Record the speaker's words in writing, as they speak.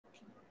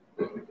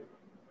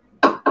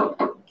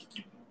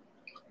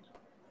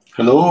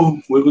Hello,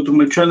 welcome to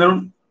my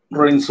channel.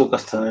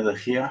 Renso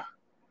here.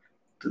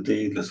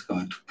 Today, let's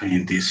going to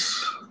paint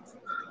this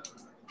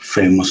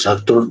famous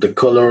actor. The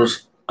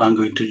colors I'm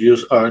going to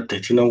use are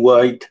titanium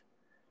white,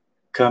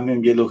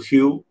 cadmium yellow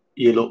hue,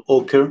 yellow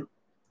ochre,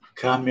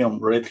 cadmium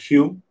red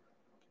hue,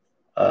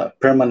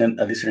 permanent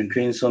alizarin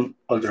crimson,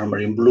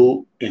 ultramarine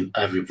blue, and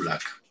ivy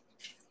black.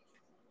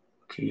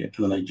 Okay, I'm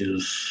gonna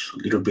use a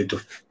little bit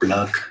of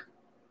black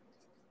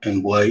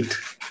and white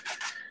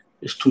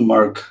just to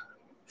mark.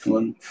 I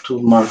want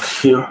to mark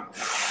here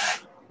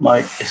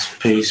my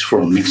space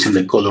for mixing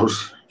the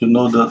colors. You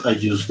know that I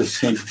use the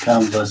same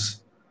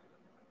canvas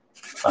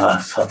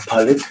as a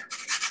palette.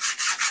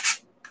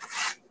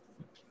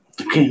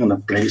 Okay, I'm gonna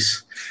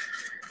place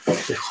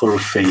the whole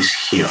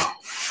face here.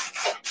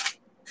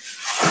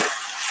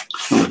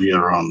 It's gonna be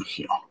around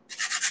here,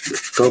 the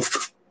top,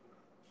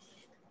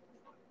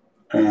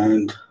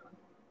 and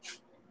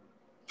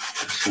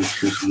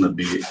it's gonna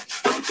be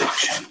the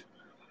chin.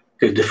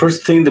 Okay, the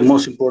first thing, the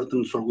most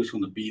important is always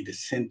gonna be the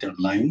center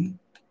line.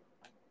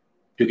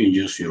 You can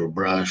use your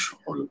brush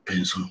or the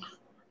pencil.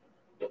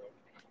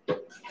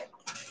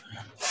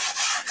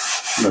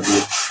 Gonna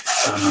be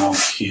around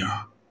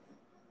here.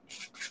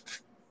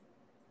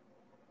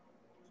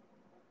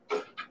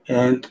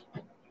 And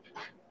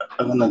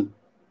I'm gonna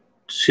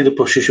see the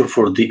position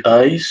for the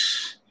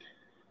eyes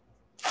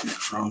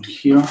around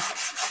here,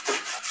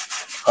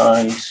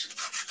 eyes,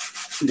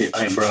 the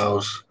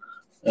eyebrows,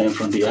 and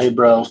from the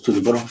eyebrows to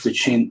the bottom of the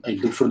chin, I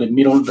look for the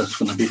middle. That's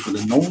gonna be for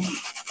the nose,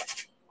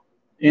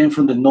 and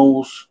from the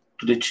nose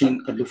to the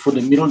chin, I look for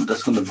the middle.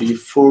 That's gonna be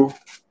for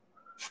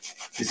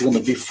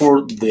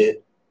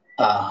the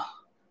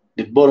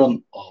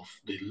bottom of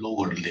the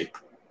lower lip.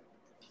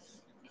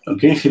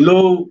 Okay,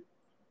 hello,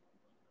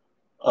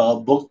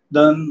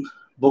 Bogdan,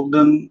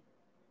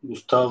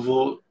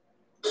 Gustavo,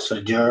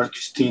 Sajar,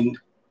 Christine,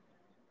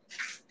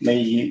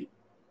 Meiji,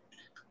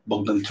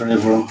 Bogdan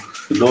Trevor,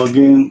 hello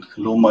again,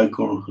 hello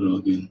Michael, hello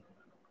again.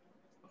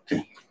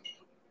 Okay.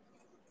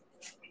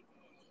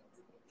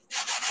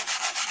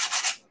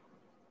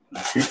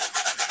 Okay.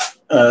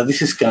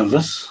 This is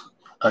canvas.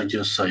 I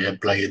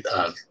applied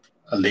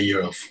a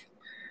layer of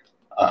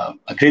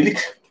acrylic,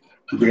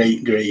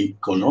 gray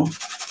color.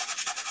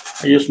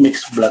 I just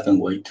mix black and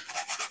white.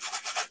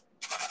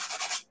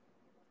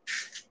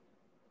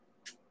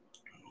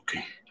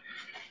 Okay.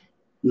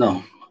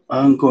 Now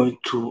I'm going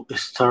to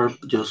start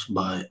just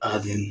by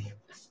adding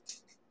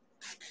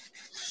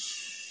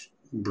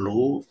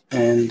blue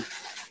and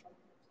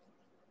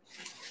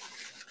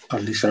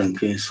alizarin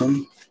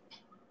crimson,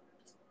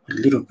 a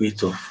little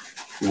bit of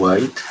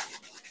white.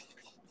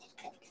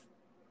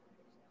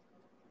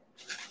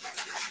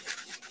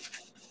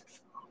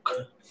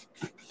 Okay.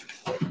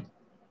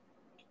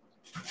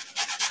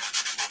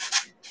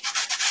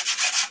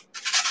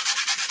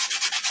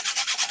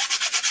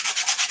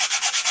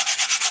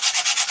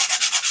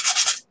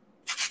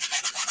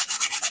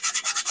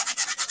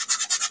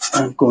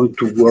 I'm going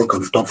to work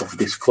on top of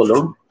this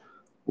color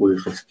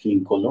with a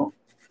skin color.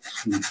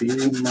 It's going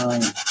to be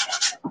my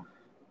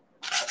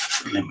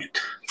limit.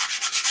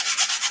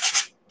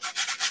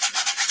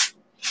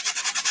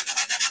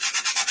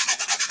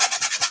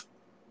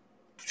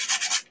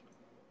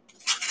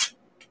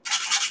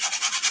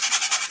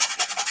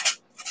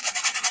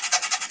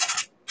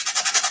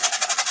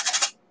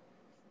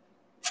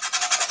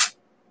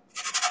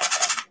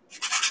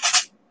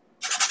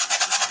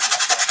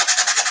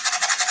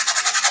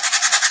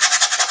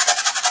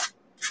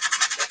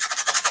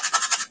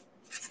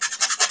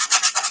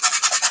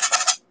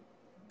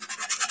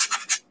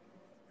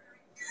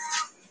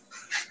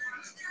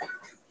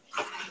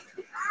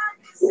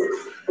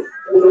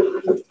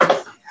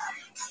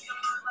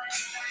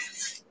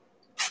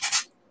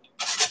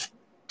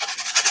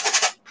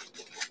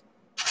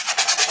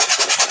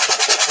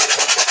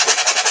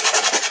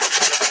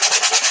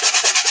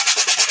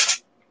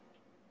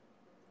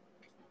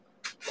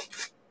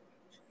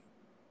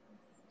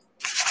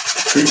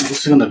 This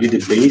is going to be the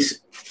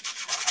base.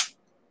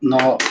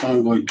 Now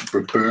I'm going to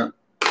prepare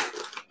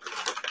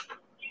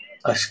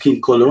a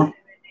skin color.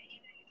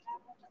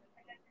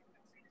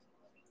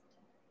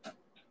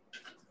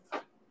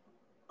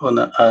 I'm going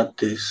to add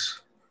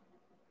this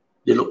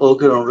yellow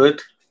ochre and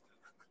red.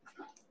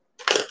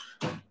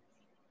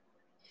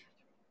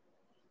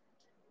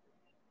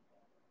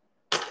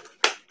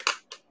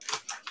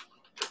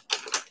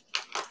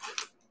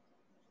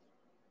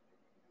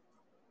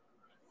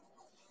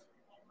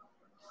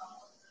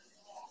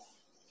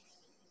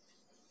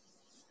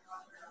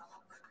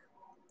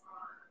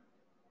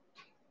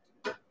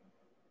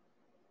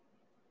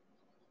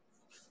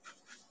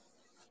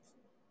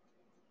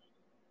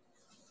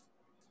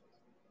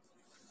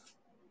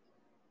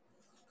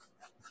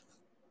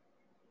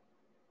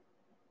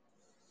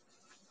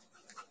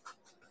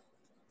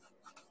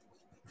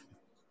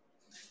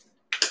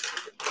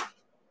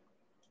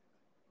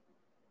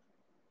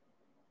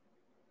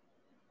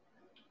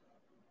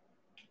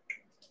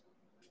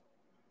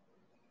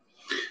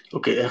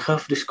 Okay, I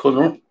have this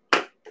color.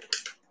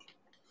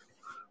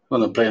 I'm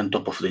gonna play on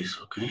top of this,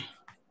 okay?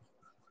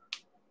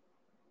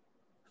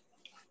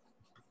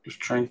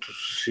 Just trying to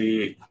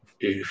see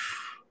if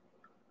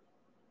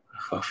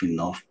I have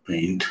enough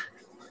paint.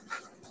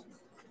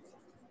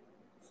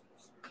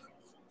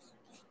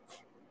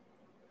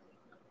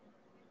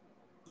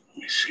 Let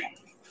me see.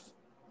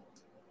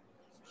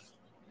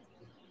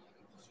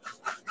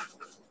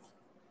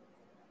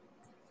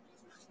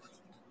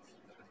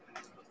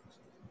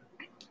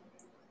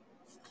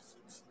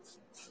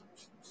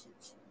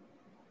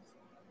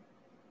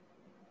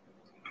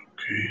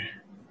 Okay.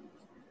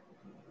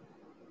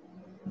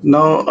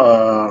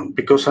 Now,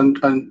 because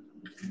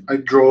I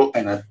draw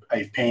and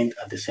I paint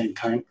at the same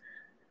time,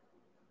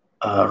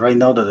 right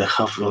now that I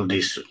have all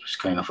this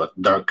kind of a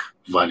dark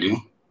value,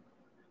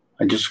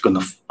 I'm just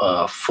gonna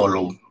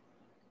follow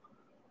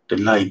the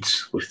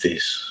lights with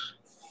this.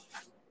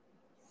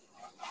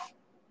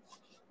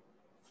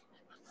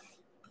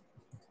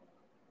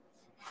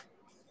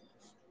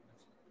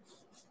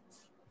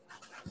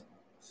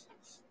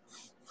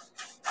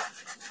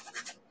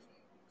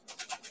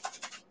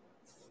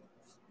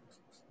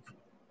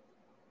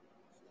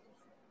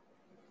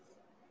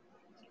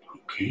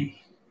 Okay.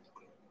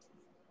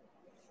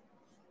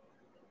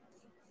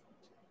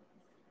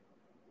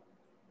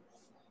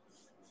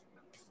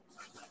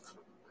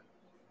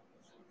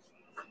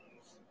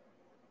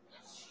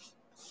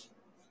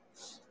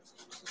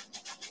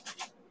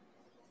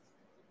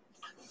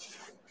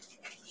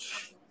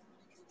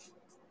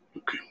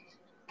 Okay.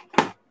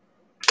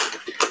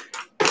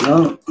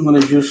 Now I'm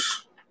gonna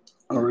use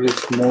a really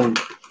small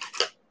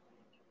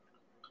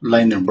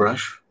liner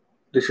brush.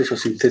 This is a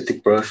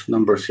synthetic brush,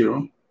 number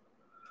 0.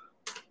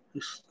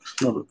 It's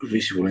not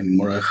visible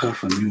anymore. I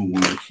have a new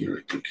one here,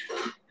 I think.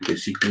 You can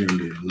see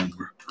clearly the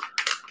number.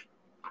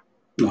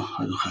 No,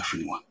 I don't have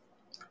anyone.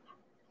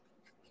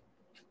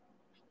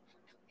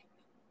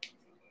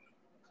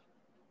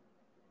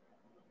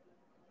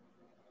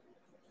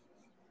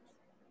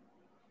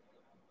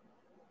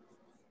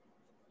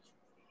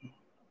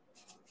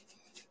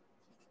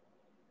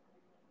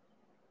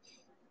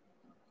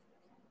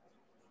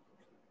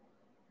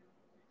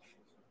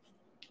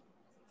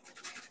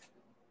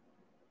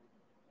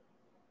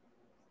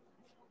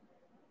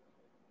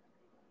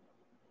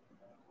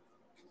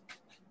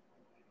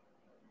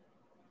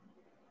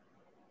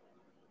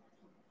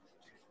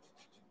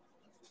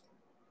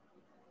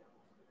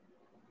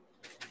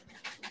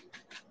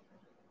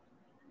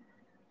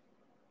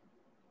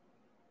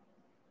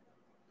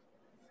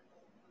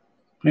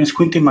 I'm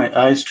squinting my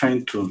eyes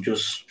trying to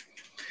just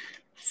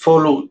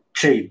follow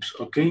shapes,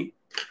 okay?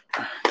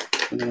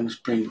 I'm gonna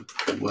explain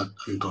what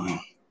I'm doing.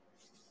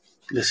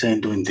 Let's say I'm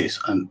doing this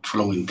and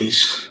following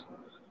this,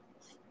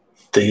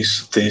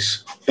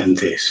 and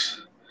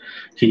this.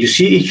 Can you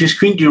see, if you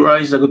squint your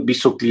eyes, that would be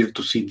so clear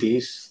to see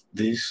this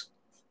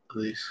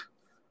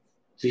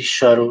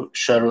shadow,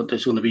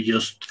 that's gonna be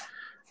just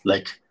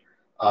like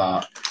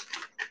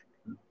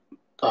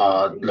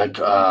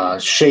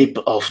shape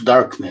of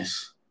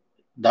darkness,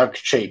 dark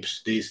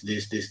shapes, this.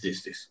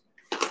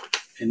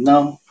 And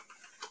now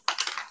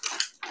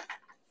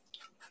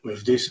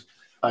with this,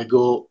 I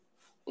go,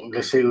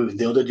 let's say, with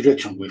the other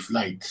direction with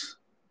lights.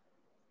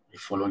 I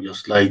follow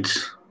just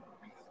lights.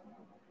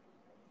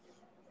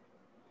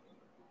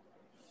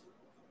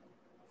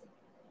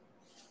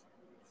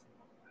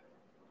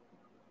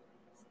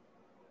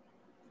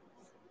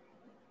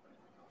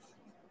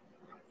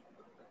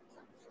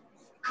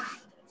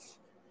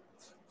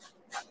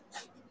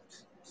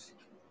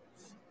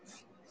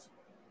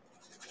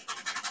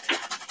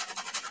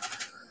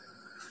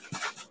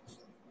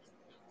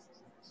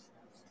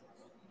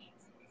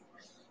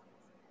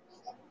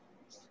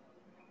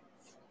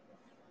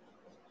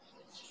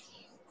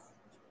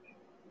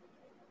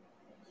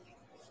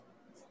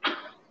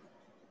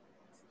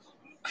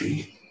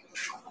 Okay.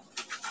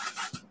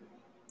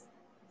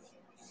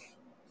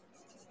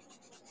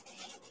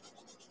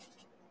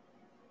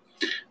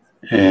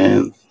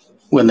 And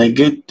when I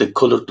get the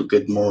color to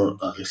get more,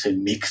 let's say,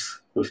 mix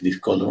with this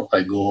color,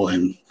 I go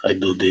and I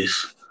do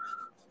this,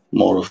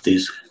 more of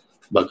this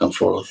back and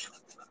forth,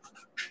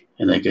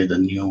 and I get a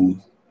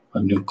new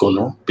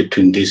color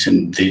between this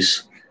and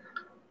this.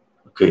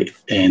 Okay,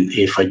 and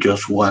if I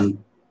just want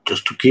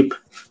just to keep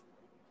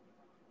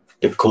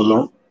the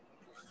color,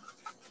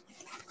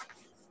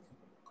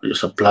 I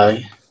just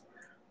apply.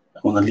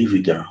 I'm gonna leave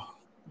it there.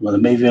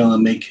 Maybe I'm gonna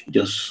make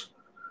just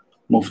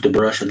move the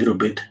brush a little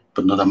bit,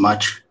 but not that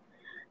much.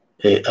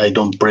 I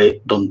don't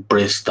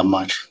press that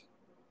much.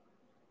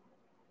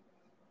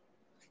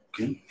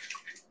 Okay.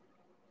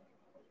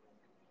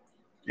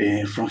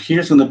 From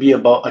here, it's gonna be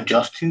about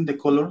adjusting the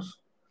colors,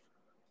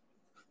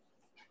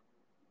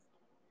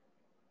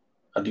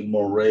 adding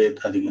more red,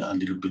 adding a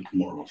little bit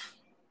more of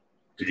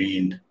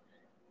green,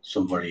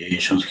 some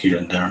variations here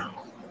and there.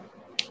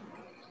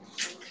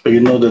 But you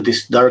know that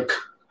this dark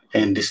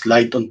and this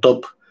light on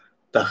top,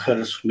 that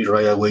helps me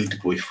right away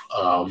with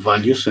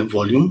values and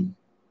volume.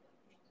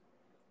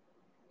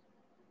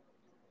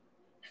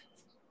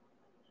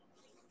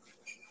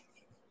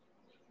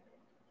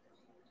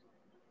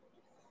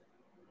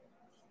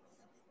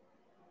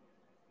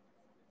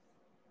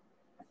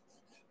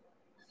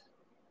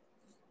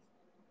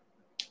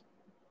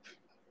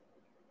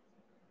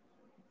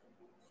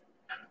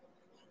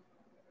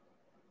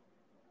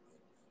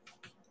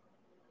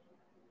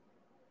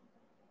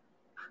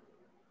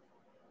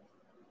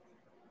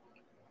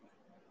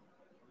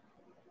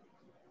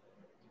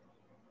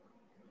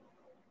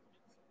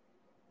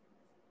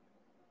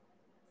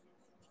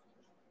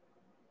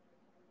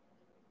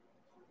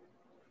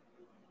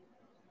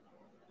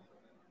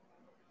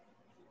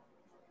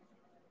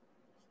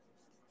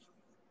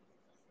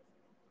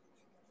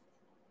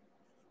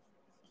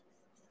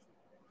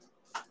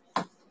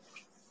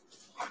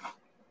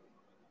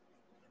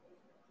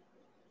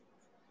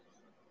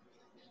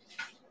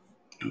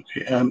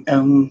 Okay,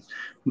 I'm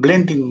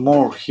blending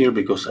more here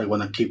because I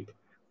want to keep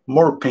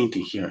more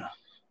painting here.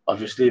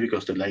 Obviously,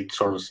 because the light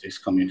source is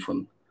coming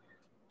from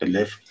the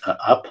left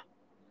up.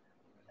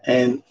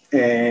 And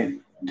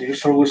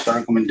there's always a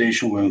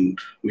recommendation when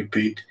we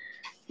paint,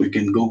 we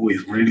can go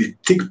with really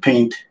thick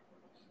paint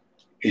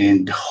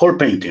in the whole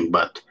painting,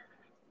 but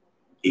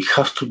it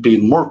has to be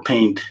more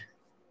paint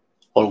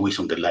always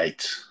on the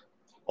lights.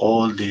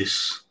 All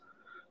this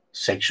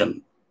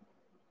section,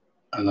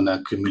 I'm gonna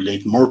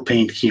accumulate more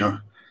paint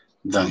here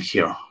than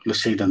here.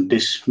 Let's say that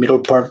this middle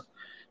part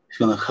is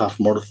gonna have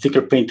more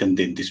thicker paint than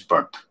this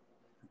part,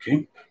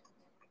 okay?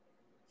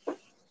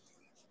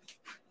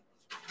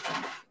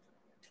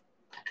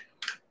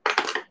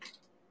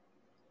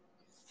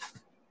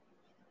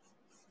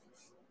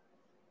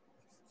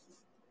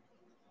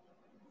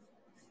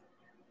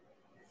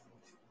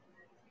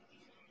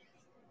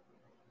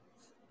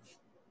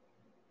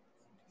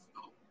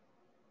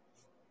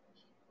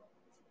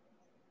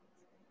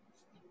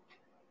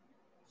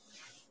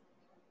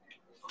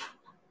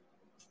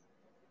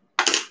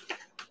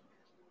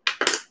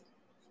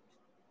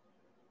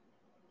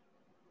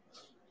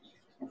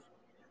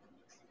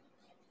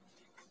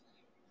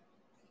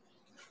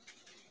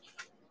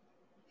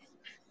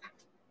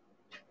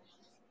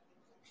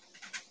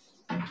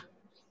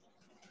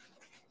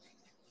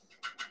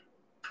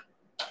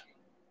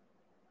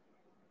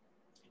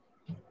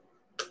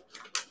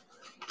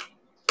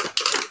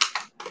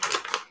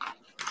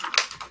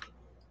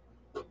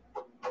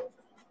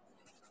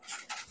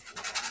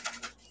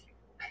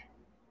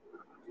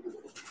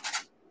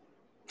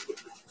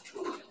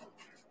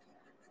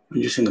 I'm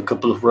using a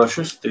couple of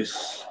brushes.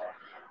 This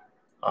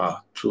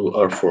two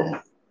are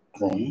for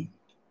drawing.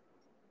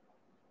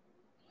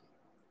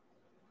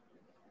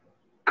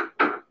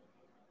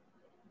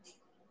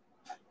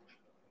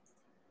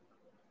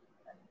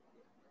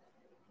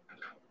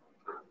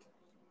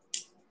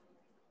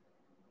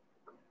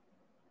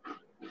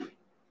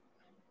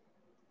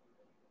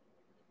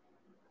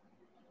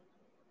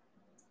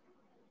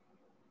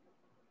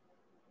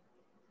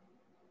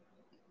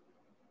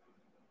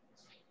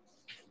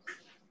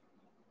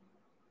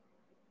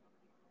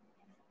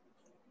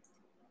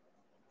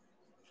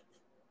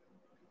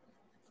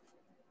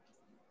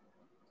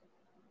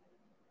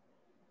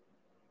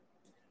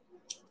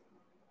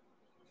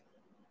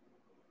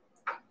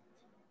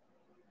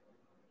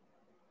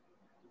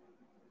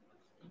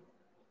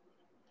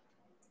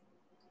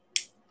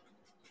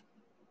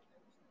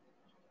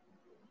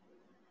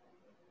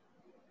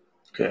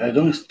 Okay, I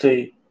don't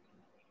stay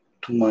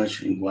too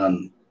much in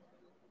one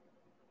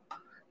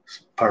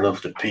part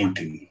of the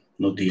painting,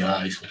 not the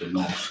eyes or the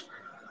nose.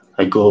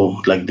 I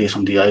go like this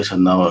on the eyes,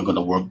 and now I'm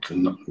gonna work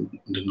the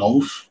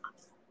nose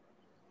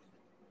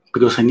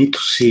because I need to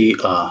see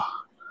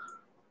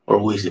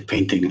always the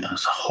painting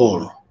as a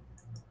whole.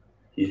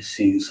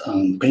 Since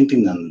I'm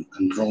painting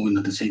and drawing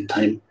at the same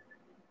time,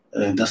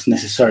 that's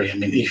necessary. I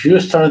mean, if you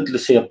start,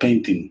 let's say, a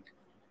painting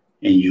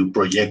and you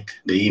project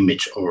the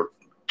image or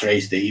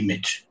trace the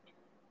image,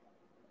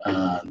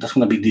 that's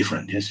going to be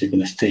different. Yes, you're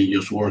going to stay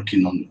just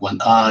working on one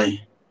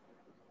eye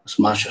as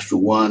much as you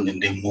want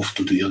and then move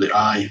to the other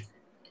eye.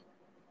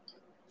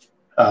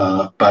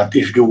 But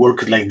if you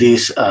work like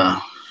this,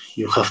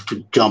 you have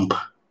to jump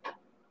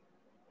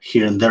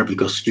here and there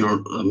because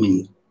you're, I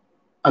mean,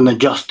 and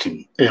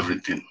adjusting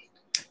everything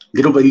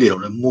little by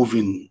little and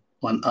moving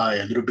one eye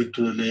a little bit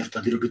to the left,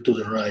 a little bit to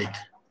the right.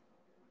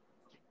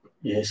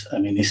 Yes, I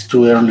mean, it's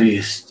too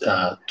early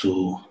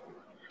to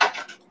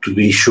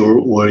be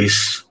sure where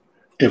is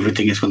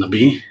everything is going to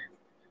be.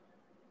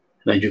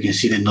 Like you can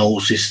see the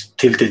nose is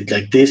tilted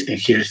like this, and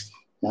here's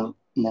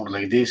more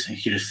like this, and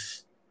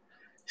here's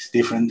it's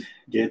different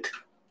yet.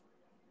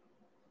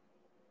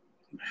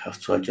 I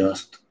have to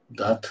adjust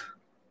that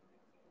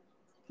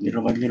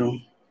little by little.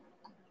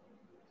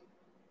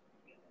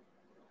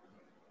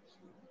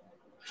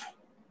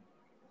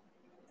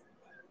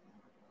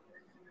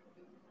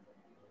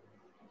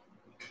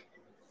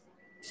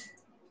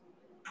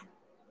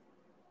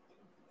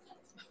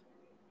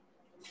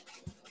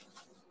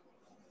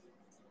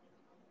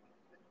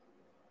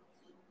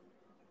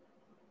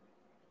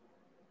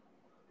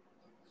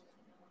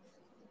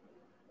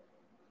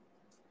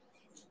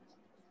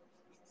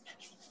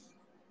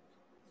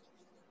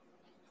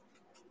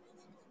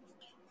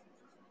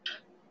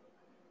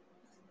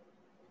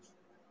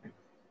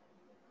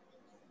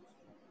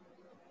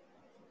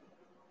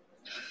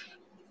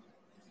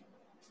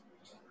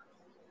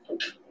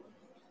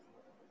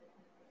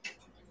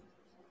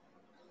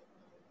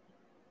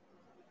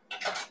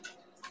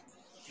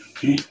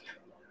 Okay.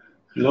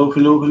 Hello,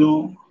 hello,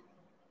 hello.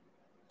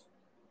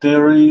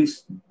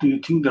 Terence, do you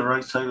think the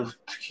right side of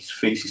his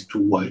face is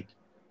too wide?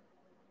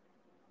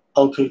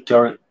 Okay,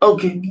 Terry.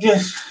 Okay,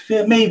 yes,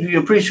 yeah, maybe.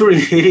 I'm pretty sure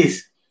it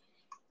is.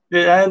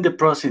 Yeah, I'm in the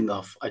process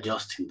of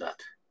adjusting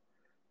that.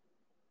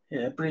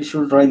 Yeah, I'm pretty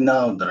sure right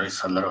now there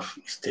is a lot of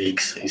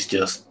mistakes. It's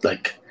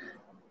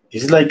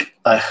like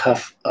I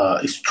have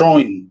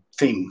destroying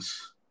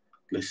things.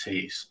 Let's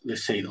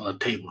say on a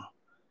table.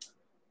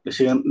 Let's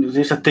say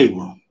there's a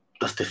table.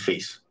 That's the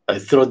face. I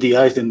throw the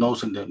eyes, the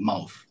nose, and the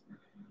mouth.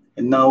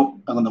 And now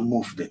I'm gonna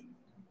move them.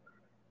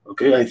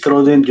 Okay, I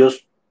throw them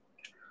just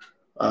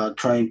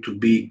trying to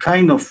be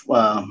kind of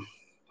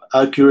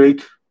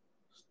accurate.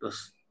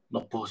 That's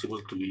not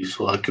possible to be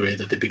so accurate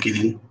at the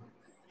beginning.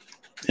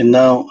 And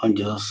now I'm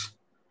just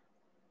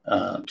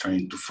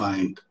trying to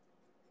find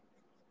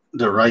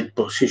the right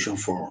position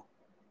for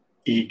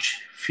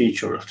each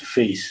feature of the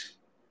face.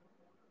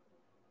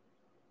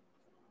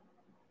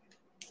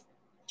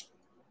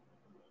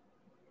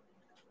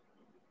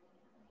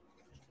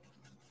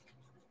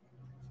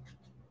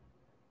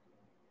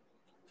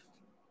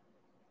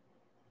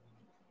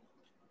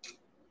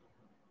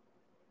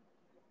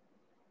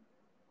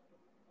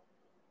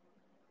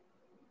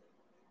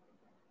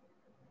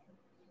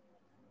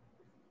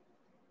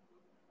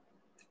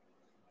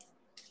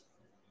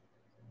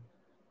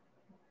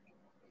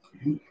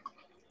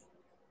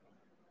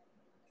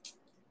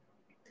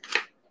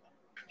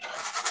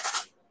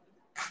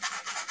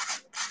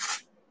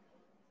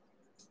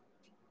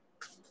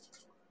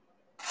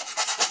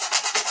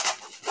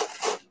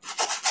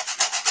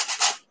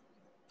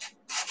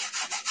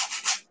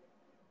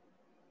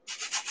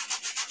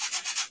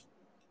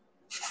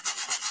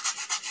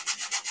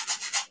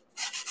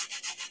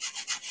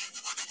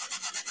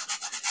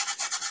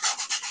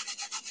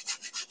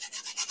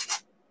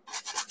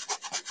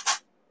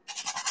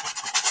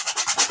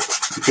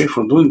 Okay,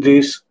 for doing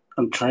this,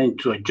 I'm trying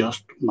to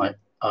adjust my,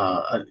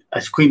 I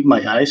squint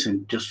my eyes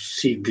and just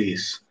see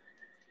this.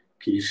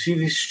 Can you see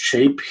this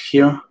shape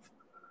here?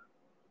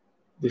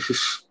 This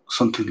is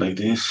something like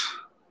this.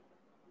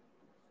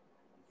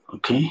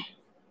 Okay.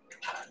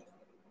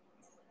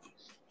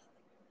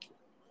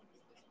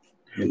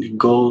 And it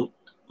goes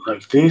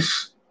like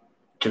this,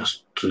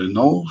 just to the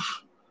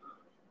nose.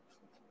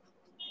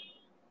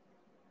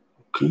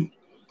 Okay.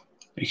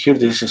 And here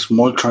there's a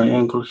small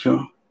triangle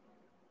here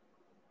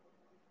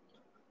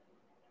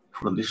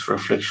for this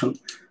reflection.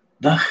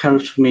 That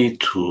helps me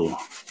to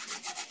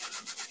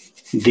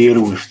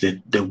deal with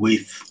the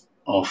width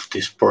of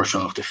this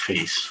portion of the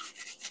face.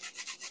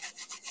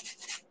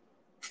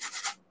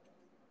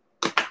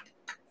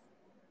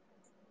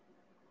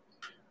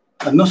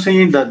 I'm not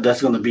saying that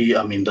that's going to be,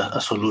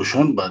 a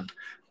solution, but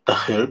that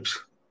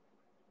helps.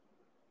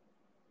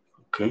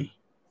 Okay.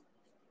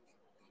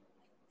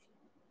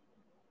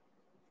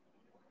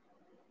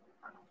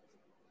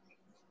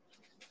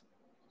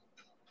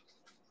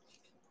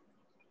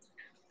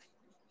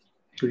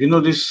 So,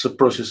 this is a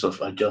process of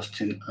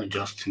adjusting.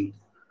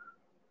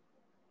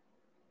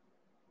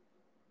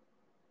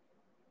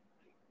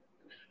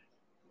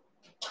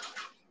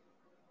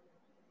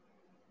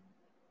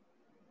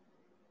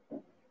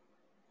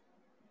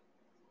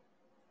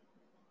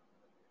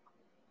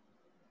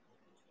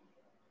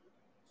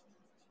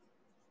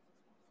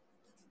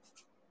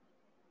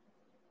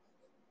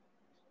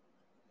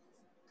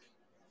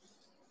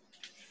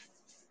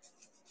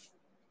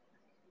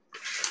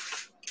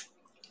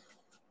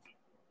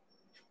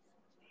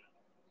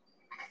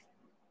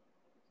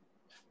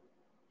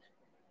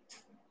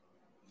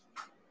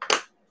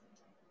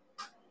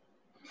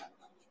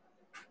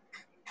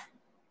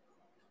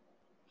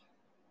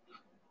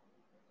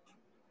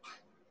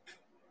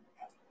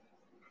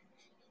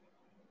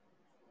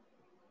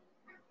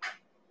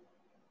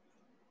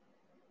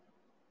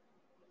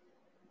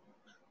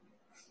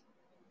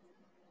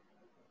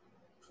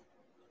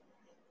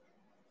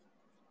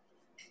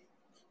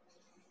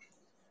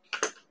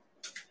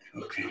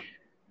 Okay.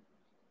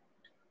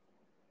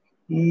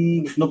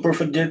 It's not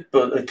perfect yet,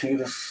 but I think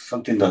that's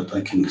something that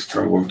I can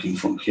start working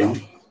from here.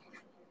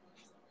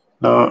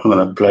 Now I'm going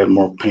to apply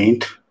more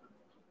paint.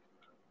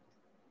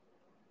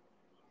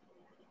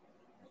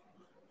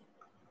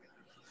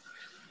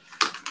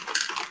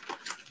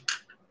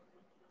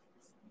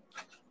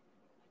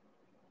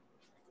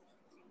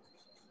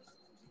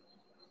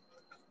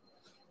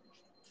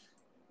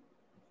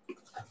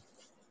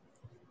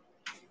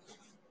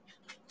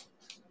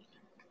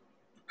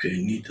 Okay, I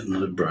need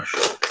another brush.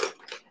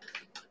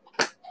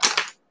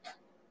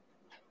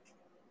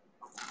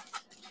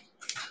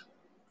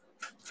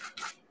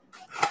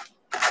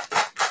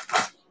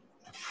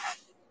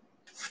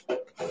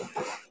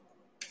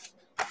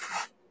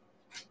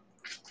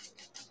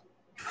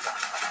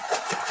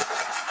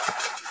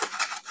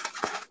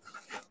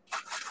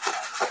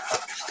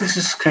 This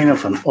is kind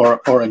of an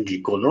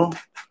orangey color.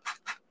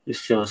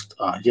 It's just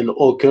yellow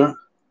ochre,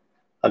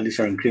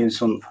 alizarin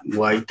crimson,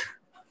 white,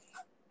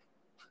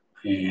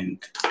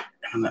 and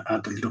I'm gonna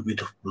add a little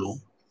bit of blue,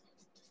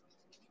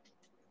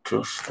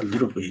 just a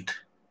little bit.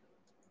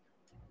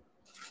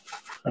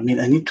 I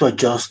need to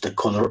adjust the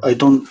color. I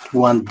don't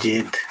want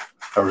yet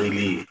a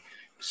really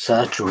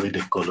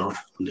saturated color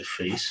on the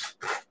face.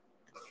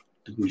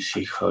 Let me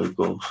see how it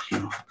goes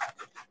here.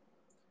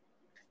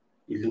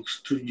 It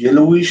looks too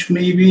yellowish,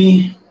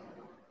 maybe.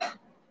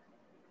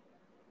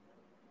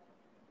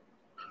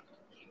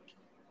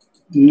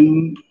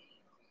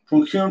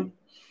 From here,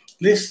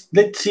 let's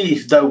see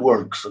if that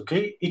works,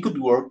 okay? It could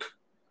work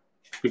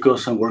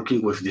because I'm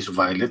working with this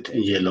violet,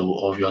 and yellow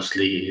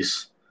obviously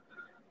is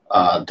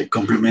the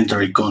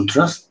complementary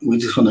contrast. We're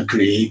just gonna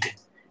create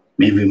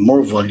maybe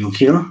more volume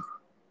here.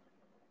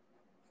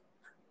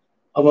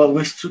 But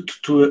it's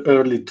too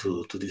early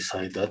to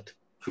decide that,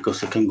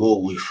 because I can go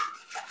with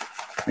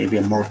maybe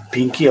a more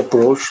pinky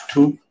approach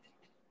too.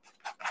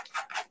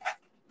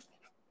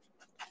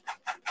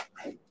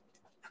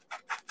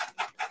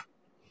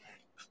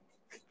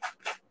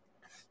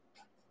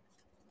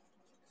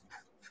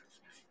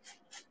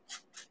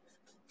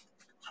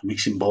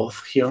 Mixing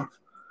both here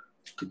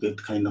to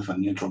get kind of a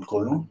neutral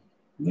color.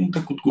 I think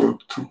that could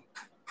work too.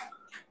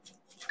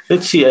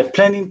 Let's see, I'm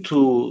planning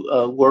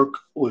to work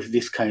with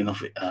this kind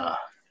of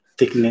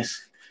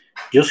thickness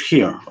just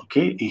here,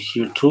 okay?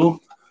 Here too.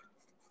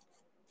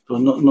 So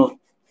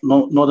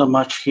not that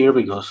much here,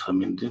 because I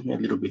mean, a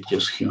little bit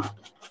just here.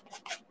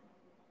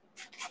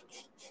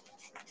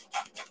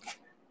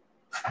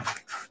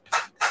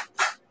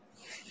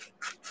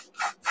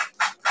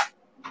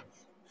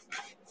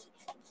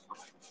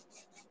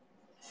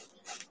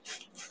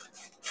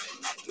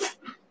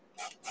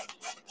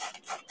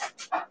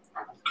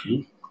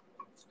 Okay.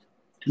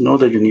 You know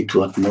that you need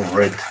to add more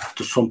red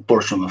to some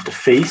portion of the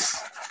face.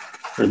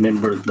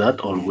 Remember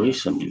that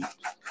always. I mean,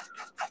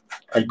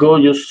 I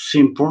go just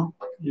simple.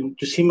 You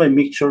see my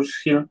mixtures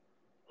here?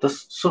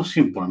 That's so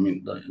simple. I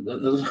mean, that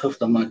doesn't have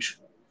that much.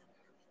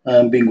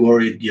 I'm being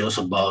worried just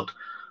about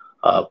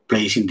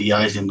placing the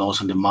eyes, the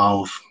nose, and the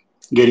mouth,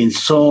 getting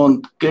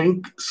some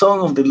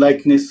of the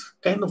likeness,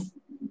 kind of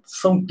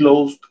some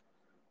closed,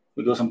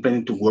 because I'm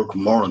planning to work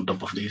more on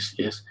top of this.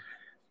 Yes,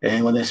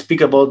 and when I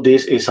speak about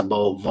this, it's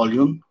about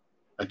volume,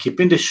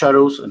 keeping the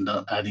shadows and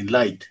adding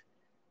light.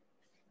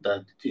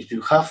 That if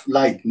you have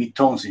light,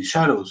 mid-tones, and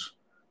shadows,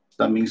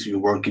 that means you're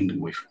working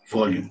with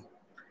volume.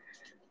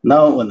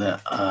 Now, when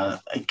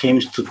it came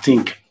to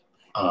think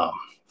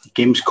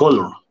game's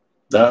color,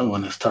 that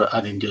when I start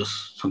adding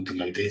just something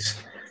like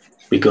this,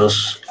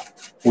 because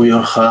we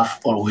all have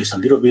always a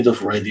little bit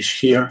of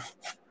reddish here.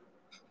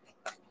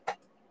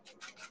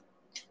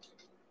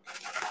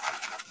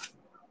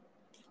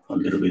 A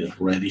little bit of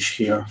reddish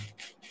here.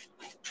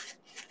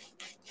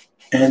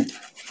 And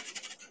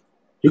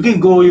you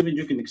can go even,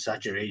 you can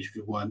exaggerate if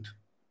you want.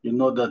 You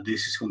know that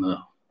this is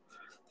gonna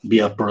be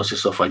a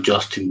process of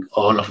adjusting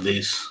all of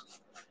this.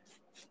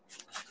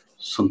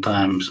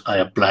 Sometimes I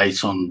apply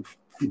some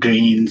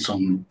greens,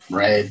 some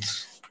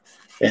reds,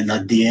 and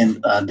at the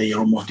end they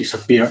almost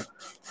disappear.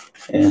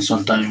 And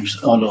sometimes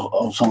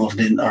some of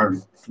them are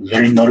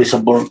very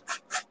noticeable.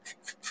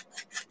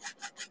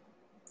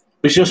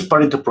 It's just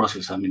part of the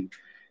process. I mean,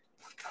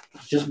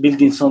 just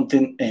building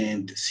something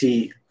and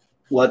see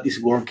what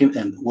is working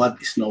and what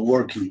is not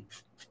working.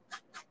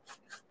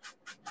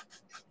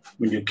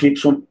 When you keep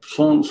some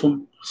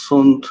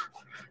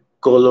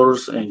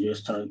colors and you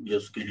start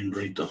just getting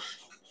rid of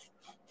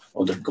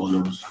other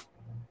colors.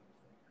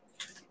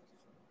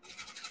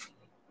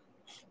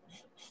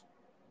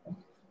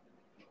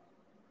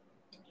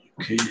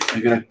 Okay, I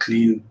gotta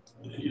clean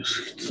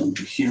just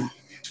something here.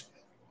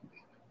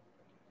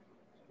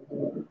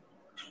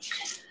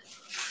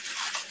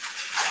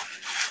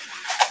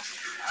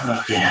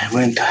 Okay, I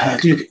went.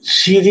 You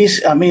see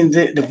this? I mean,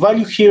 the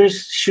value here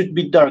should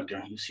be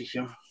darker. You see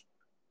here?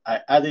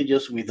 I added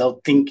just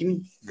without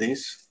thinking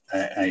this.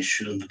 I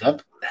shouldn't do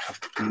that. I have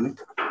to clean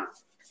it.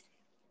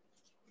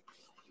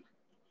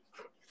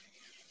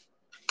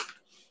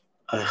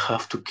 I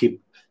have to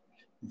keep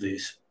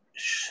this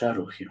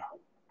shadow here.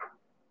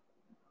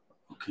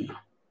 Okay.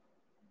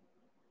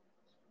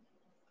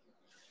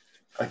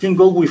 I can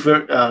go with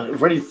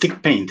very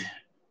thick paint,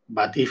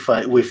 but if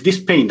with this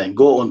paint I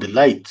go on the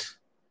light,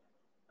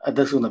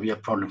 that's gonna be a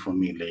problem for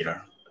me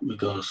later,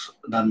 because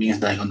that means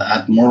that I'm gonna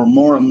add more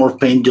and more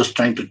paint just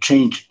trying to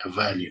change a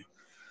value.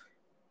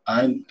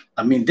 I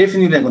mean,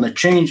 definitely I'm gonna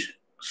change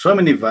so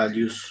many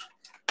values,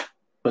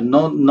 but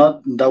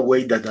not that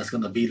way that's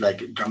gonna be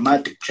like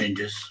dramatic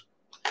changes.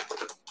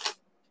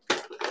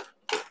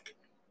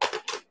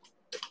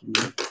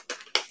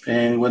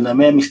 And when I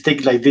make a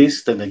mistake like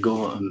this, then I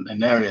go in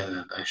an area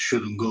that I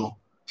shouldn't go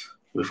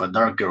with a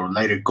darker or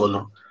lighter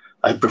color.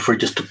 I prefer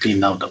just to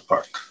clean out the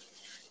part.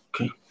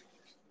 Okay.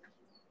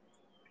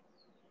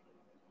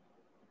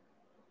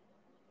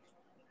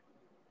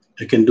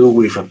 I can do it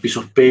with a piece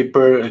of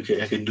paper. I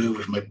can do it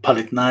with my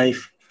palette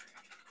knife.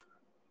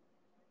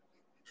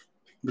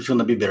 It's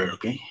gonna be better,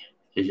 okay?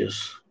 I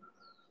just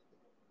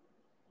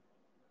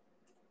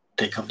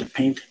take off the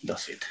paint,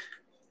 that's it.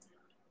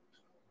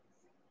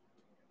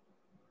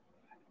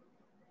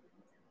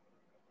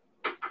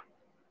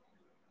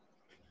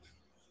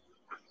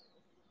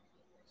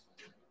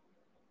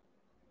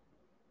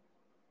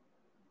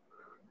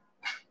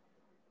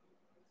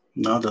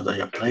 Now that I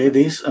apply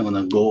this, I'm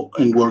gonna go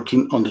and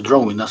working on the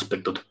drawing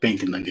aspect of the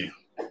painting again.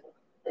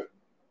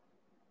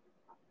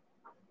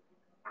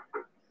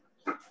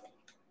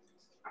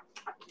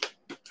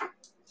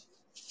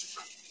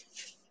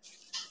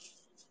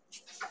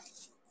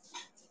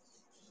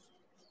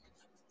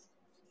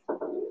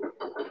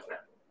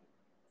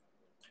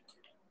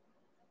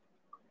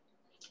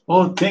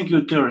 Oh, thank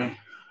you, Terry.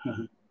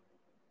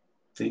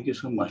 Thank you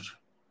so much.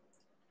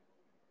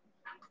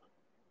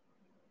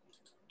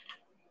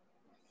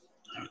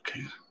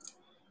 Okay.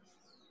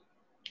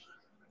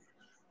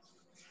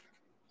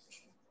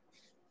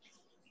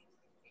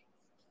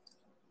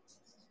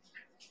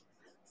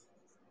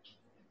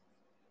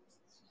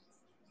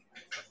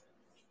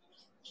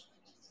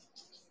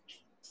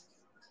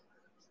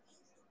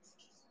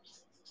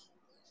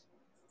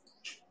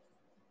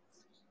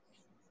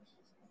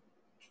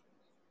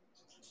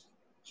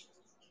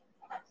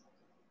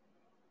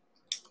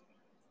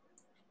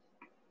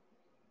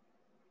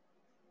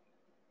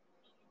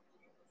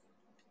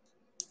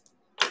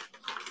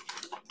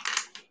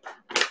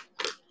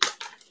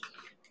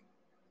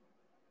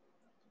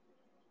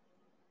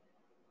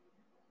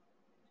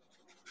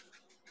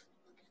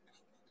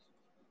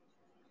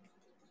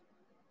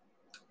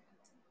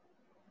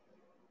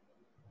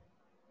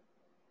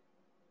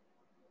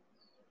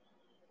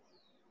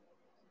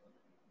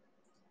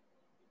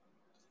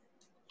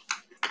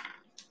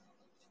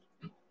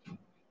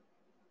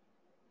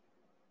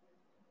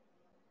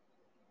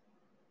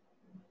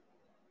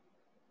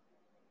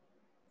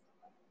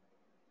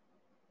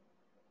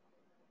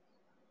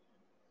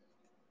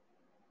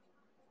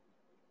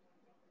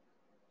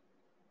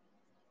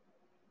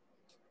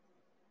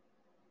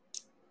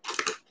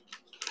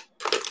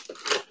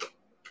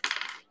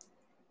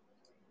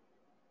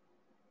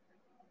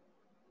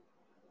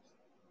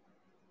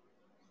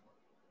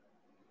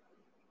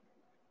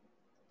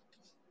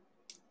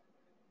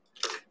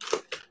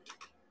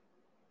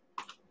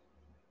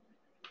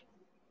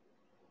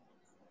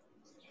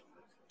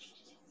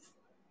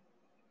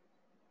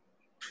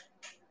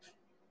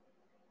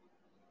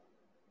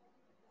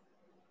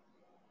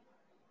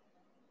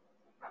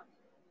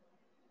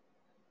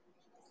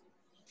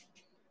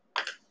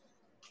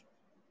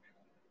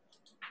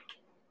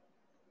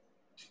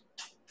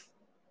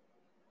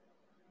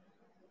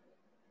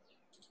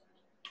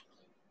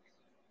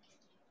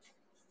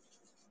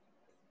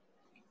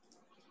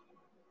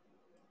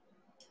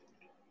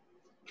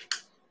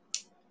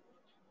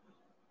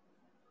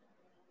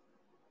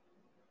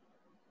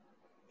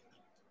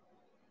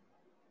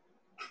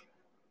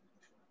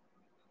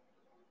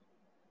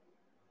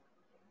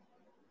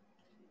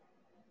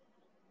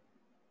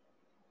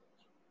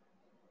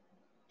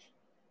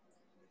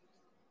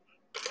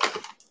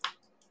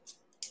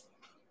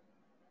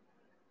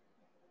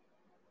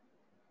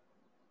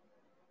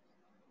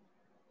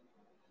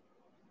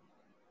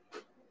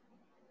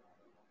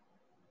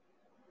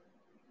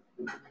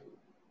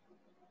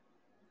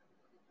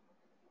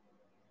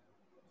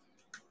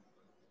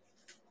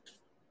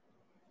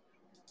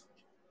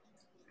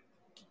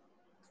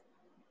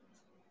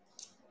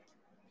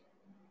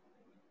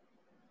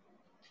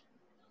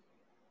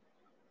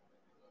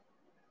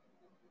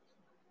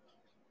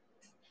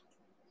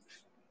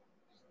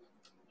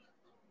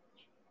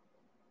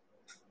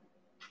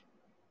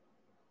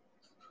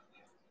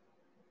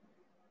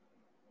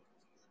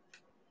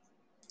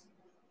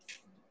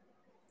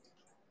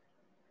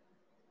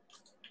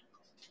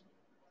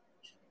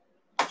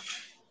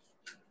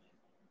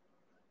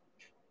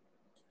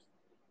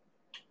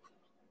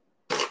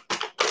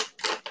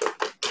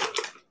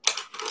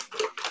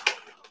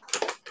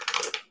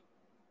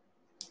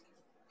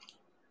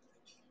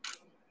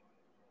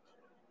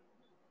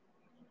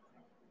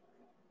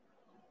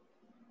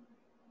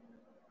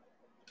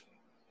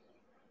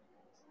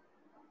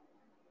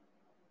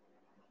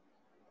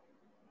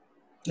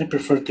 I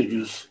prefer to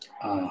use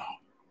a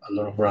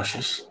lot of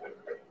brushes.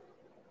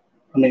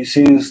 I mean,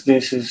 since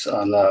this is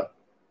a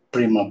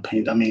Prima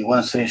paint, I mean,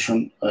 one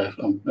session,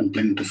 I'm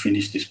planning to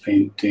finish this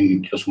painting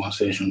in just one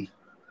session.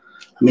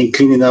 I mean,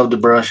 cleaning out the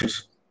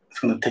brushes, it's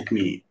gonna take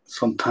me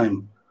some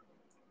time,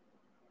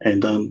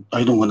 and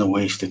I don't want to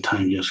waste the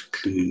time just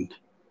cleaning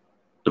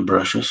the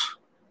brushes.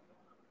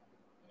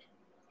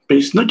 But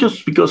it's not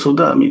just because of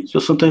that. I mean,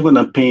 just sometimes when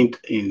I paint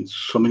in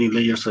so many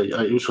layers,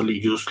 I usually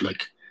use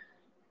like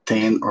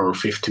 10 or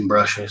 15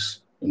 brushes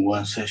in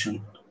one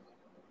session.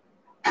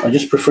 I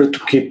just prefer to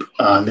keep,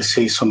 let's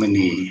say, so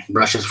many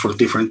brushes for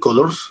different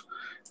colors.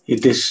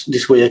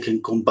 This way I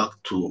can come back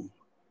to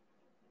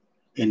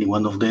any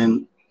one of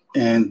them,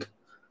 and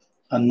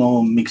I'm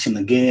not mixing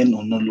again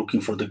or not looking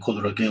for the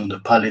color again on the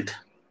palette.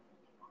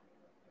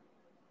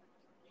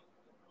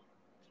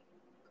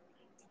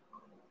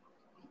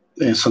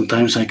 And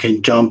sometimes I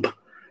can jump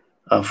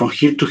from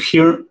here to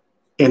here,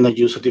 and I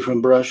use a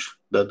different brush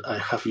that I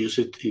have used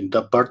it in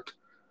that part.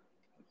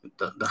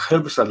 That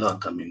helps a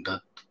lot. I mean,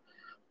 that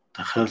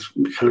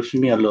helps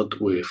me a lot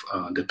with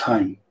the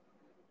time.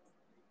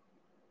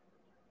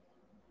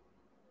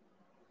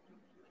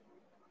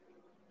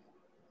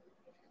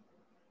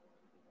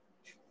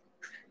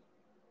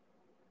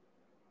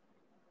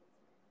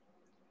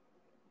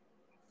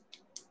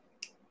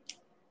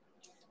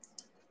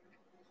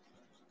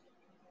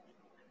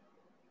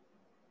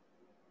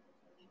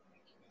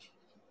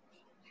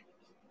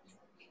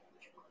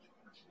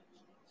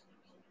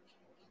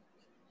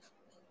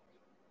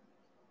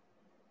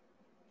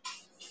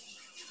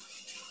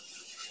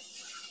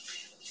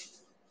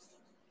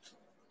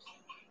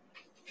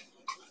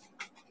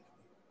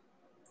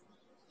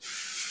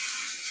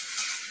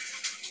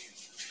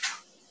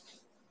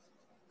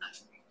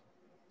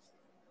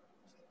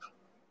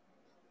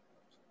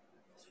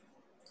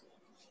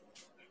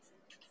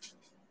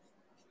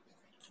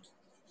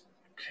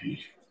 Okay.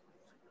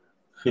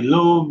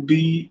 Hello,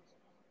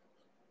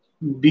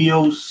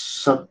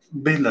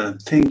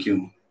 Biosabella. Thank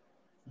you.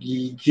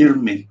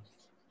 Guillermo.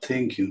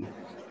 Thank you.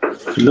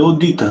 Hello,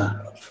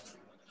 Dita.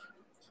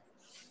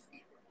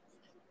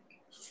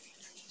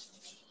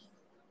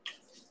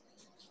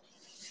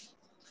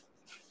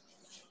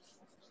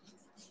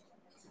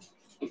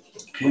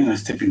 Okay, I'm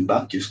stepping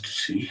back just to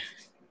see.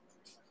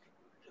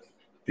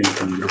 Being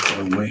a little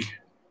far away.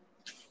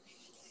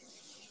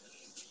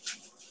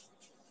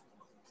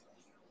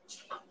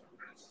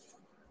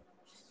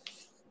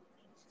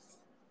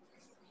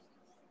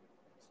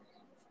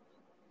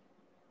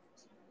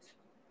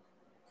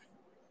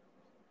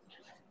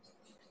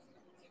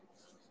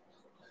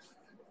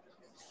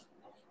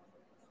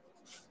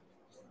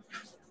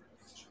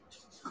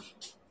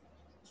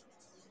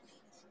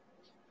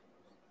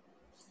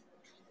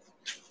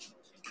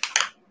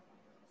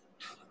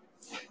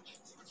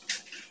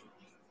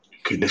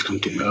 Okay, let's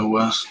continue.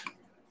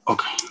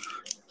 Okay.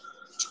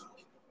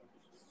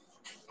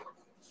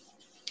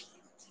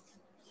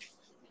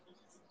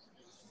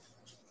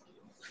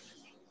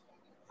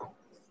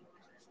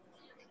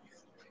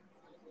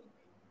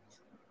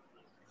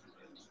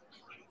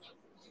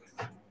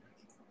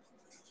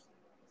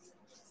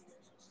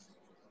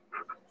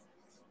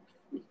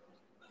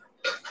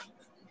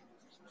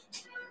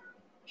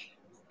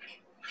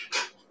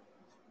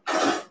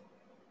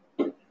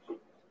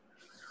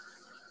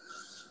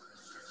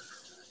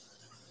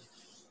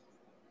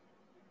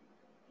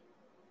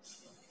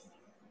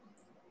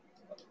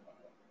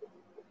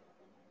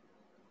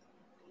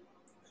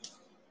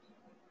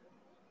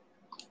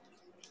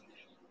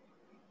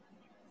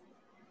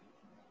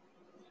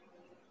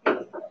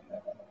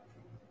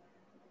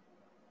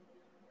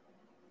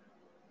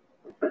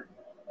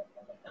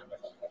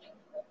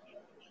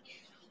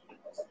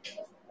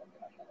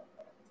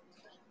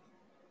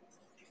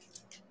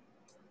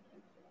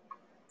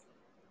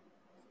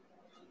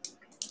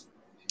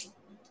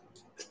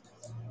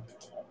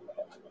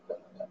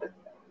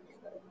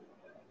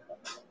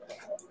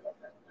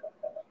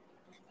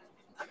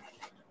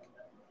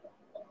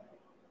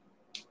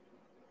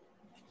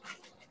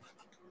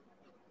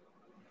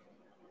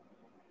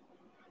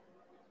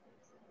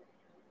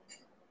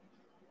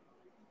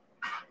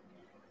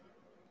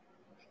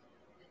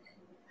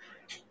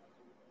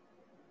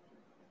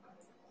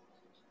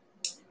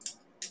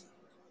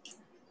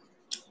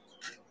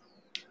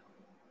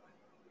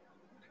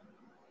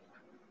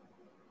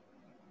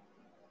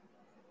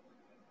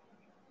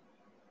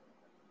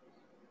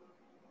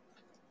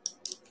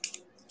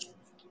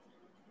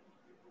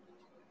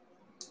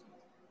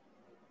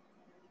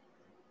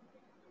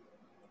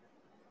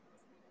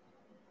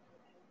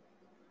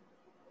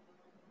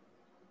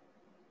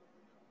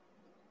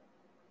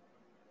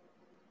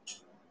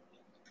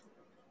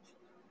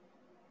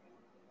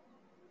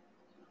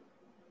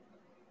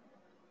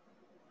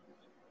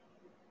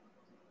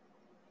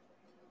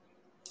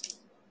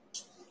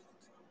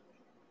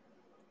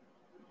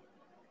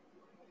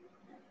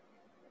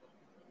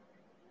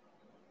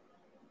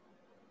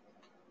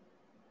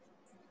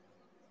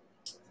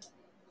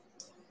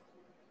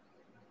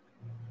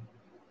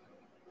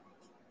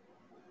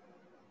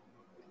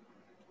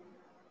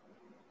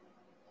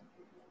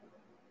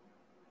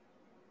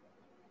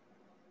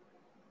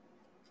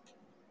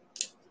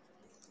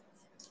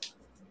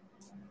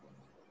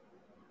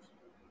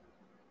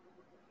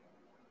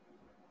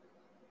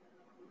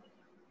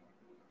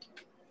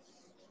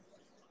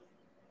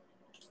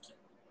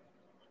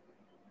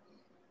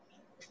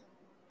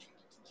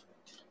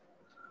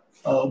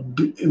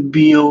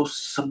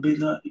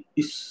 Biosabella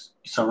is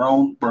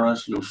around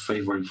perhaps your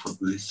favorite for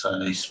this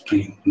size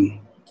paint.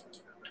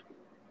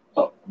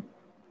 I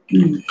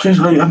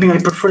mean, I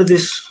prefer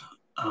this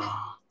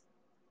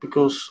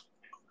because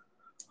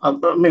I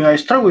mean, I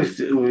start with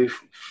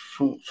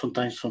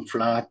sometimes some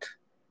flat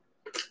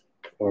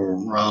or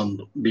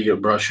round bigger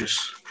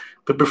brushes.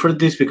 But I prefer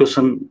this because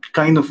I'm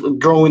kind of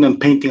drawing and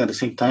painting at the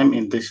same time,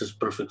 and this is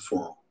perfect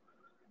for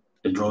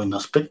the drawing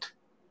aspect.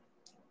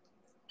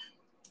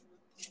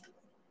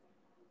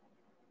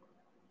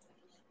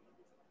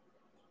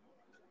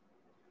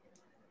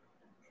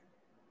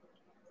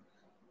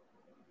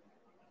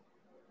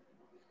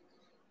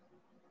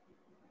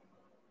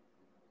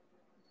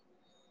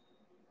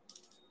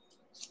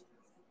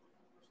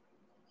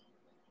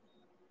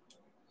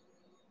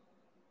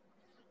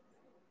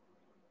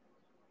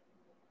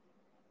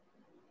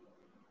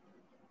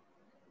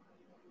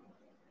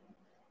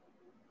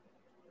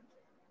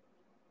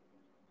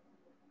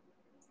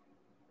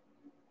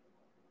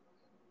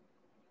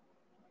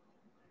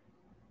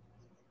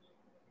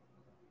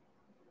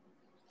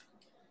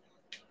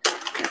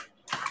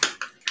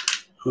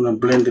 I'm gonna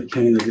blend the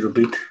paint a little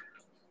bit.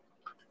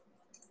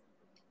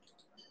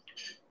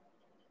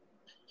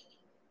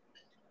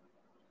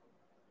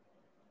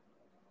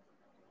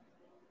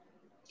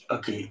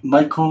 Okay,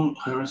 Michael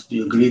Harris, do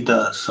you agree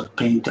that as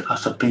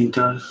a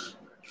painter,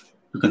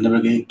 you can never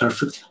get it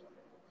perfect?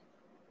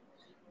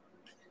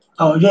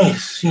 Oh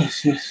yes.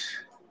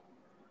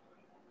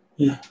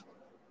 Yeah,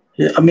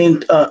 Yeah, I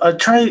mean, I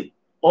try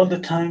all the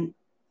time.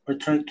 I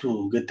try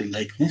to get the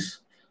likeness.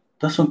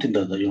 That's something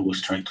that I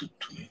always try to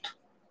get.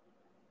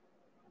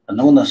 I'm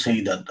not gonna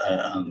say that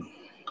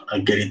I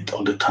get it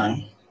all the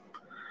time.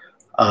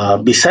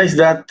 Besides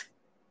that,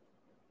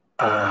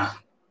 uh,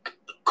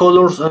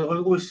 colors, I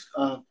always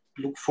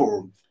look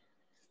for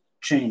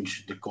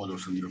change the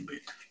colors a little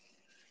bit.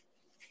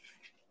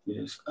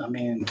 Yes, I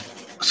mean,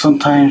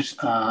 sometimes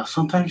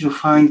you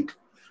find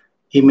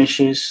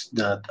images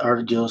that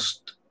are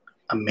just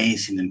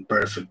amazing and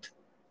perfect,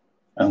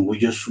 and we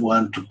just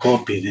want to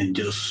copy it and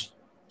just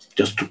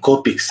to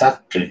copy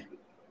exactly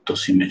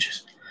those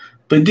images.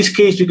 But in this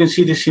case, you can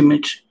see this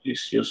image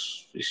is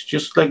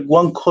just like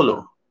one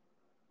color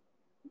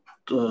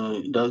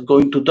that's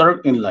going to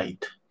dark and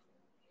light,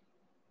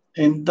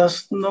 and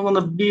that's not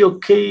gonna be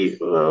okay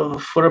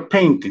for a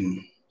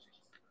painting.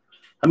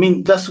 I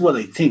mean, that's what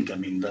I think. I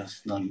mean,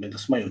 that's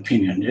my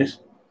opinion. Yes,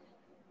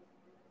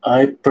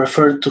 I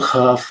prefer to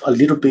have a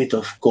little bit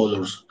of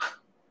colors,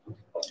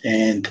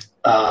 and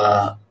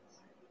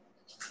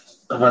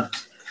but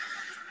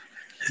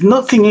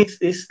nothing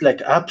is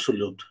like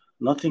absolute.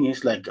 Nothing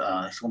is like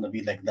it's gonna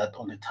be like that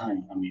all the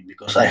time. I mean,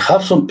 because I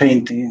have some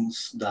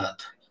paintings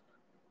that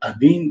I've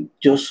been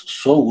just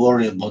so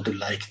worried about the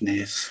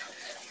likeness,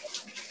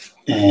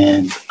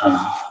 and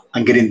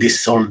I'm getting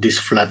this all this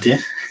flat,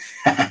 yeah?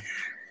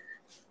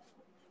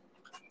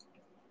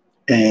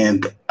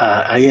 And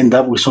I end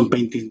up with some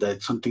paintings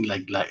that something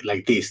like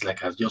this, like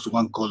has just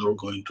one color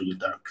going to the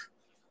dark,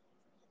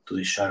 to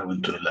the shadow,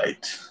 and to the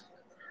light.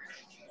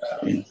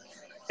 I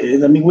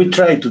mean, we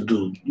try to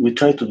do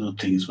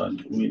things, but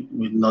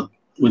we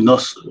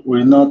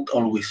not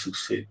always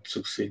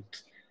succeed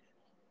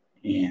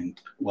in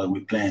what we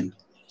plan.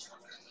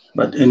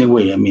 But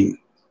anyway, I mean,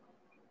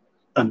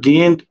 at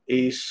the end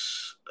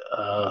is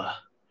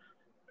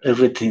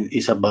everything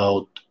is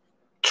about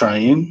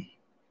trying.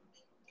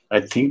 I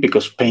think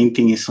because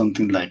painting is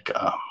something like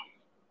I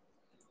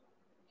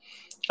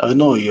don't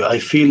know. I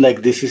feel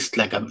like this is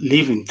like a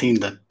living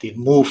thing that it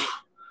move,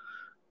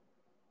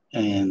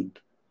 and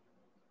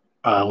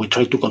we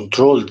try to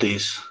control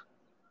this.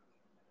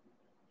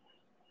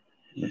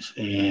 Yes,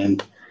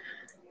 and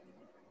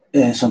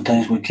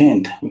sometimes we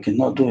can't. We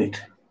cannot do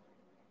it.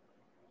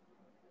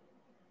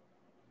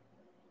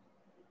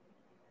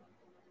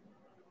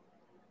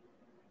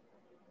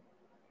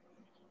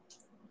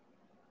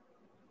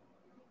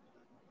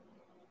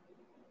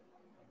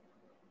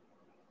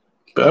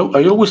 But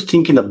I always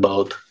thinking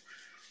about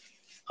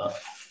uh,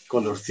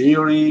 color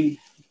theory,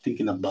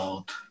 thinking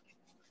about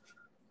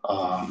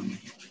um,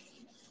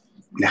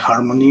 the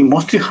harmony,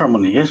 mostly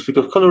harmony, yes,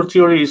 because color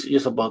theory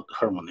is about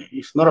harmony.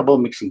 It's not about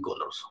mixing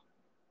colors.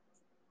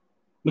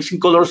 Mixing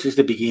colors is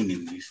the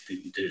beginning, is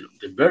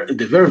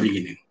the very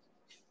beginning.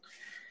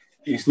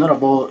 It's not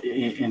about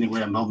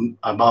anyway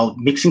about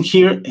mixing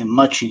here and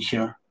matching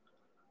here,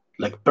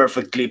 like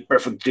perfectly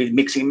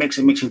mixing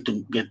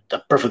to get a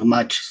perfect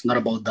match. It's not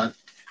about that.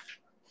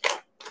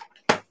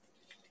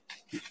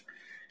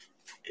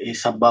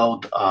 It's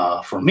about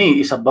for me,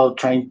 it's about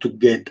trying to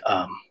get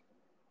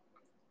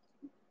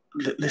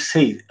let's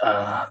say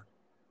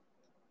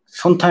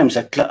sometimes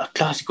a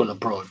classical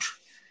approach.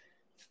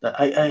 That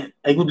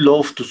I would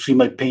love to see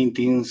my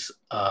paintings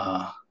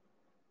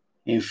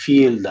and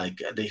feel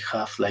like they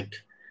have like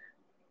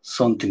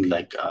something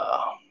like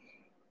I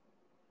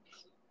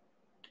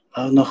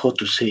don't know how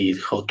to say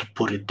it, how to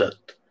put it. That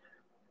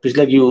it's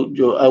like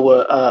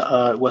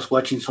I was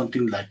watching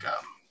something like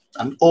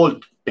an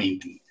old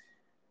painting.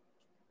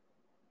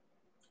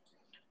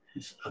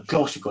 It's a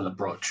classical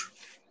approach.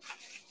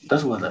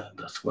 That's what I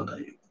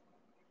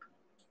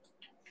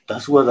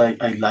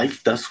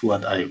like. That's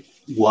what I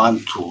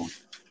want to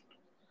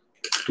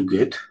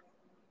get.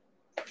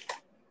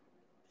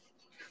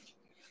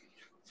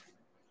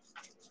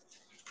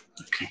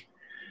 Okay,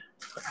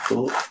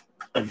 so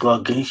I go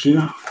again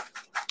here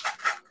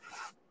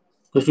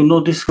because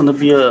this is gonna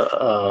be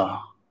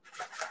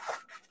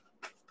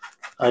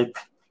I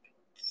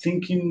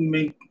thinking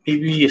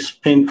maybe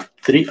spend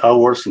 3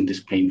 hours in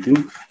this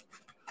painting.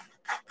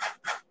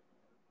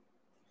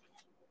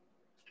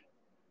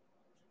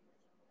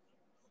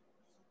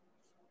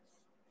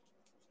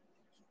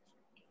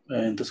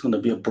 And that's going to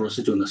be a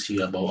process you're going to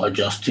see about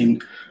adjusting,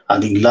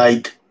 adding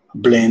light,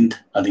 blend,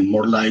 adding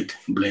more light,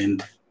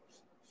 blend.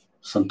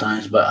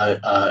 Sometimes, but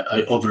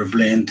I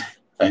overblend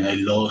and I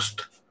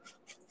lost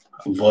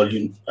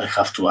volume. I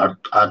have to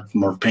add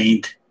more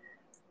paint.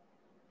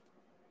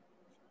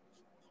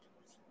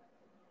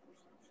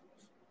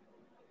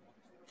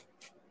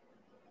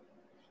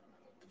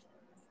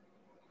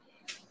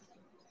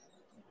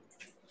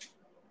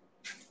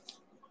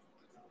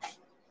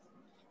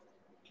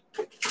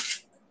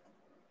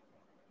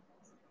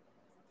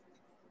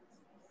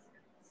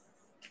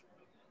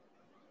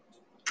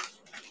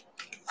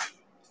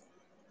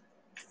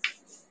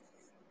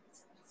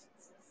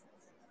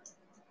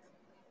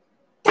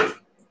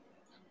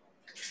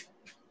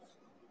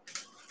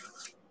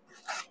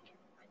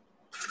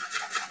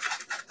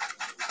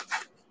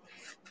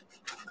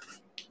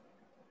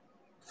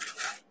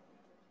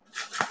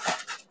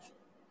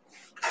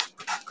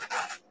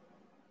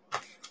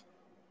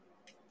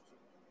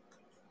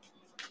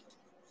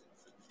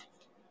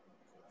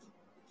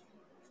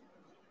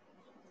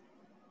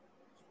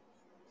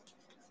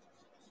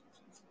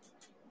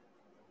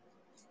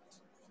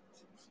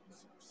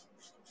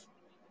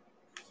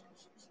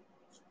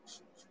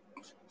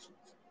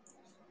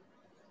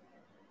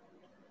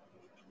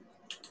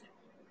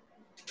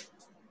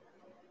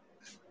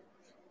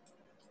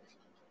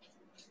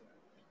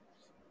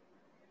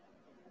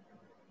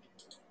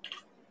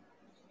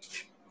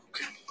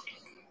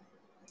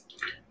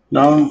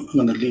 Now I'm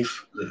gonna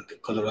leave the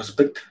color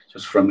aspect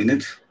just for a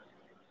minute.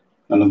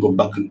 I'm gonna go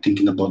back and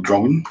thinking about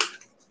drawing.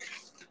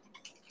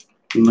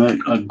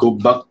 And I go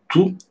back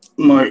to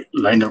my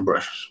liner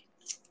brushes.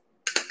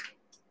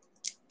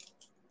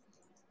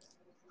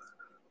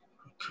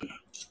 Okay.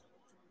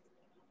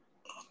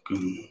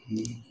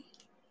 Okay.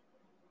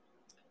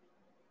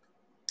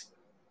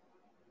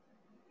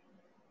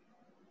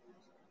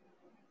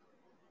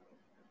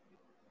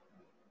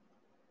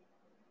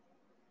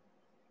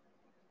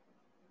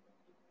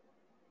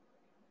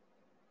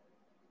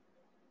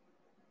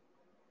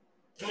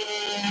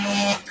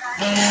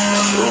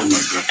 Oh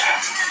my god.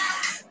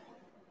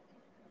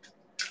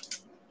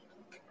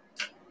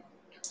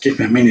 Give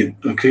me a minute,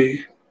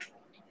 okay?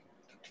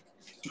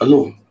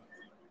 Aló.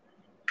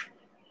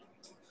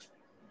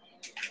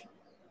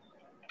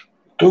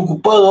 Estoy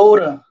ocupado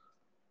ahora.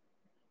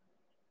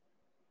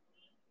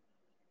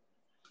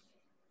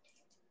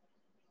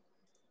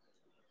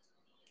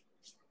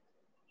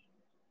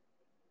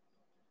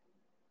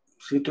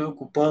 Sí, estoy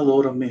ocupado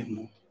ahora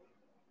mismo.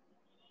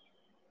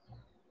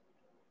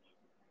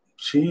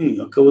 Sí,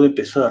 acabo de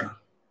empezar.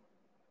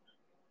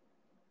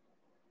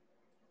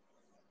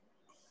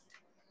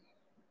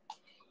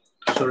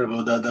 Sorry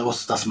about that.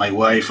 That's my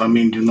wife. I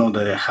mean, you know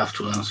that I have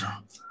to answer.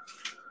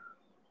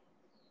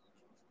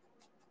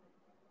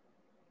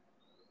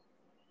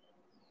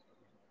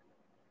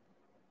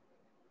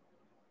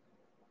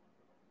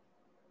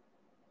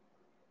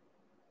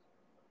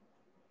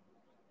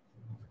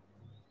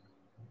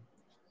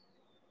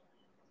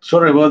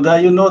 Sorry about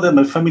that. You know that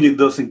my family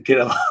doesn't care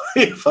about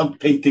if I'm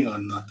painting or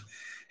not.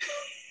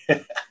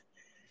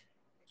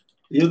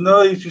 You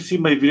know, if you see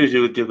my videos,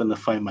 you're gonna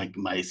find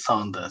my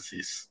son that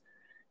is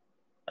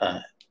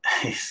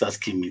he's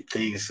asking me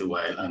things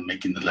while I'm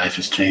making the live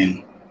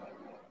stream.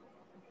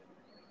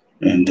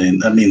 And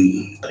then, I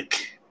mean,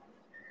 like,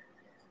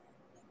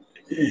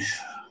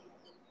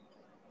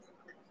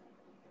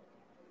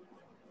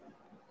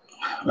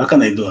 what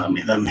can I do? I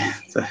mean,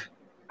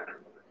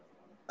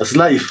 that's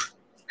life.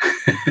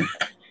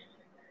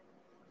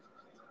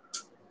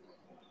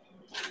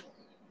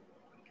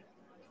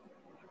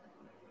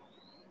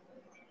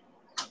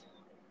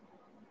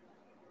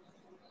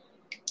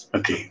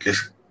 Okay,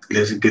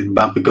 let's get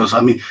back because I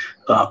mean,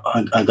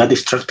 I got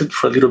distracted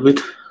for a little bit.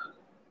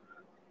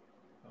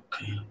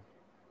 Okay.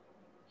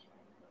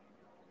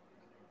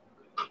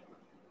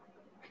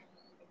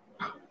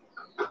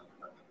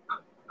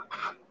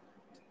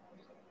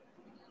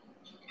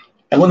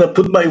 I'm gonna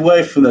put my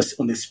wife on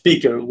the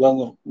speaker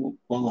one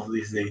of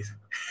these days.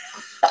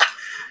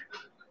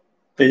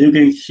 Then you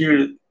can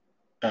hear.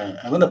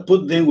 I'm gonna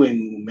put them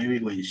when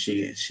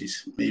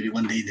she's maybe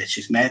one day that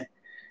she's mad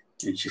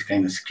and she's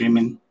kind of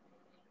screaming.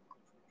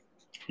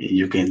 And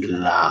you can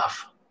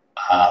laugh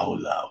out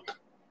loud.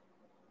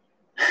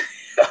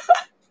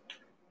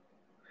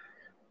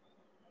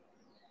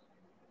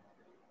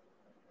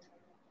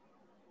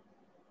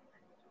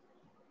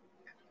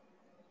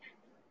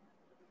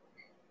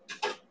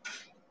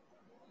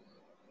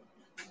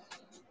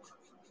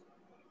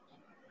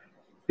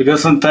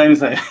 Because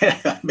sometimes I'm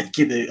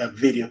making a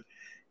video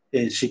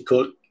and she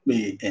called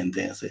me and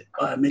then said,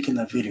 "Oh, I'm making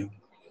a video."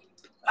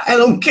 I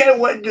don't care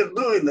what you're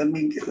doing. I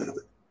mean,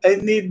 I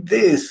need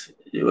this.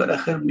 You gotta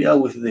help me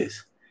out with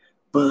this.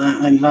 But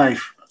I'm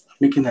live,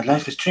 making a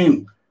live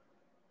stream.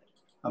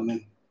 I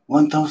mean,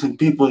 1,000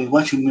 people is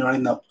watching me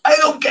right now. I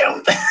don't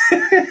care.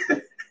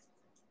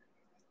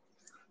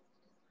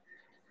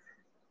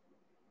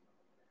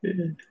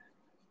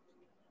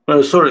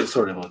 Well, sorry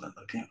about that.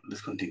 Okay,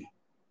 let's continue.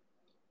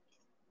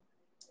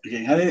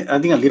 Okay,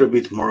 adding a little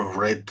bit more of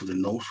red to the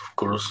nose, of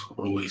course.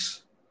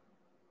 Always,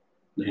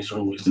 there's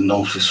always the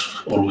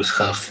noses always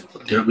have a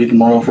little bit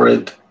more of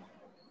red.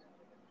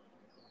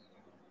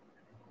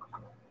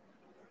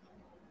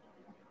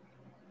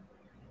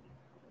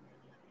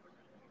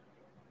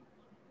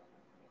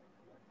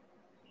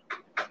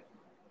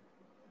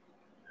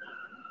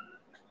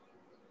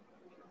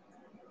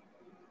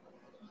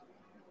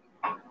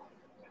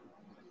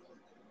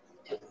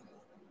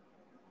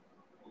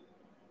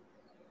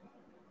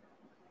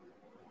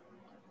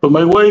 But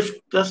my wife,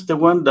 that's the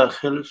one that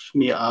helps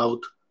me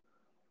out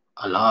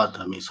a lot.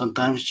 I mean,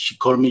 sometimes she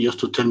called me just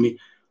to tell me,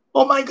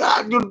 "Oh my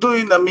God, you're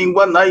doing, I mean,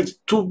 one eye is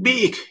too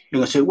big."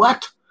 And I say,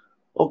 "What?"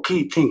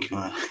 "Okay, thank you."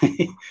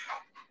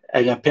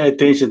 I can pay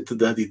attention to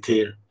that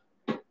detail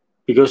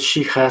because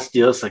she has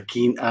just a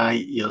keen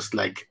eye, just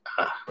like,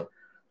 I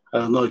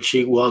don't know,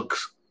 she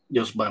walks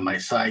just by my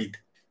side.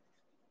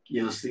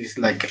 Just it's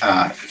like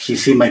she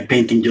see my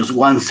painting just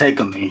 1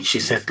 second and she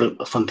says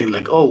something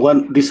like,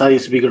 "Oh, this eye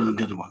is bigger than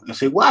the other one." I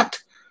say, "What?"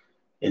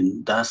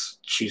 And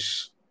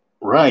she's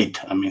right.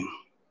 I mean,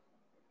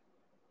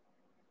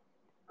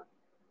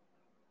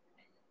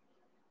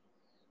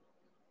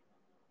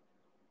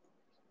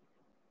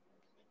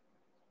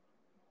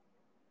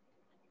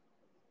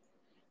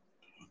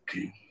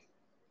 okay.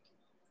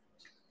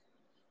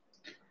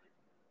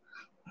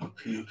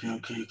 Okay.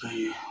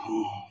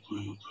 Oh,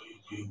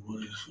 okay.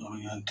 What is, I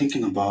mean, I'm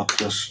thinking about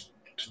just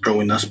the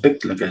drawing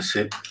aspect, like I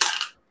said.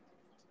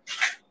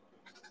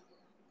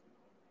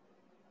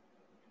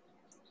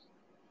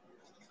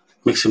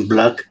 mixing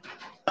black,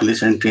 a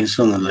little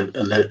crimson, and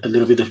a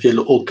little bit of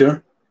yellow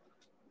ochre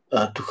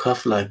to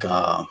have like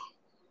a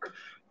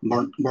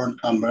burnt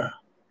amber.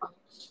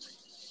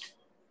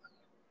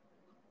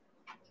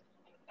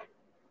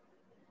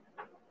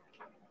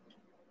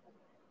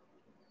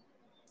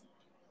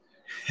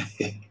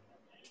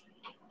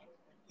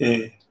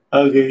 Yeah.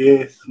 Okay,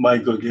 yes,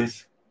 Michael,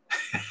 yes.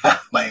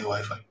 My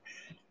Wi-Fi.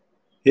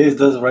 Yes,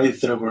 that's right,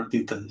 Trevor,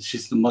 Dita.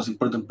 She's the most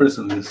important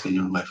person in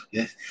your life.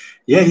 Yes.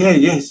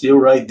 Yes, you're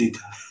right, Dita.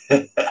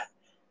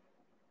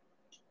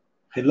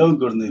 Hello,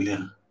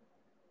 Cornelia.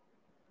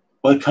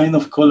 What kind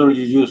of color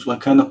you use?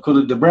 What kind of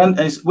color? The brand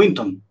is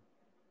Winton.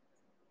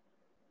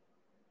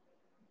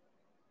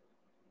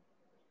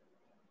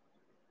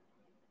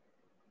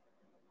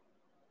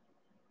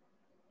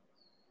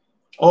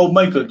 Oh,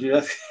 Michael,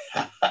 yes.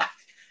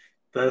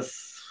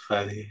 That's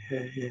funny.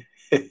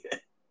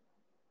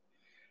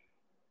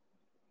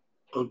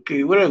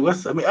 Okay, where I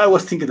was, I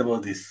was thinking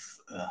about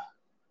this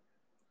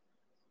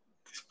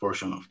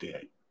portion of the.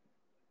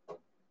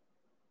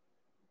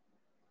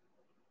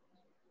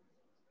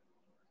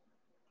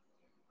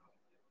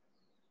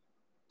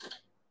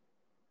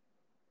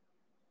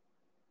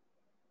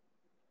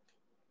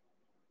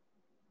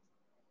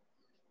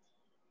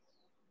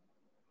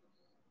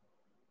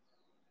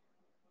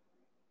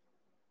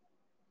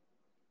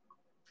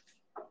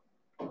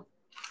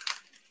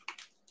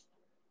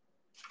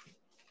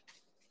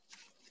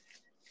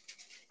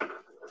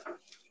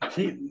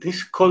 See,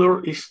 this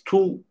color is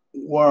too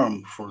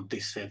warm for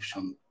this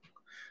section.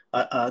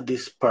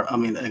 This part,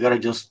 I gotta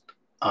just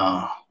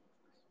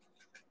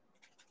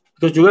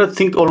because you gotta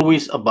think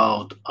always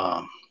about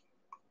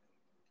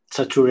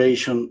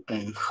saturation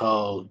and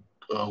how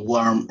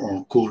warm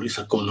or cool is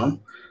a color.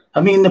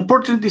 The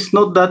portrait is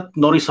not that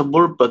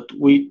noticeable, but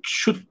we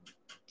should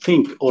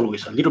think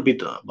always a little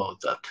bit about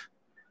that.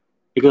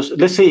 Because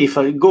let's say if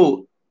I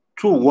go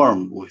too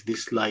warm with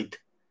this light,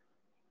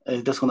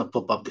 that's gonna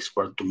pop up this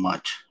part too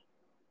much.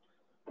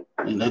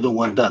 And I don't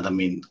want that.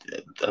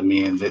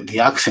 The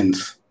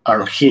accents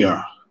are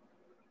here.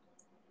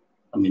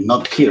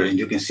 Not here.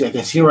 And I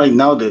can see right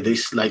now that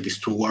this light is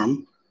too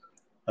warm.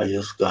 I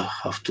just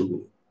have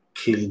to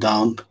kill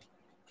down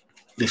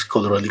this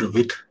color a little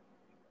bit.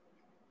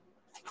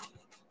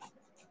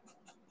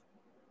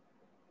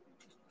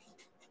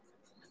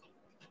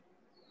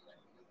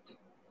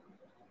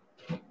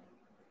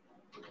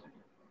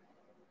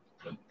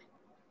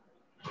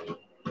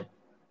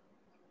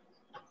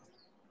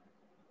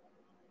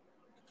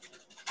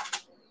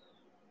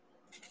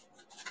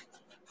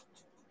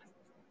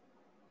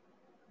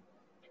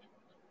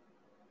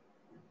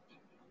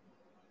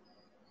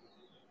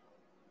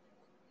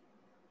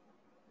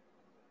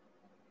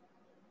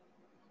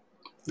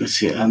 Let's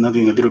see, I'm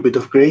adding a little bit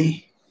of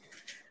gray.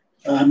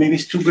 Maybe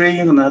it's too gray,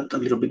 I'm gonna add a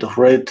little bit of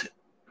red.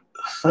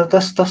 So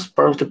that's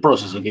part of the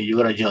process, okay? You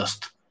gotta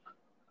just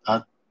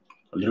add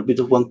a little bit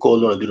of one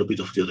color, a little bit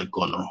of the other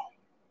color.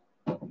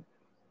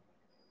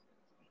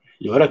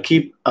 You gotta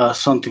keep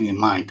something in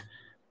mind.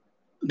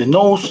 The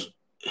nose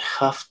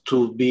have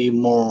to be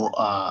more,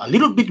 a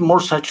little bit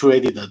more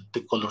saturated than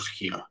the colors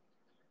here,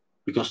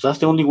 because that's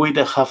the only way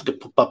they have to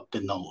pop up the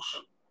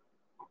nose.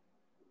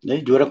 Okay?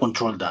 You gotta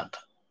control that.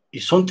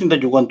 It's something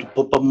that you want to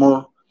pop up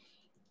more.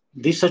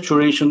 This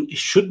saturation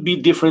should be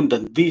different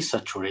than this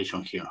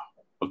saturation here,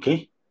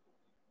 okay?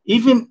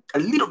 Even a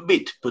little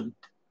bit, but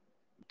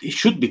it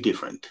should be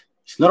different.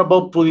 It's not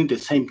about putting the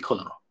same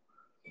color.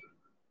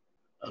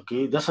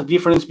 Okay, that's a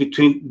difference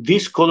between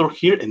this color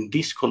here and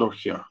this color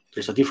here.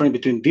 There's a difference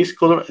between this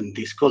color and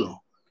this color.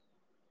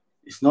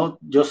 It's not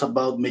just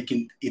about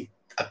making it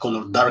a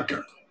color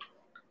darker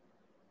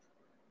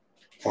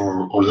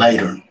or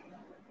lighter.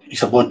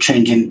 It's about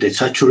changing the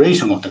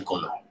saturation of the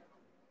color.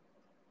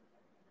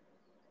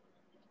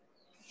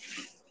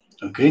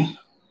 Okay.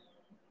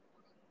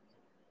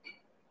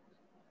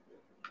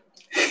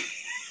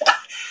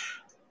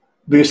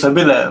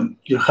 Isabella,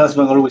 your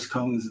husband always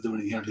comes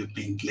during the early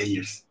paint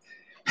layers.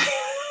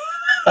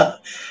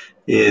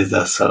 Yes,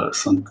 that's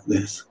something.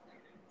 Yes.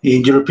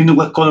 In your opinion,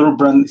 what color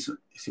brand is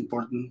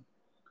important?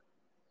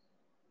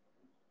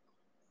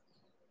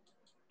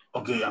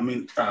 Okay,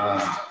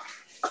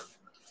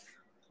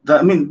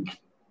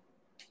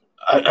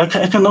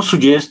 I cannot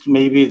suggest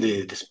maybe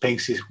the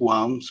expensive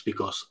ones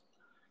because,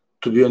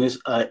 to be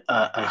honest, I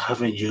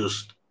haven't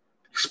used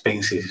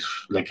expensive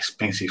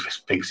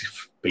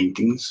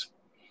paintings,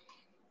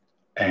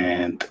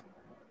 and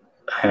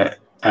the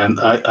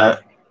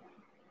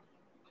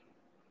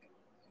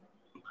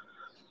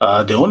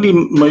only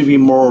maybe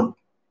more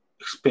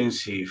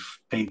expensive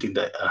painting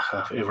that I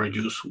have ever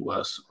used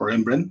was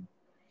Rembrandt.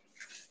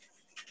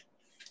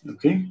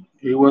 Okay,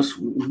 it was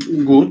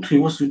good. It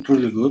was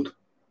really good.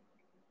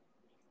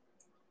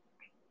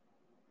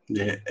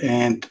 Yeah,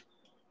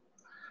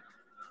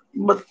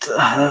 but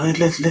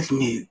let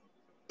me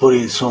put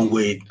it in some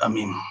way.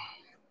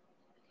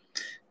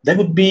 That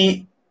would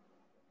be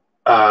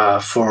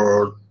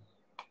for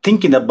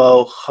thinking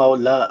about how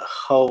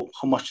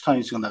much time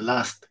is gonna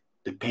last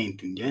the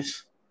painting.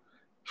 Yes,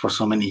 for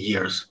so many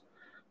years.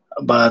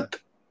 But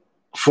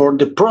for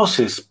the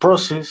process,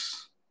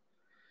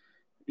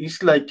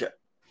 it's like,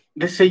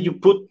 let's say you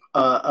put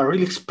a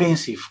really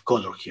expensive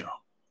color here,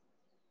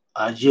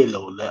 a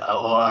yellow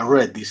or a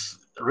red is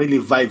really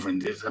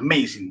vibrant. It's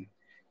amazing.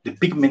 The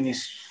pigment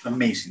is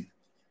amazing.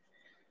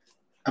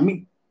 I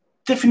mean,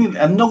 definitely,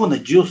 I'm not going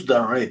to use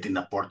that red in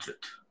a portrait.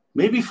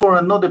 Maybe for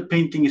another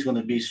painting, it's going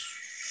to be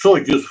so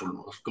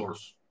useful, of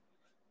course.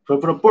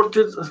 But for a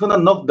portrait, it's going to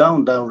knock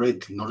down that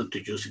red in order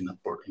to use in a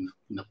portrait.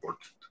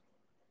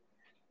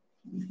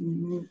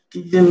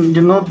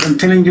 You know, I'm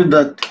telling you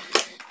that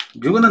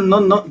you're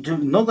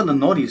not gonna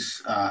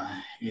notice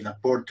in a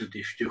portrait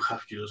if you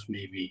have used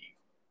maybe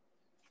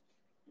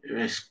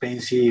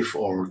expensive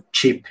or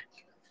cheap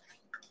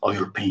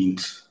oil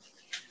paints,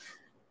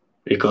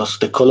 because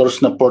the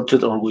colors in a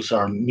portrait always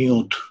are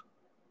mute,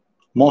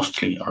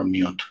 mostly are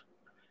mute.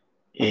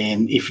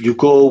 And if you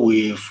go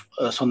with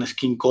some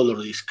skin color,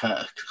 this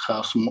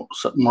has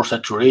more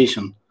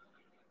saturation.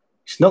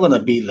 It's not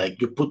gonna be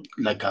like you put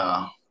like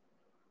a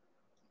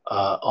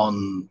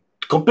on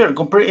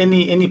compare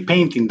any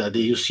painting that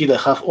you see that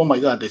have, oh my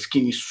god, the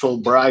skin is so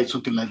bright,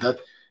 something like that.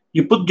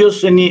 You put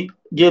just any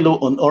yellow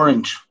on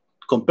orange,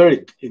 compare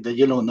it, the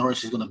yellow and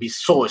orange is gonna be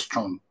so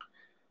strong.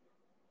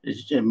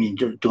 I mean,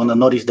 you're gonna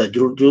notice that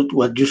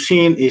what you're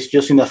seeing is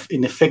just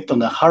in effect on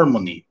the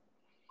harmony.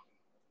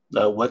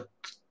 What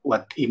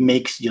it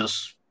makes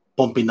just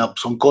pumping up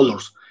some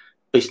colors,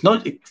 but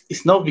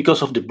it's not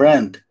because of the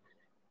brand.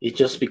 It's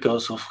just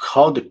because of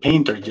how the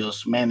painter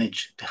just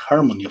managed the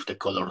harmony of the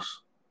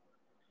colors.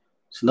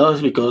 So not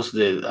it's because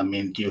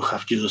you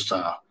have used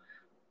a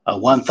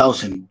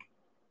 1,000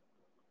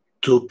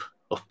 tube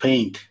of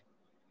paint,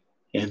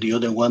 and the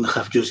other one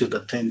have used a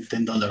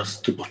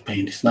 $10 tube of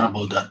paint. It's not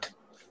about that.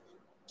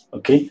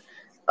 Okay,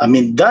 I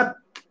mean that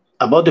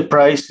about the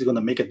price is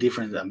gonna make a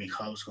difference. I mean,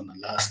 how it's gonna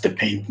last the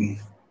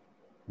painting.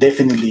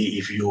 Definitely,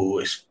 if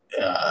you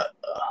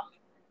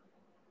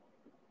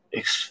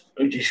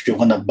if you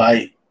wanna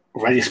buy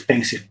very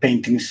expensive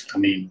paintings, I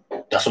mean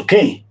that's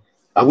okay.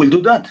 I will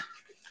do that.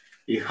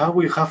 If I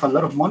will have a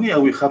lot of money, I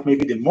will have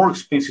maybe the more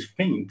expensive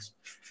paintings,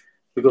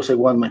 because I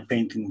want my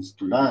paintings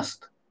to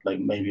last, like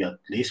maybe at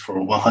least for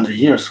 100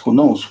 years. Who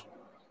knows?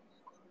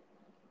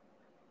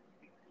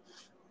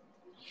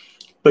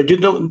 But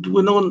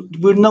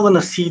we're not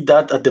gonna see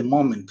that at the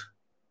moment.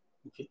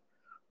 Okay,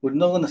 we're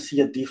not gonna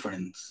see a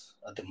difference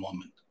at the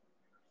moment.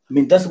 I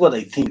mean, that's what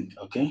I think.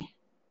 Okay.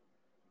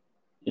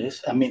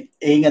 Yes, I mean,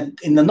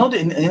 in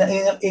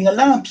a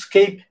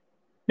landscape,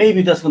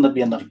 maybe that's gonna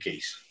be another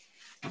case.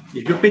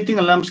 If you're painting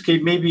a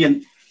landscape, maybe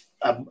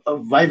a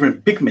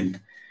vibrant pigment,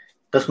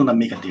 that's gonna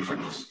make a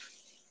difference.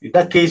 In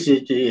that case,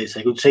 yes,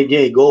 I could say,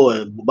 yeah,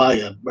 go buy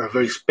a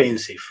very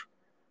expensive,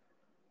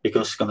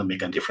 because it's gonna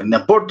make a difference.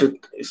 In a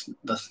portrait,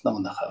 that's not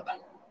gonna happen.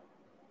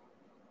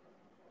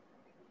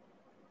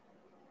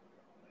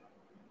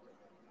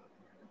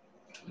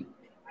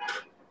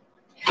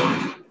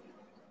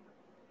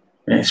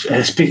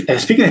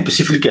 Speaking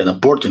specifically at a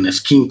portrait, a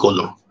skin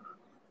color,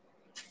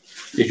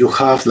 if you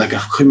have like a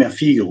human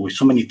figure with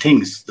so many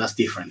things, that's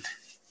different.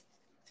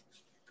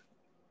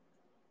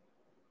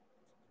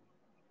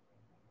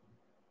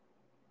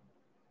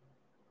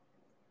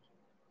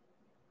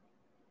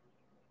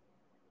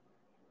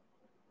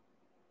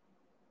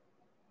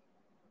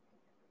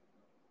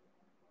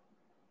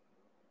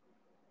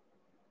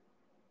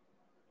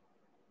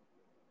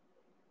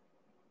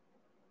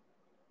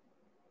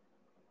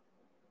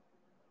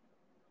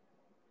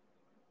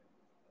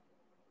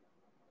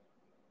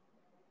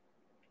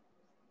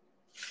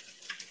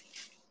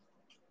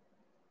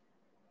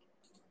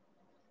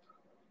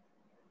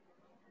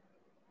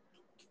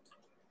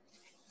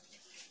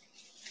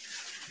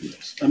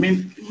 Yes. I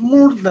mean,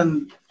 more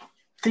than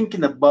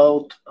thinking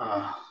about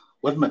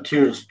what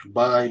materials to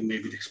buy,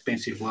 maybe the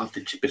expensive one,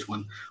 the cheapest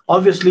one.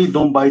 Obviously,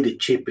 don't buy the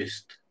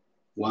cheapest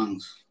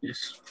ones.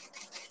 Yes.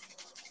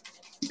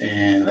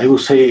 And I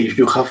would say if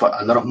you have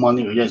a lot of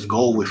money, you just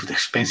go with the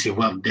expensive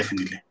one,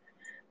 definitely.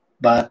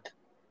 But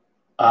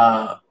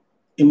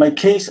in my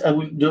case, I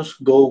will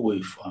just go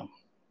with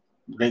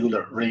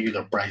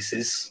regular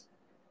prices,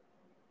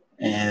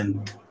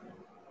 and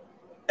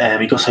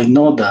because I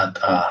know that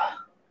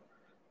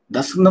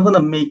that's not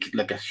gonna make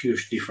like a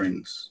huge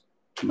difference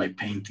to my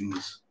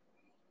paintings.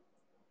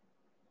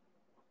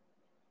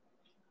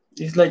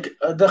 It's like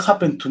that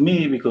happened to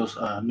me because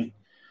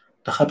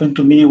that happened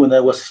to me when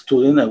I was a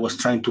student. I was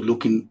trying to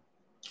looking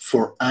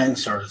for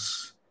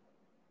answers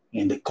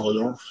in the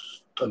colors.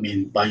 I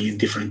mean, buying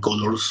different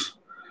colors.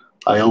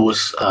 I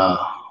always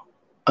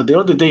the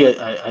other day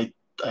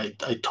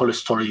I told a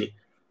story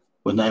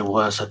when I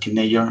was a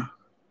teenager,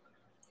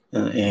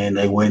 and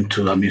I went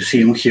to a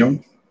museum here,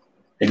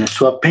 and I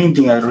saw a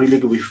painting I really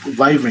with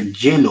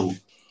vibrant yellow,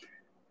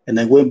 and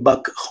I went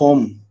back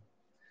home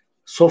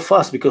so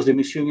fast because the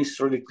museum is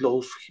really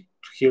close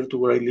here to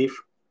where I live,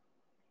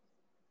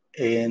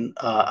 and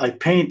I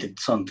painted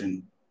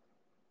something,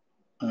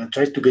 and I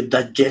tried to get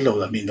that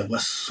yellow. I mean, that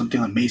was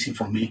something amazing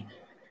for me,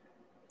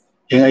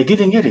 and I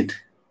didn't get it.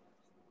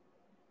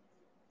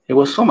 It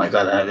was, oh my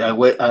God, I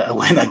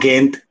went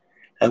again.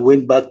 I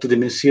went back to the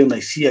museum. I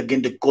see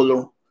again the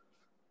color.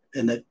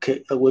 And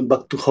I went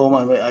back to home.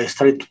 I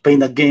started to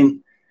paint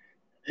again.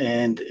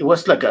 And it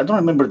was like, I don't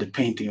remember the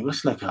painting. It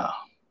was like I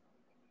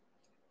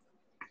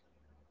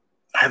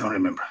don't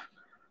remember.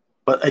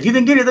 But I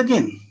didn't get it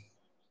again.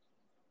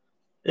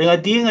 And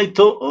at the end, I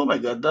thought, oh my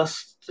God,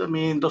 those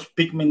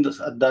pigments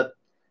at that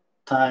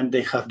time,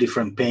 they have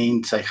different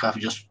paints. I have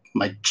just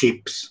my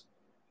chips,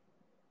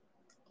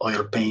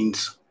 oil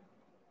paints.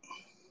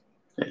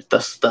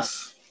 That's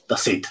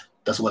it.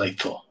 That's what I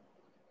thought.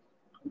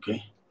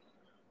 Okay.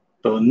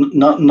 So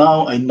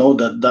now I know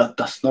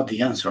that's not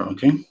the answer.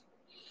 Okay.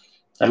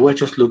 I was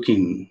just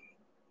looking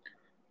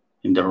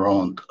in the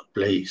wrong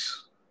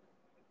place.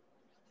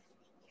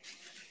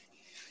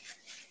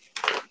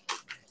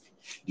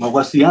 What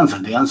was the answer?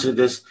 The answer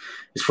is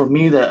for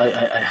me that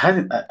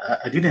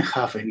I didn't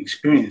have any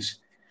experience.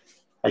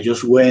 I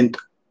just went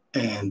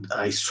and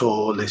I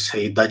saw, let's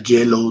say, that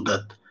yellow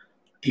that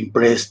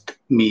impressed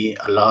me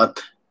a lot,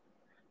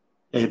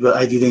 but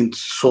I didn't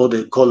saw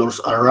the colors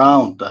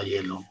around that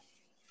yellow.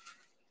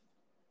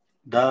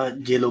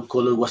 That yellow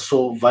color was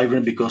so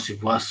vibrant because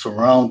it was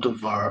surrounded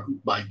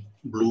by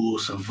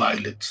blues and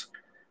violets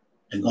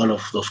and all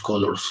of those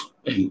colors.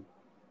 And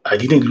I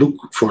didn't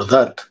look for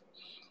that.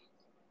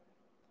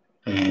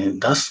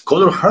 And that's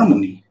color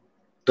harmony.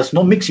 That's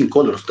not mixing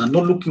colors. That's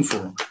not looking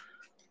for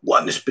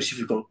one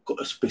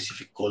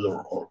specific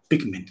color or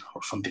pigment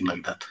or something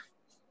like that.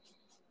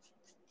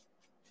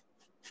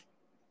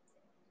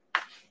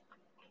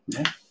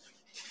 Yeah.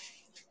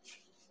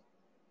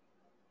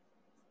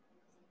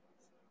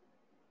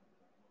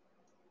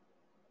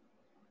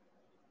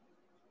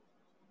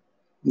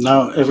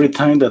 Now, every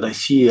time that I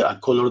see a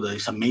color that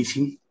is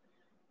amazing,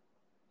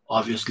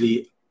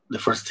 obviously, the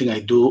first thing I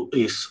do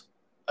is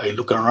I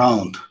look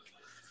around.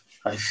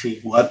 I see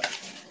what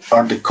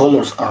are the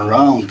colors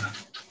around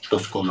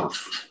those colors.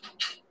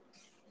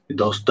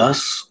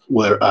 That's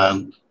where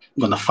I'm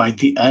gonna find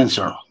the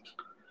answer.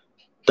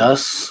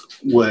 That's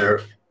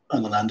where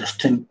I'm gonna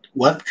understand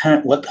what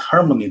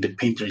harmony the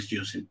painter is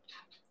using.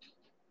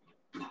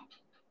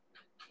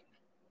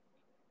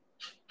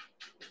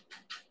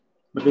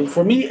 But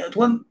for me,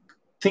 one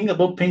thing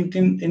about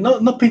painting,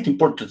 not painting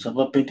portraits,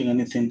 about painting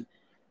anything,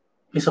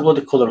 is about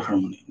the color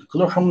harmony. The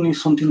color harmony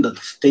is something that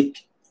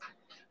takes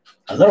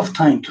a lot of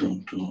time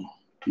to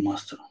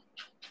master.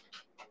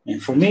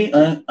 And for me,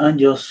 I'm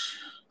just,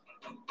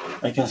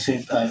 I can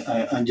say,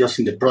 I'm just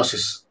in the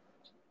process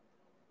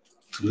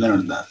to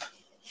learn that.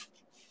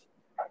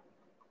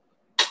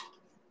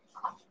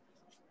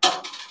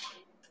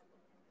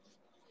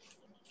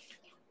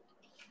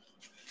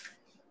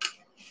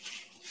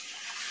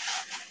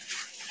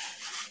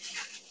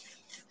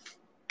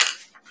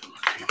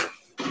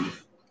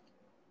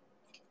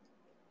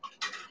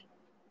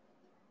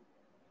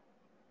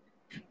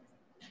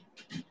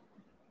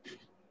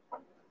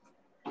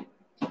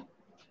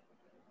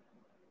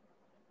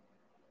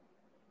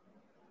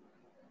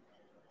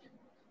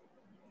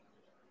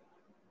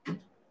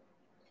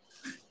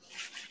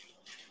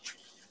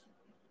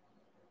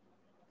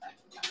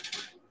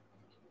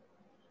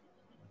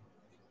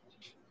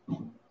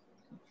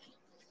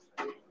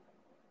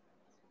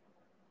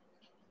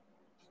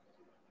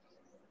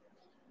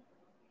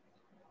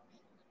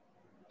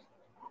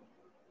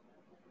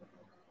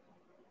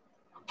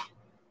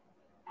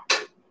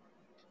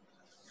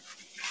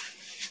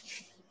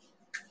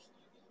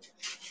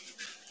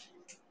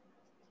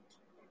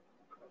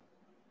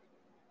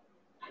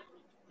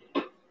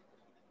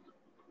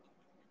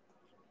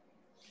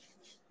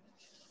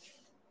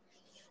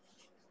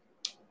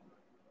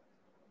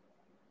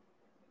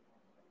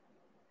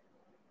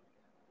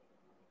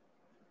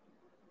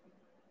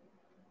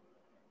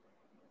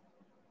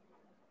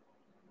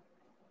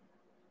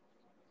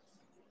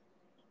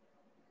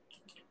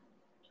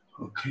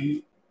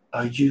 Okay,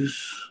 I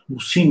use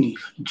Mussini.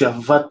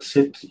 Javad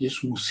said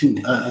use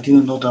Mussini. I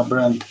didn't know that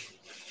brand.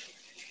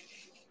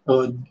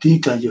 Oh,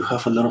 Dita, you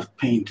have a lot of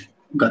paint.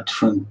 Got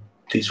from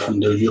this from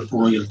the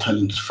Royal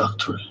Talents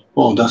factory.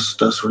 Oh,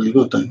 that's really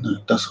good.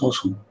 That's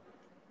awesome.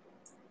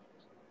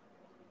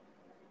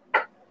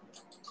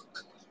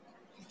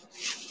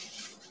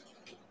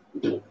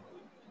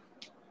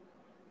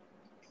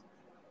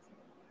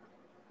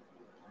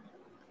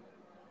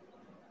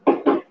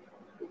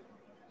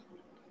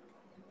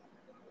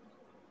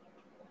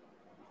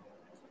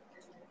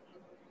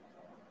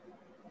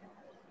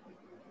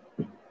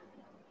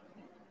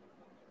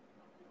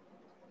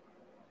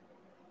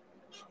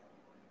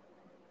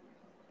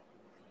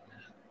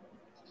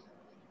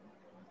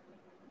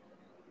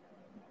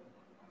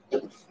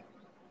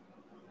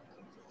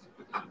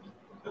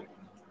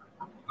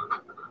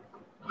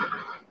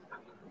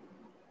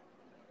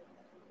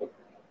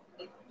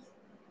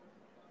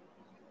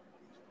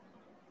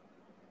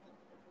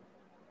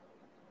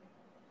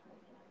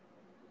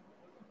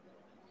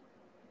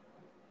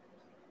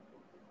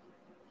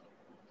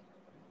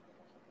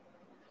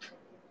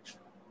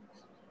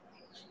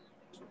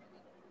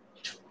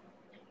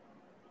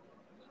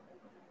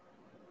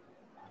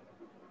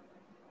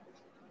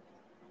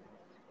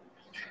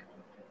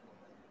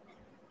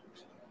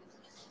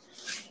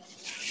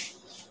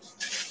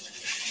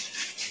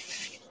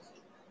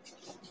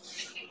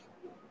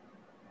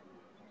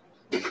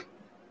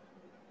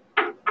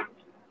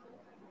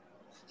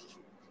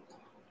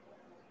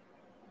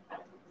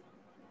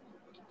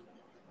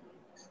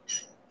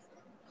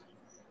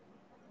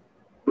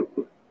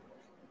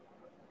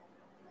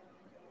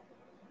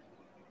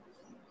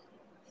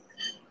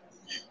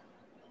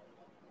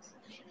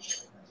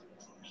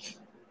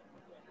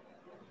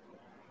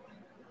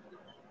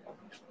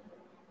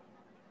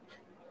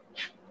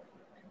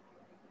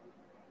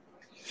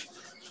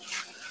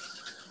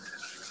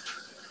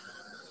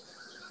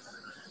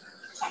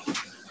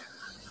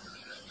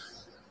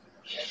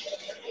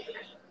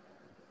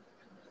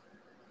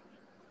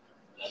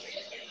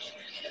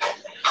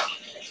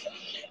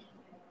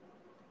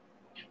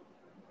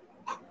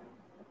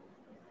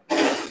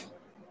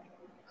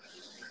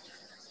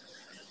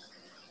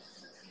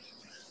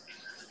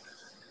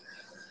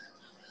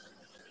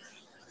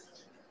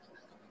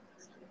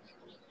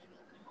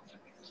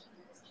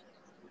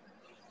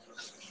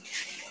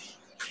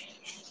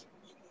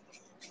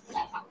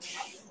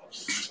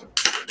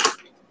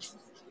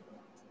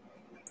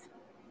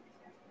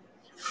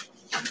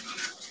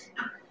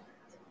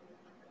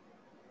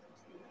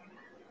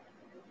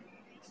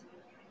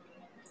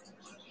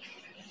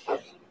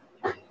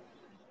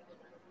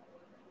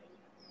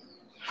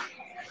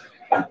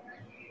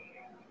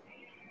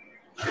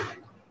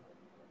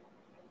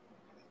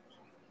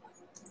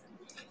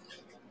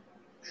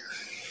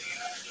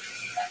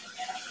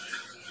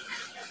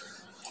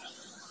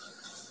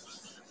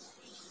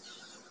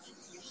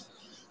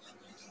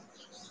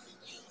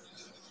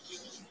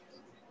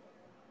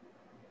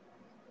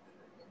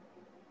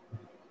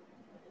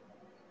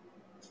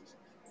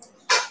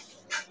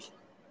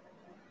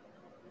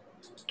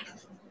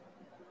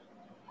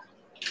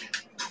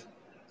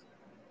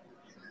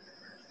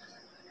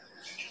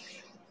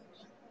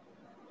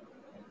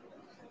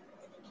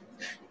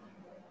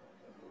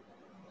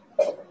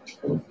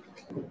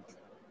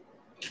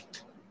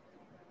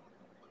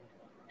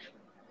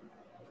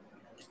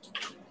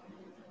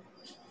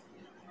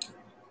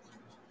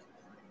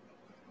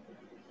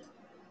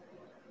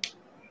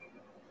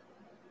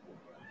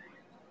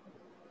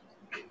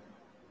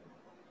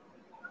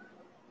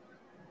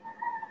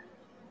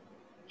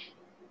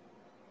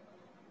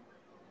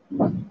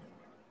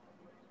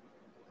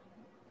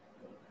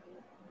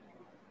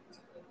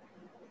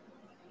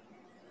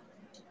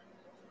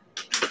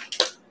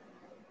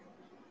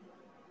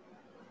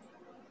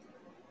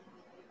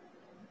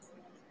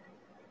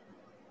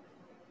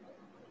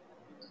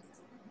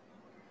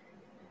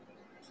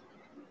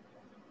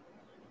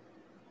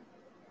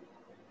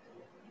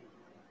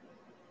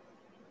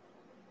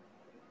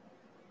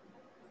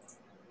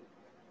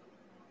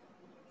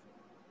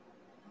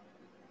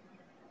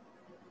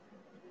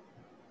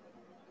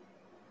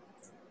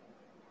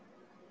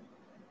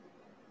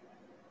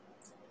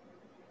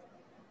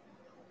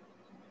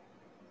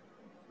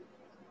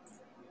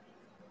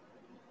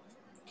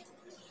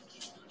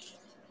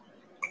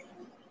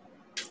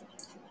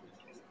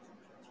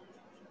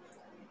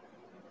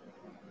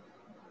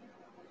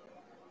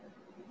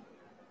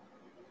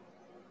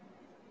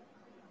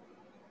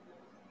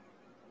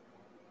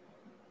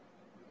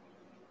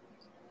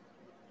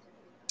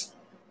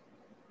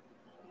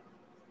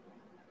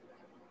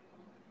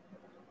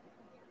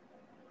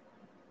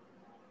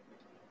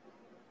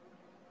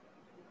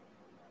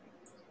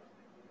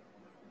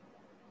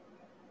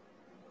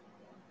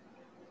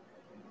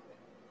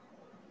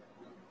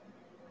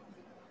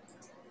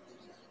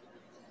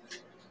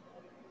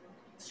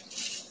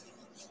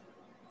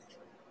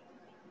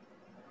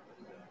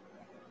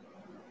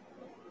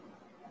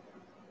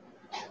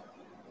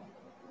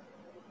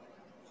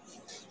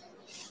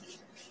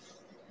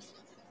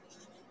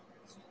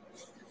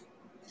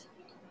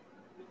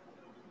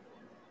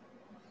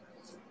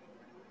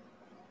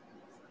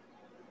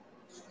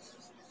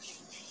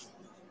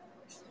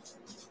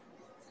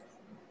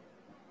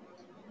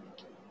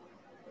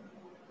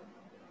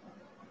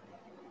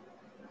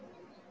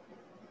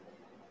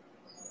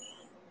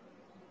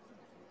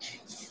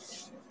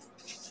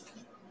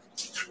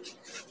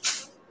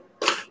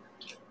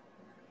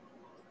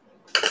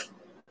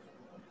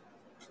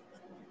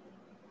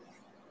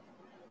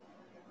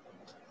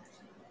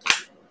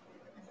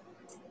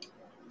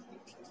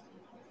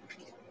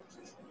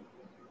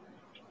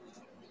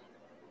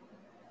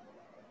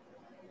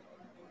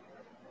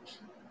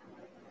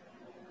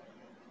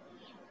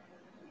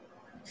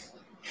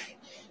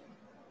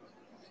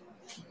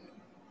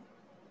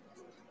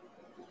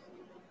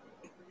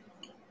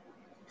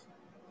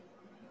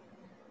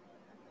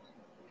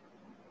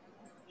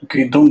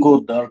 Okay, don't go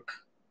dark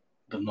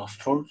the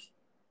nostrils.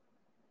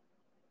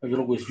 I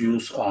always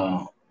use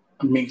I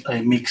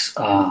mix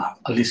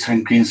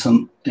Alizarin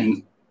crimson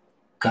and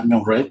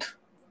cadmium red.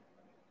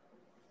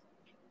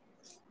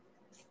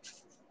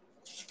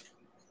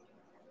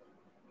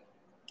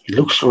 It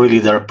looks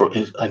really dark, but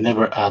I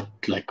never add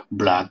like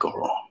black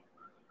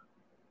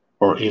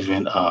or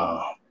even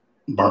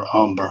burnt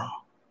umber.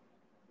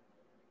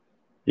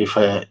 If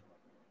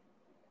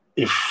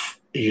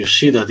you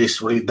see that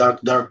it's really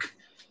dark,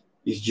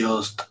 it's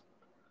just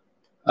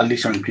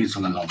Alizarin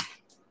crimson alone.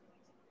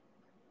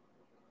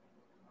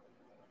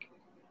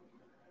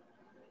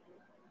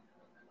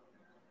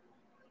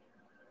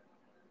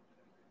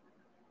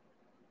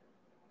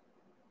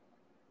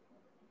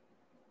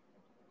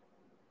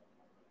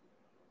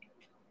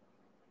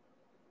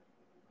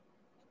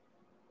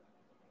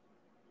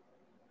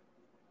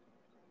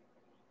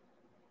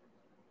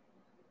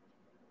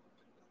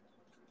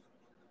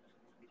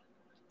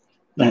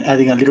 Then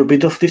adding a little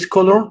bit of this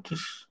color,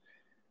 this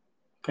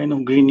kind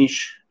of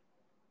greenish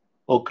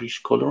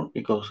ochreish color,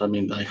 because I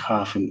mean I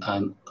have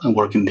I'm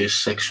working this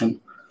section,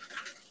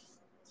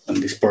 and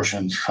this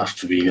portion has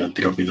to be a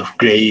little bit of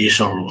grayish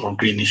or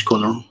greenish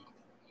color.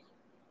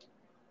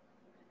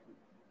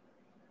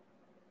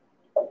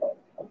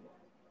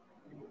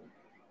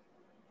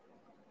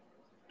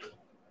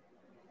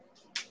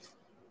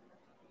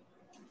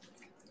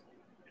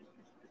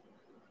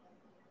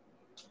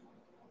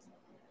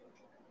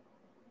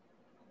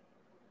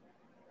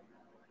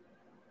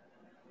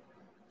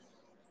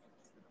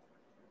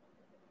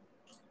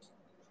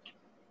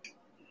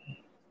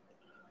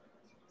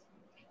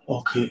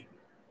 Okay.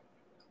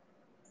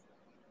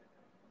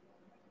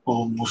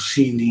 Oh,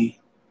 Mussini.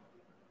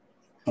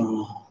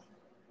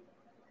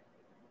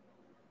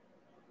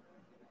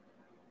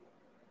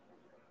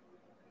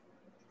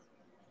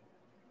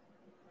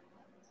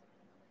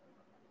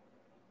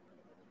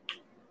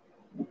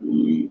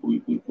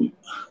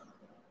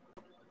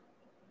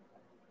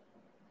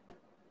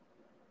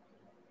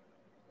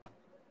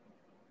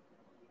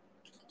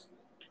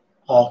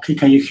 Okay,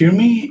 can you hear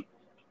me?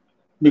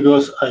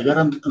 Because I got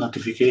a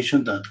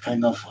notification that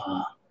kind of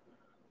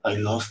I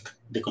lost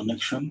the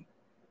connection.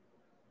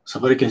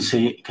 Somebody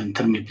can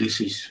tell me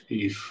please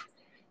if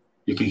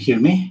you can hear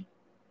me.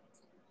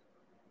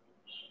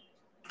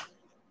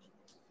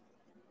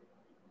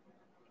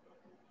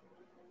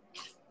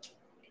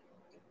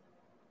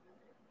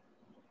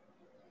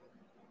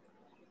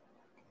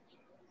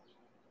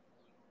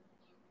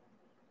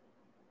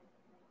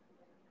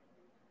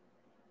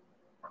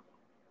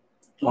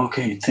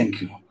 Okay,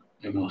 thank you.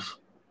 Because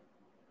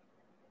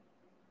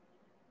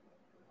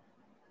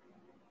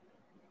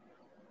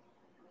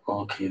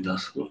okay,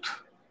 that's good.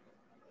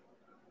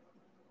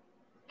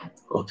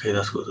 Okay,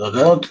 that's good. I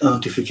got a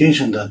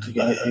notification that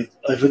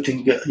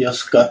everything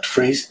just got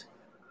freezed.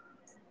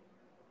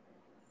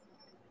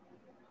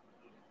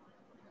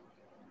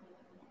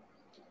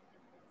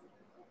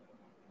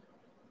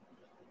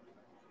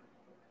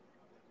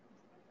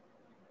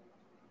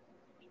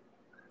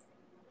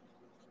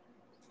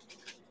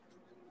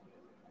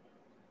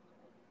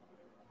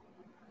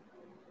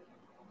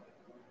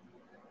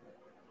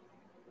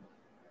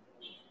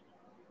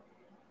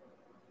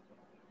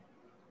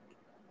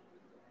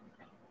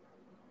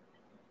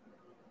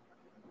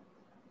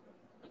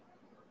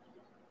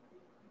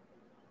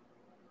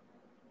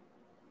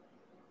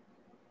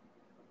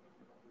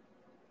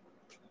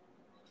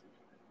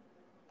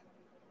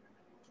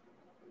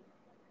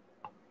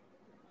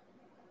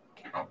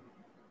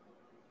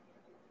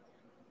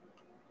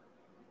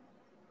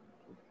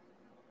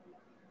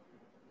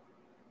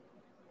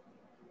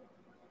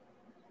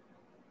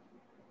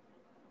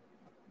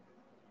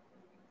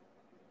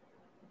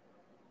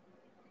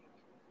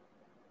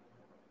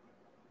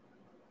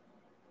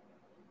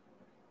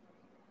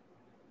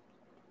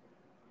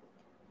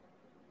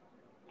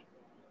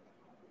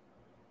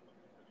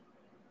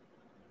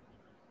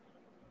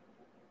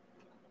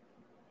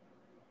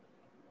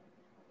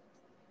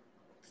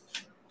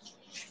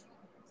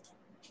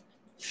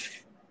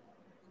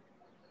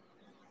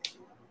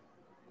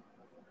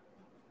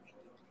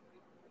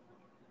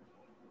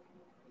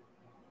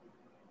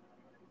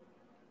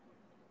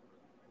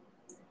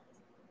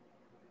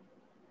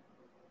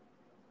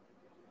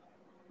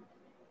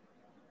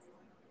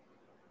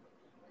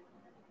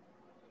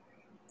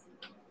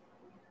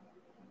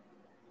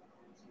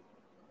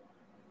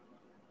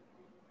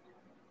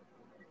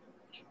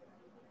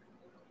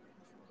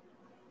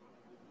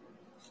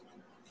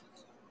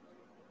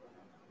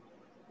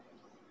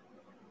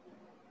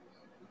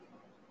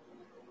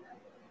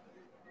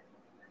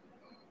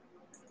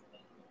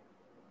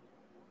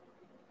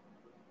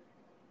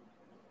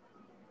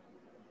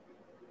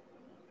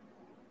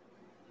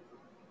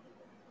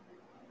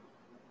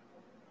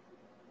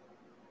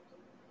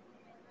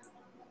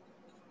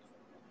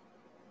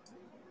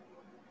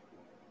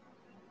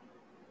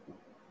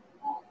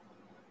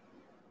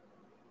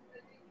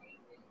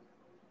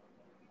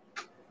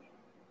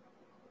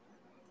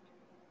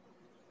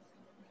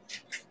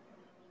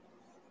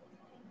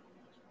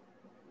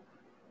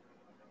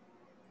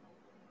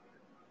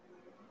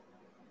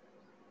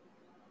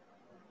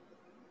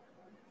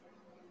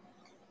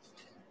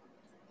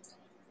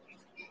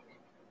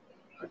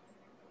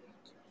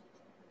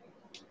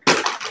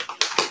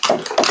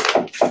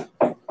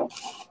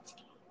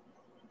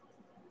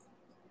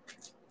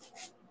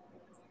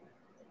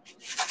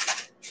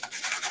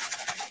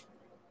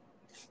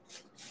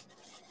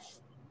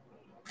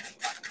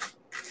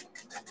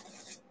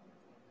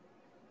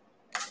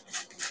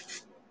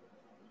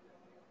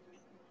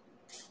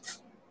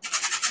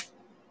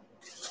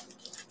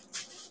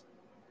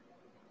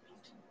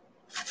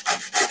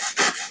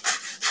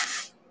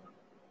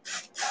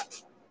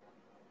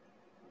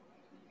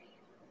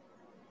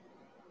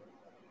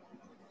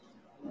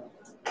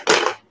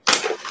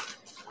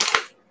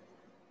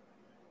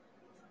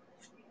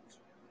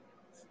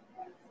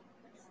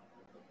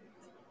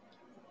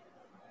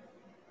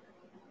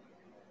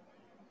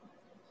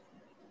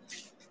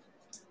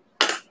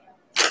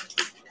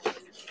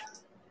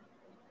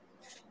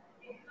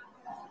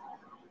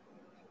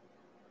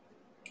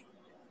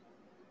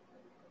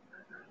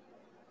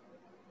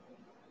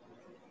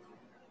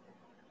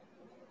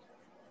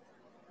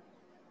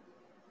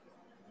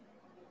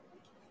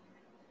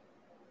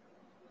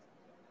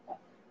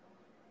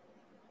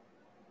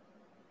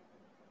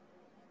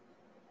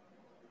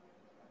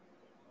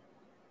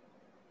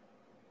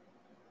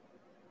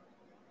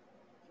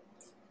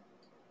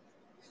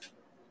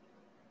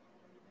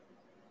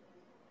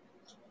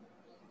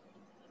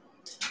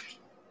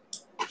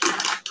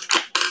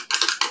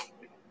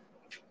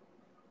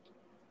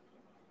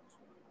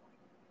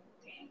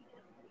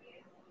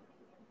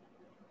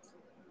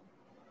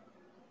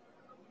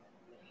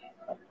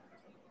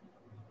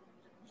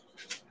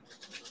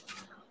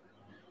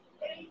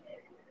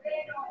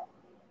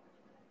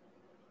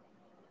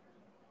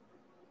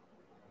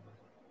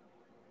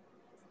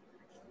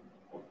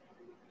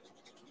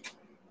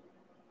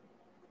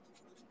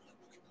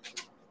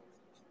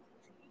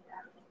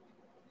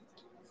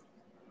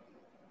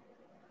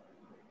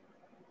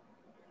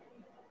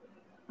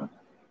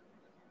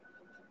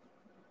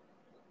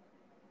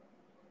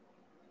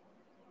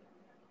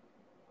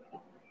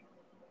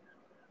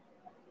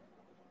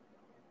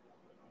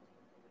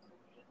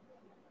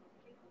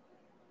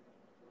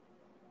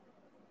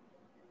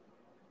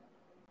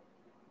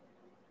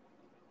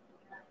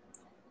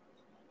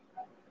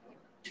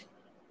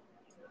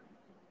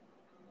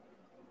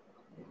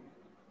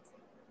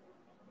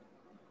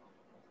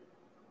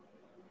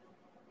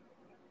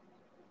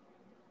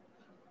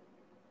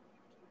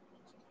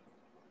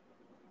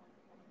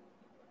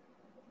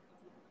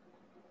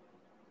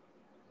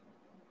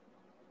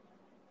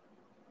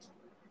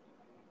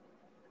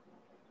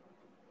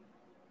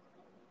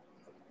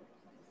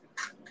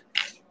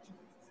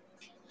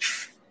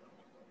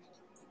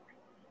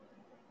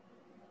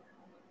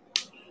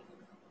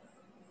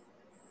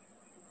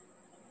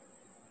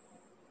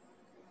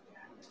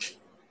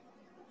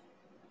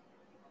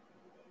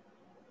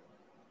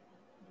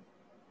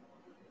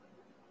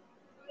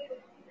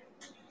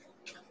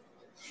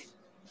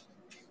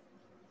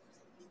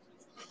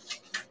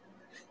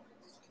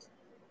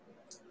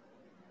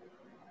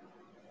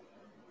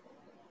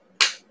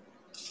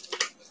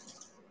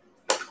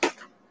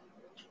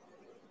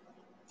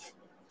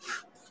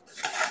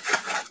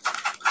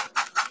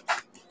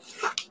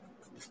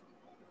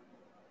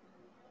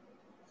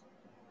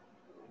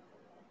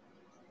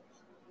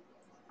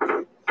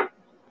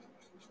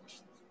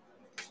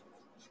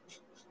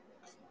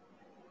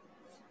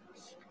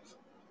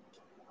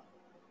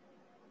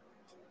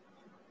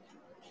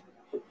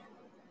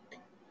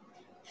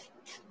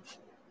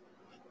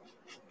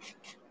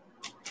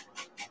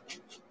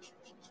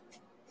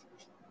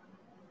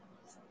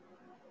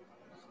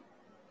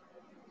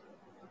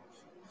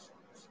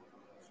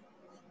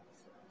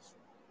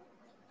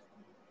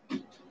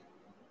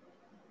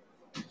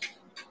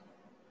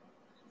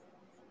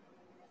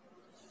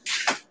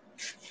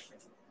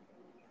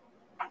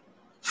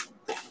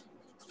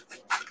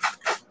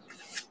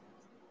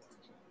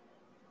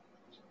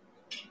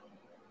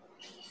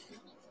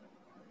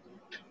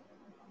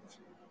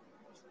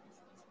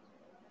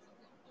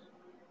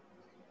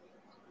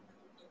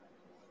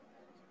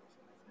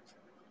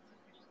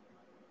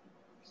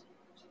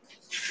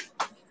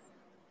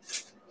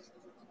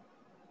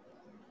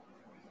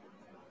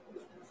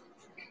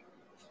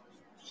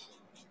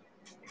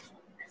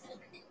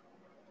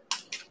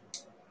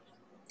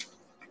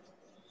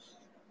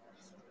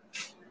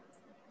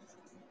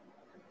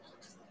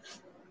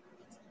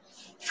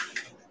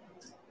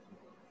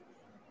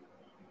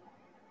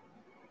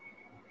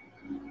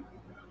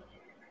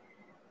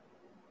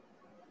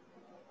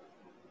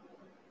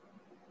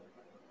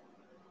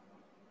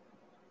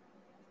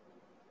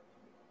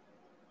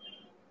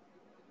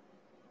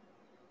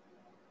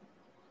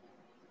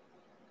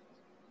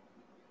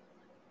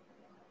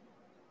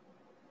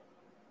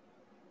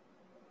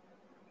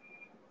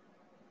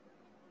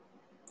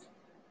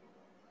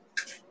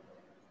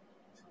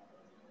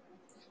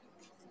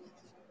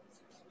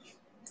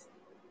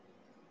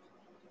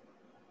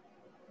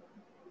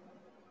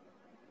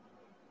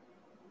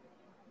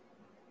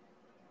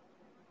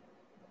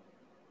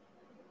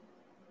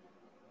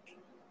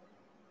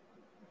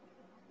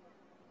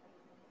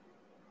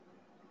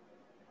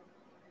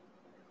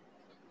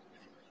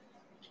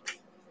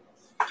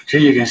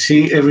 Okay, you can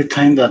see every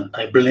time that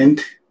I blend,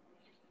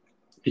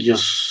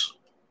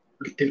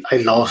 I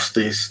lost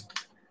this.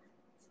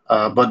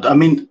 But I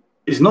mean,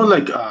 it's not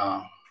like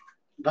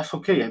that's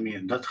okay. I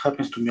mean, that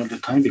happens to me all the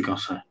time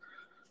because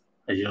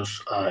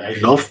I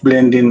love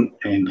blending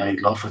and I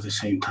love at the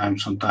same time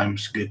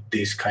sometimes get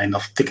this kind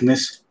of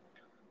thickness,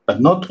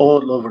 but not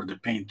all over the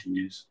painting,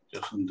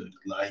 just on the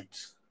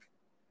lights.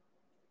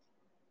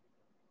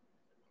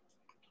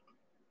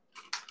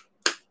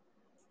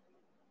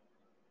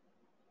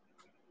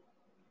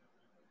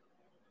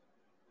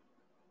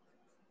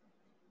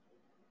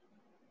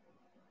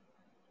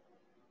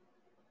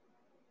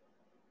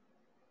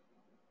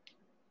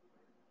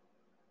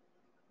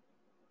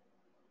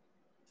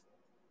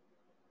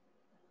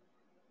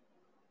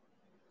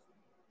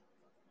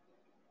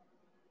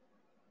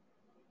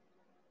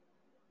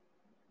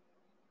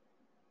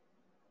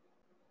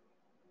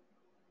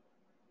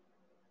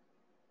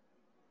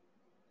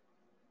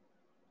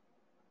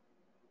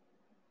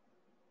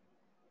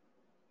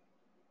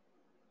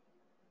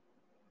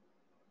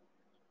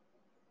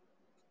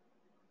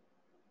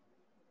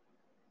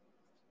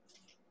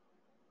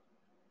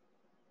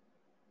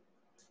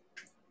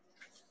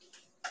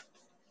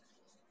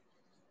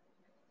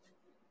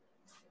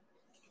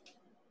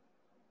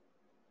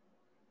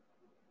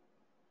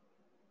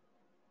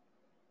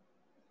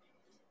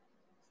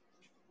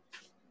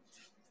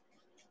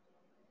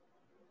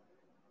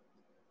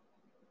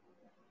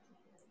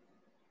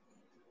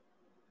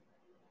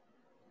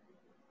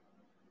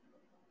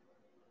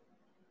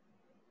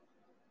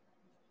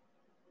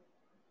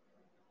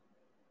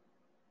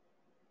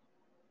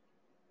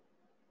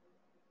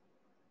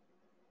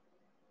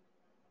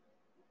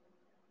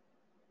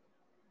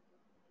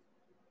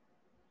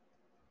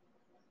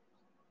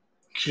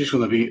 Here's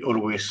gonna be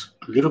always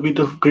a little bit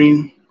of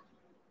green.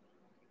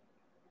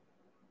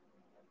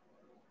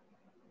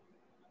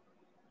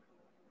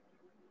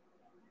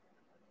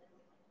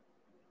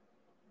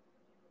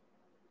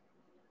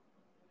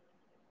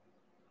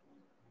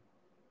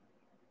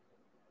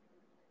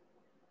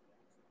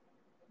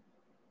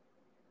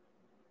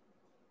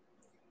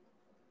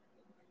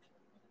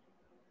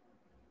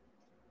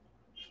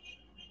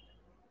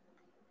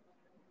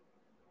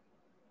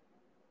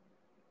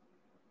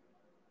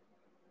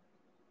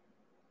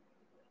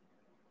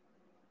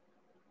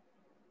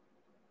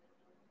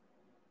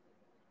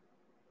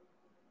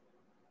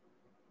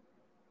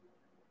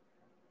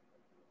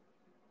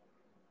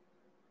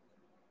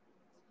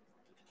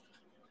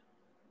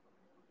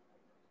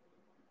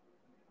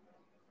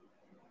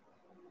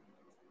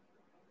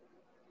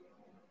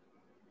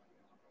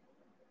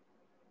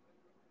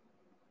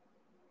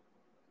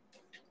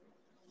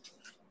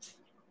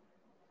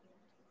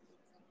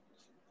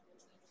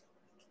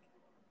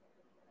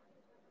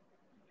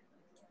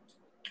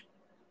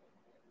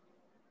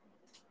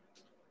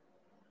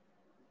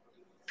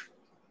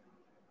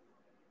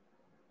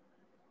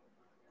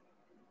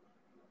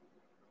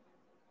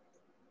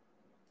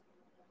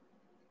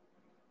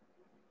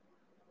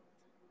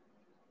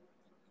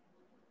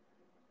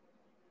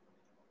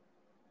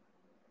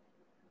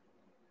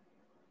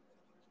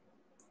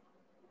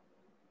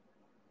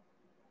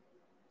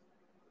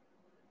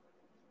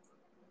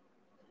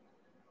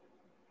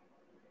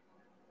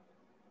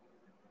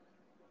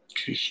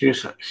 Okay,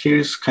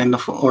 here's kind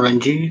of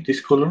orangey, this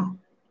color.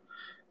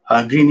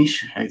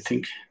 Greenish, I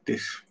think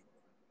this.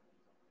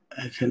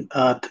 I can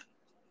add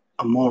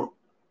a more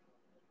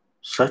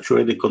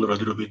saturated color a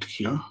little bit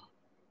here.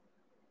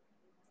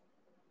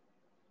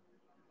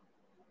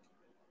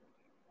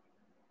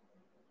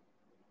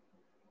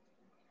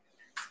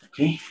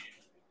 Okay,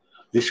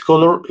 this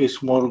color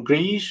is more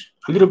grayish,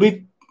 a little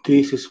bit.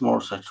 This is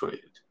more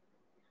saturated,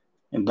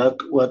 and that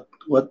what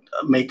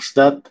makes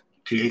that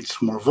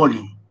creates more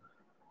volume.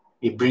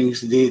 It brings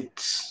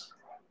this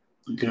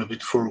a little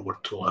bit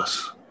forward to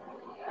us.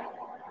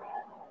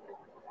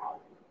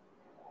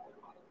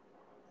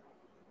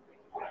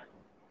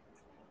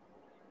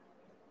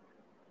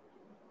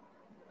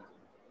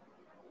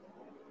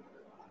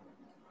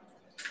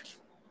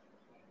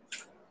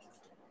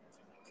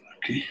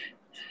 Okay,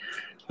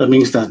 that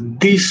means that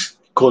this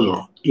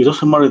color, it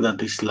doesn't matter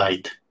that it's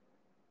light,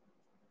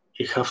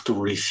 it has to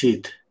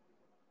recede,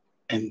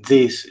 and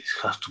this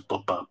has to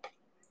pop up.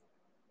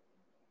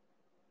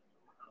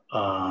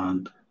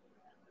 And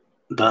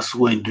that's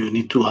when you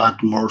need to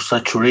add more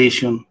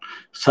saturation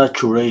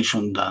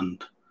than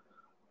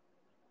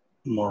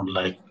more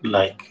like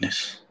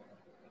lightness.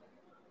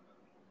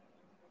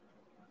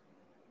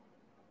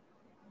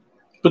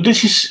 But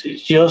this is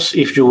just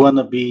if you want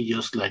to be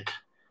just like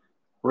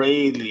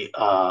really,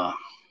 I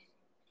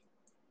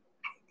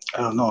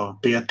don't know,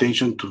 pay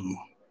attention to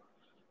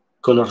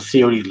color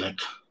theory like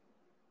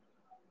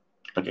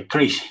a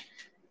crazy.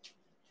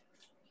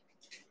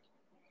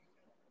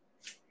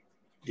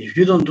 If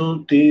you don't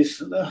do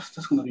this,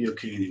 that's gonna be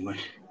okay anyway.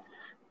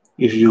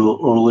 If you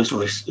always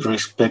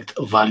respect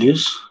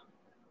values,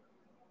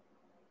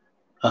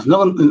 I'm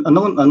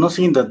not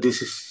saying that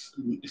this is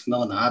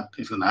not gonna add.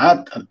 It's gonna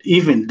add, and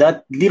even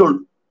that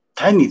little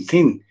tiny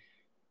thing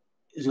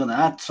is going to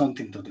add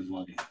something to the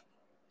volume.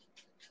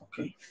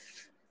 Okay,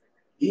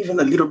 even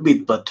a little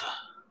bit, but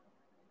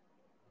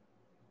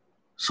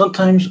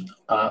sometimes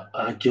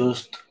I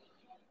just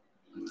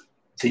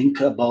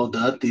think about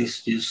that.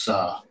 Is just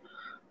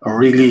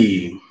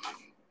really,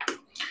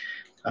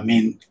 I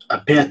mean, I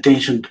pay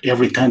attention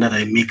every time that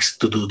I mix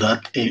to do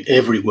that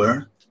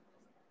everywhere,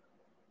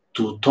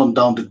 to tone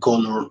down the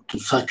color, to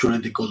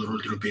saturate the color a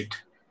little bit,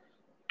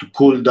 to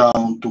cool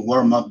down, to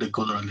warm up the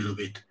color a little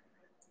bit,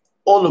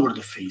 all over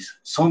the face.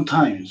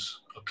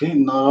 Sometimes, okay,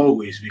 not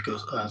always,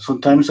 because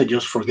sometimes I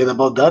just forget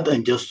about that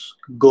and just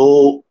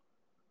go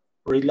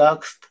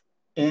relaxed,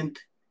 and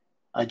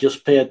I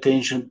just pay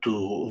attention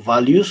to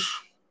values,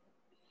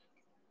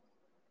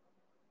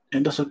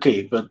 and that's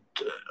okay. But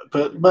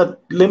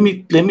let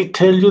me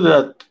tell you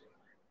that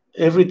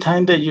every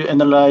time that you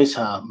analyze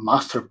a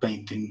master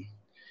painting,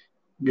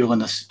 you're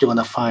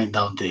gonna find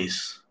out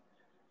this.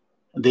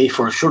 They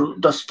for sure,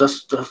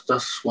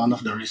 that's one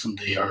of the reasons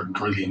they are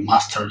really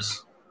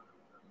masters.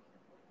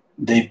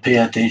 They pay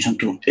attention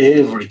to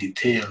every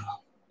detail.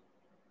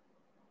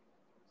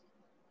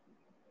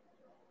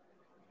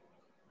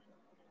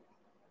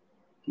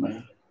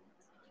 Right?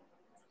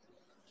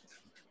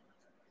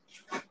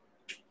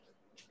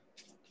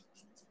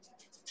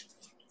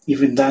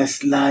 Even that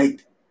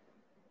slight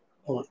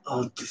or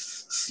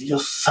this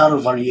just subtle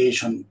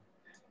variation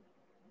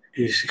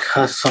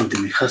has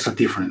something. It has a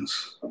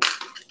difference,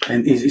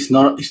 and it's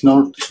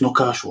not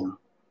casual.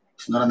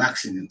 It's not an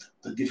accident.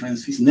 The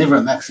difference is never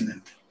an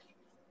accident.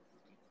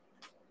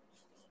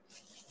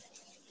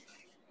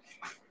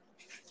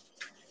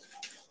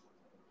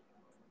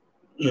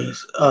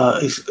 Yes,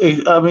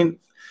 I mean,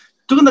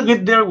 you're gonna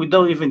get there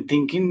without even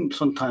thinking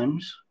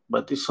sometimes,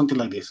 but it's something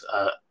like this.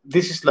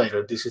 This is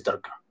lighter. This is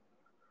darker.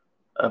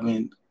 I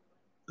mean,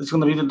 it's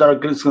gonna be the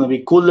darker. It's gonna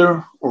be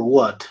cooler, or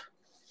what?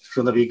 It's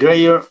gonna be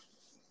grayer,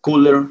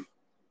 cooler. I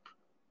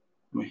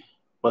mean,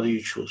 what do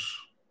you choose?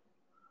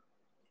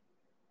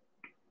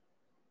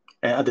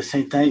 And at the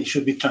same time, it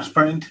should be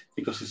transparent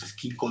because it's a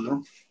skin color.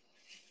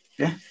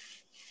 Yeah,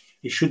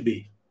 it should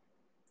be.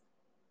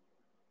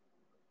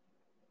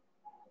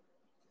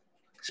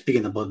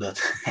 Speaking about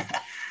that,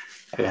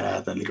 I gotta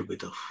add a little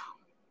bit of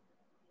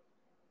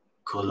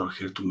color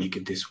here to make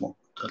it this one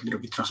a little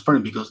bit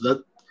transparent, because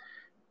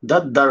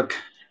that dark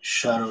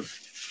shadow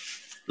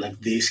like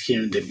this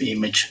here in the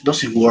image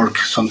doesn't work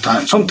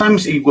sometimes.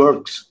 Sometimes it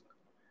works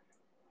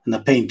in a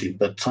painting,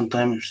 but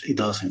sometimes it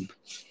doesn't.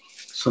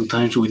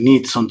 Sometimes we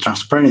need some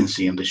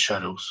transparency in the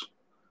shadows.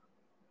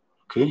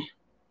 Okay?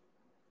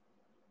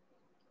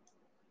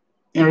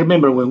 And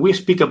remember, when we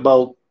speak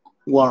about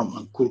warm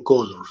and cool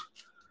colors,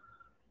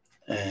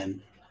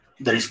 and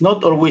there is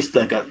not always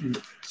like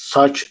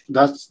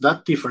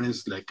that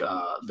difference, like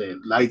the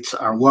lights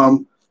are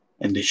warm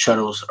and the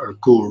shadows are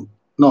cool.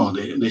 No,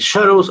 the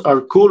shadows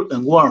are cool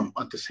and warm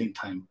at the same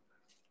time.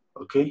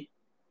 Okay?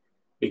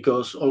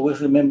 Because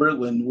always remember,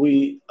 when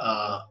we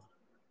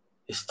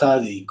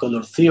study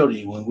color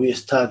theory, when we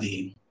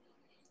study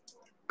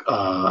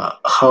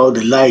how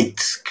the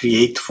lights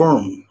create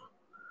form,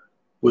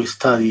 we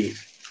study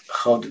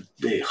how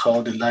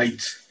the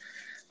lights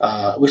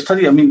we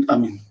study. I mean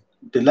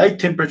the light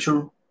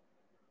temperature,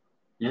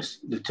 yes,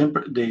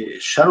 the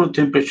shadow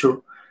temperature,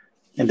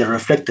 and the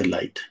reflected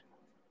light.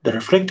 The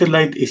reflected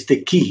light is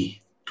the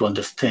key to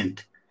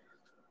understand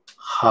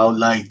how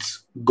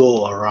lights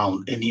go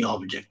around any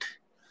object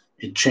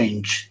and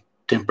change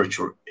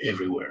temperature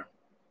everywhere.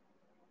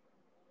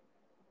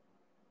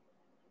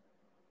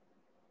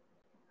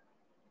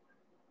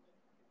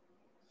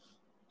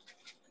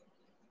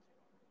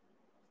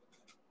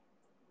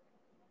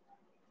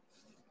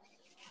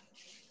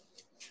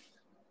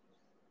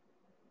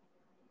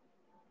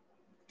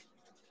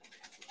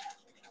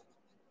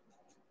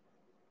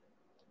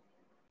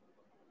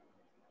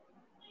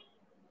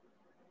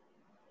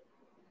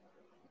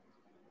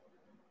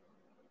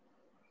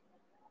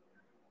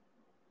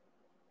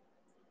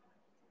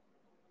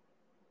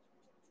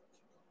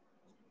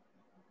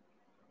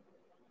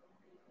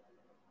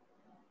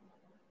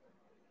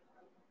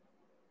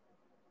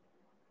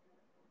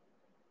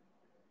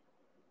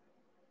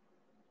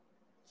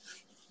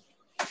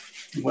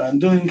 What I'm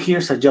doing here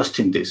is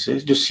adjusting this.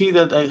 You see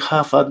that I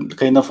have a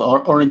kind of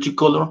orangey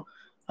color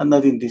and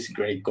adding this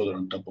gray color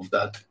on top of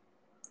that.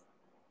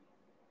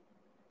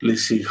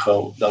 Let's see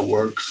how that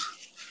works.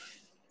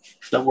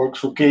 If that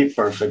works, okay,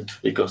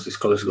 perfect, because this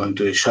color is going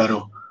to the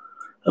shadow.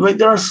 I mean,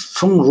 there are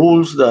some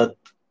rules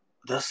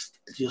that's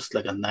just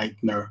like a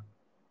nightmare,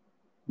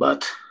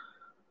 but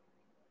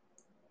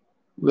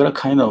we're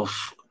kind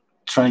of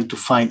trying to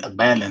find a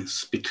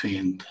balance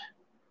between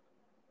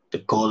the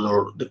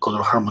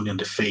color harmony on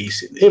the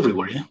face,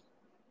 everywhere, yeah?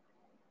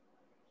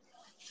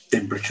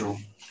 Temperature,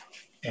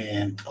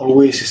 and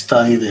always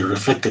study the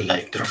reflected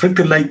light. The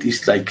reflected light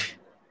is like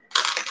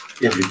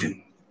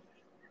everything.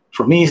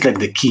 For me, it's like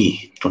the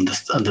key to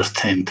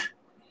understand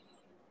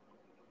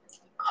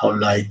how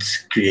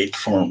lights create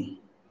form.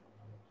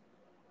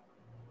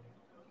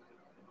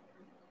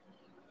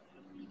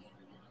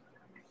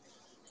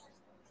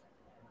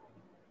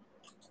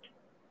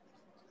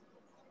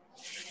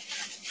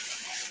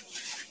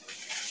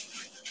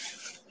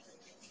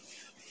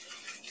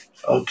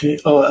 Okay.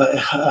 Oh,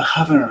 I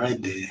haven't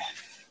read the.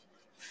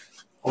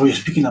 Oh, you're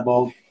speaking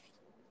about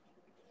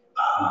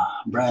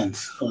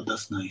brands. Oh,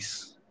 that's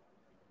nice.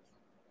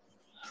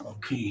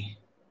 Okay.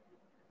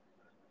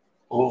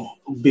 Oh,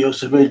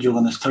 Biosebel, you're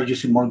gonna start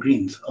using more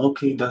greens.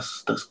 Okay,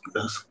 that's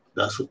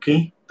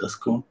okay. That's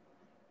cool.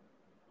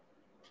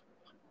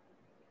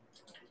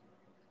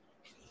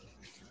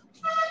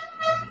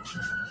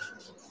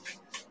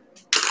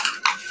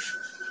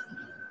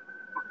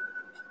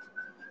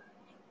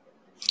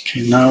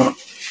 Okay, now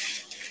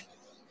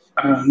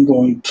I'm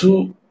going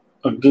to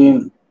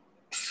again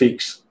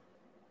fix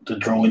the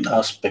drawing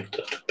aspect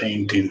of the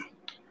painting.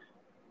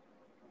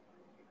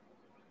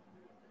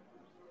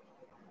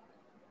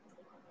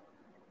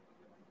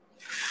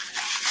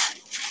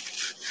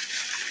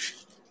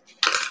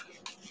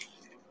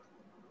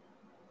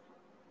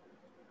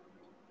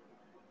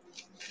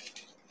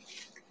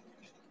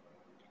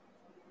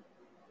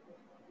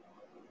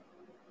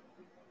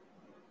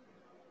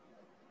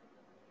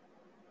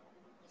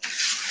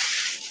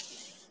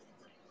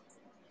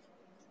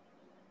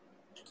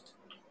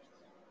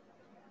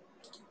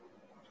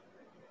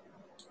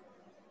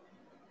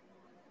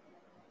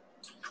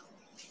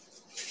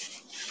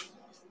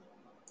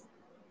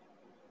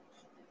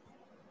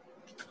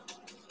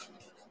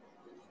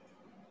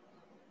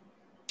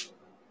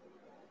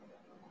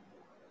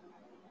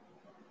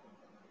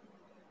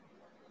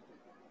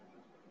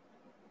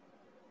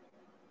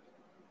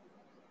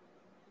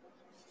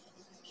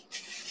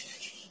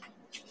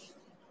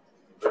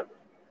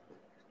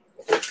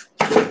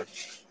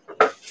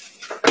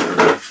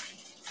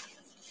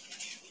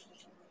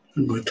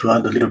 I'm going to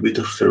add a little bit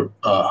of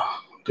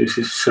this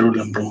is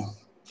cerulean blue.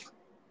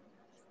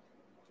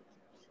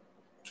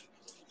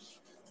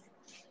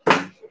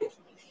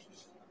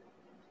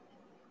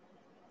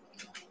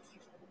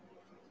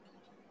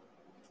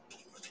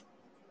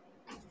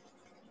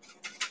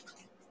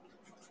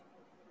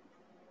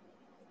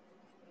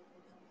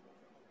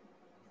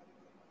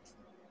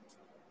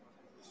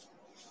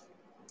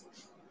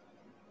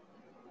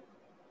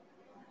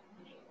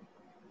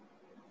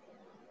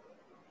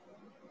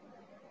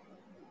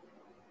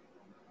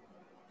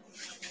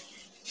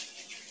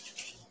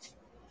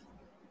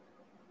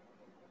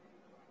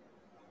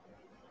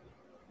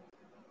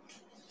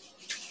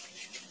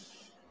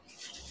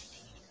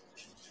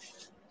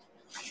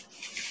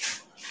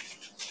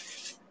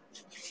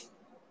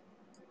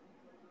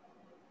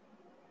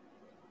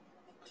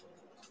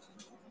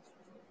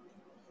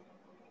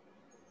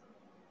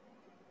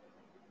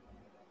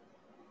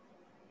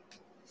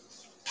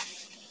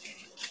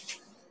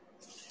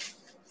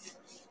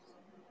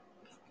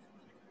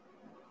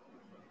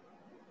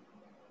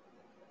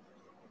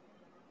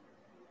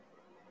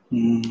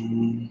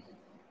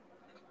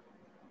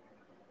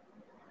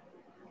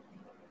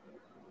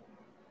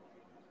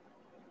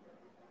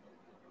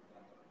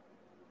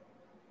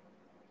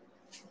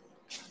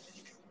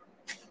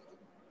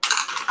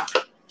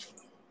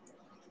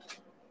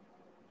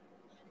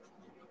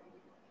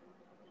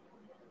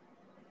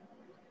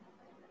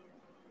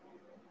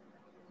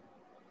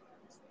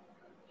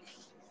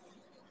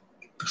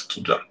 That's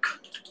too dark.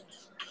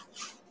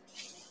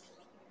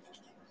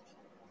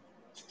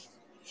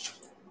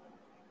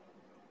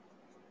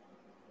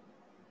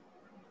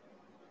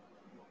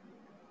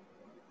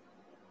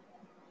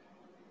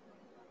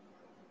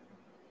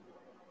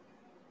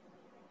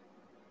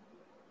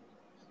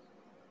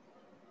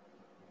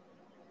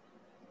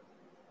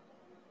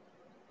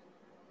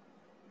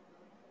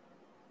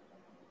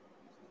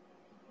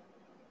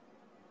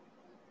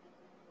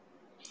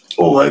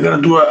 Oh, I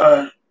gotta do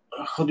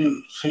how do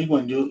you say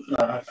when you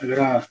I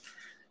gotta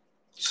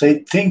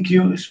say thank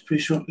you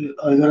special.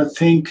 I gotta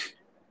thank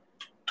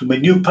to my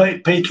new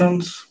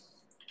patrons.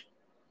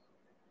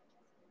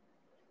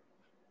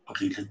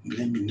 Okay,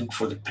 let me look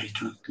for the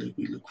patrons. Let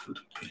me look for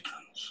the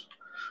patrons.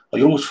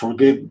 I always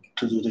forget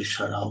to do the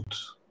shout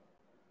outs.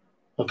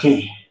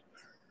 Okay.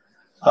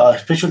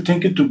 Special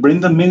thank you to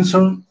Brenda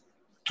Minson,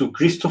 to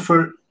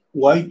Christopher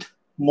White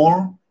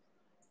Moore,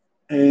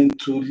 and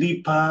to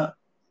Lipa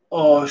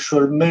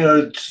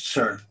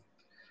Schormerzer.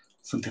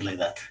 Something like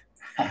that.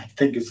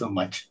 Thank you so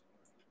much.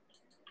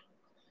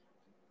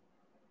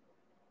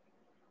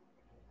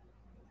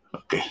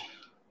 Okay.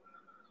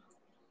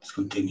 Let's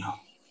continue.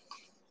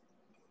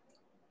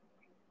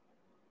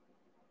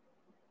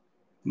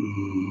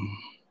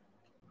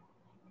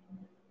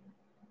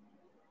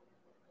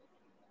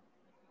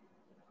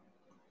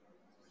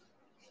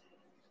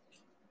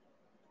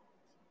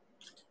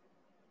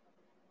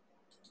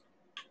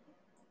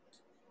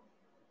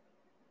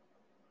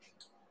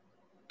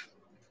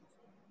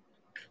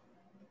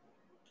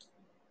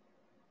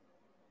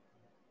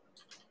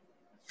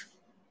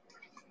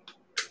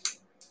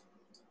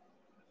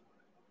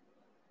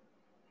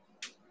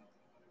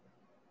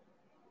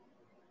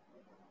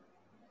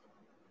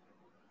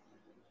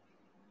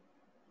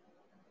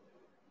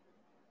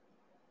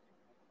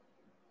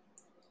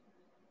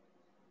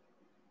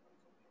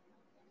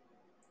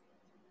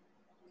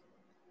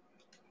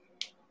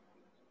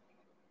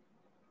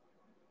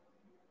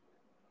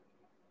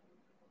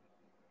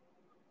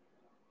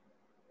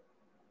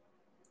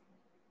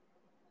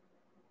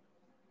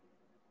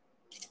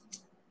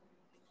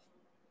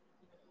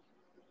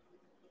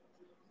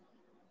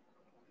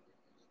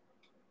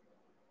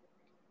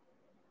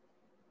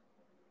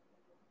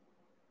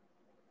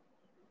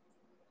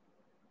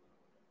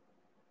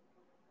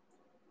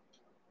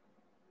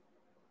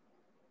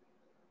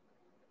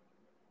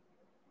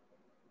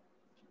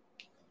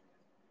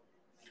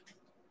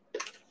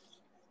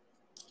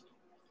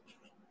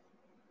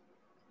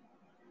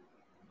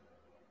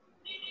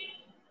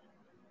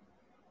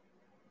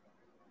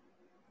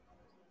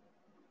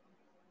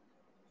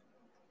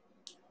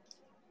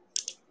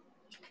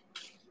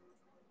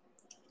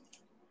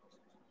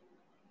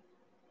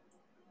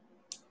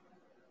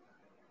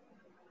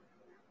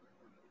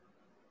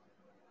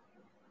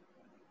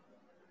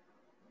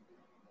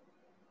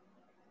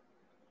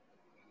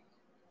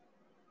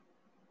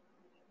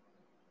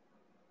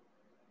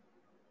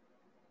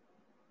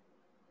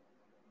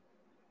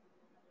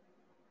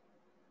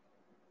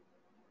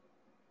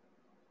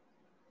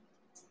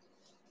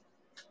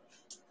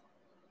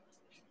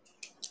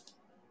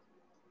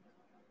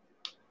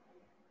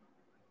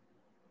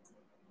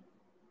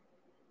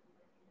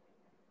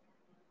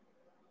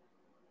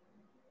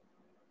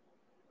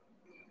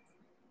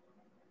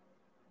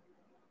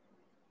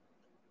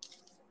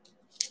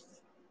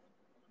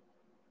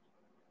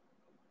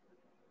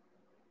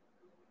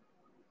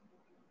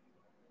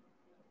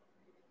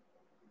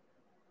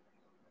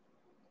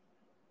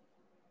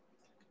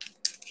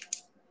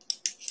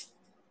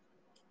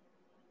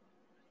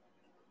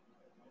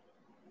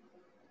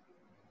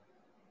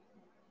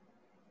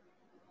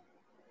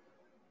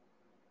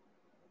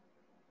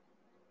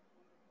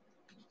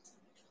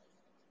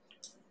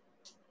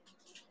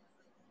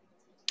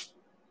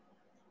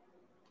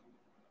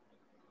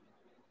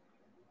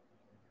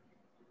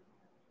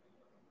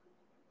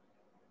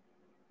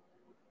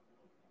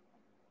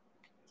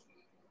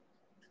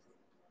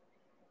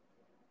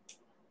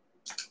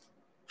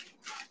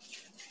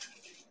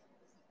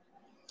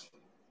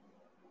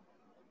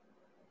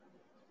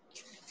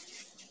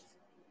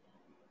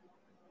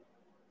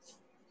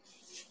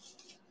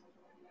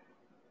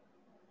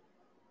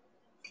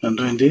 I'm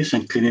doing this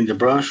and cleaning the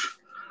brush.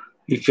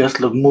 It's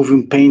just like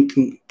moving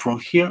painting from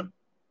here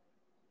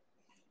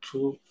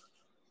to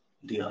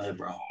the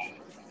eyebrow.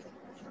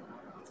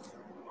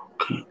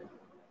 Okay,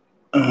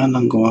 and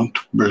I'm going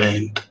to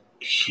blend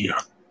here.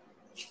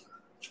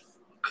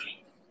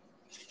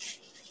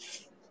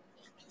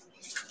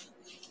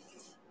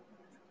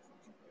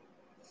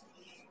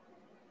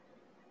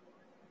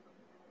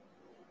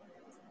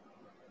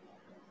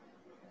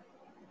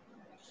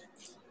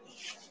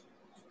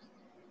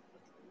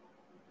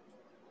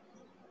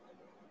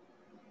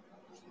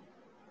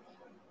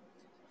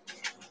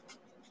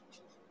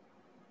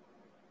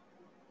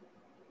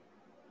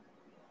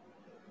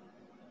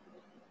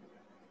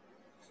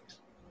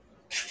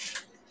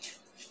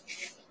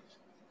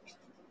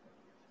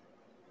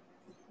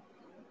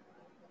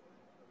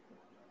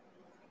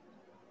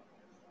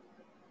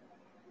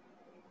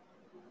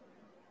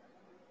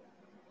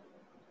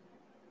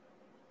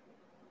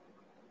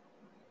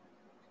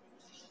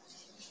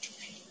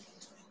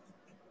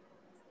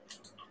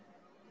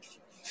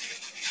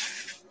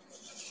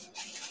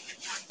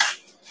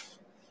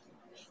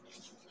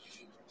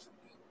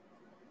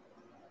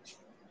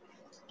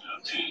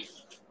 Okay.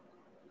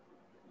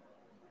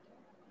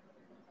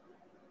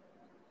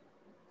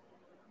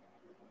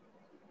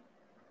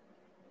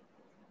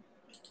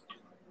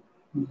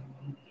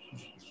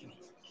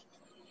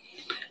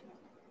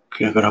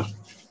 Okay, I gotta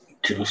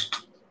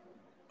just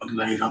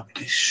light up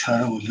this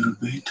shadow a little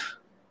bit.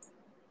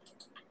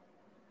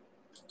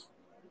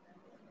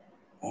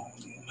 Or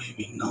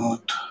maybe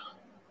not.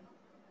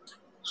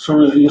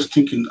 Sorry, I'm just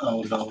thinking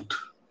out loud.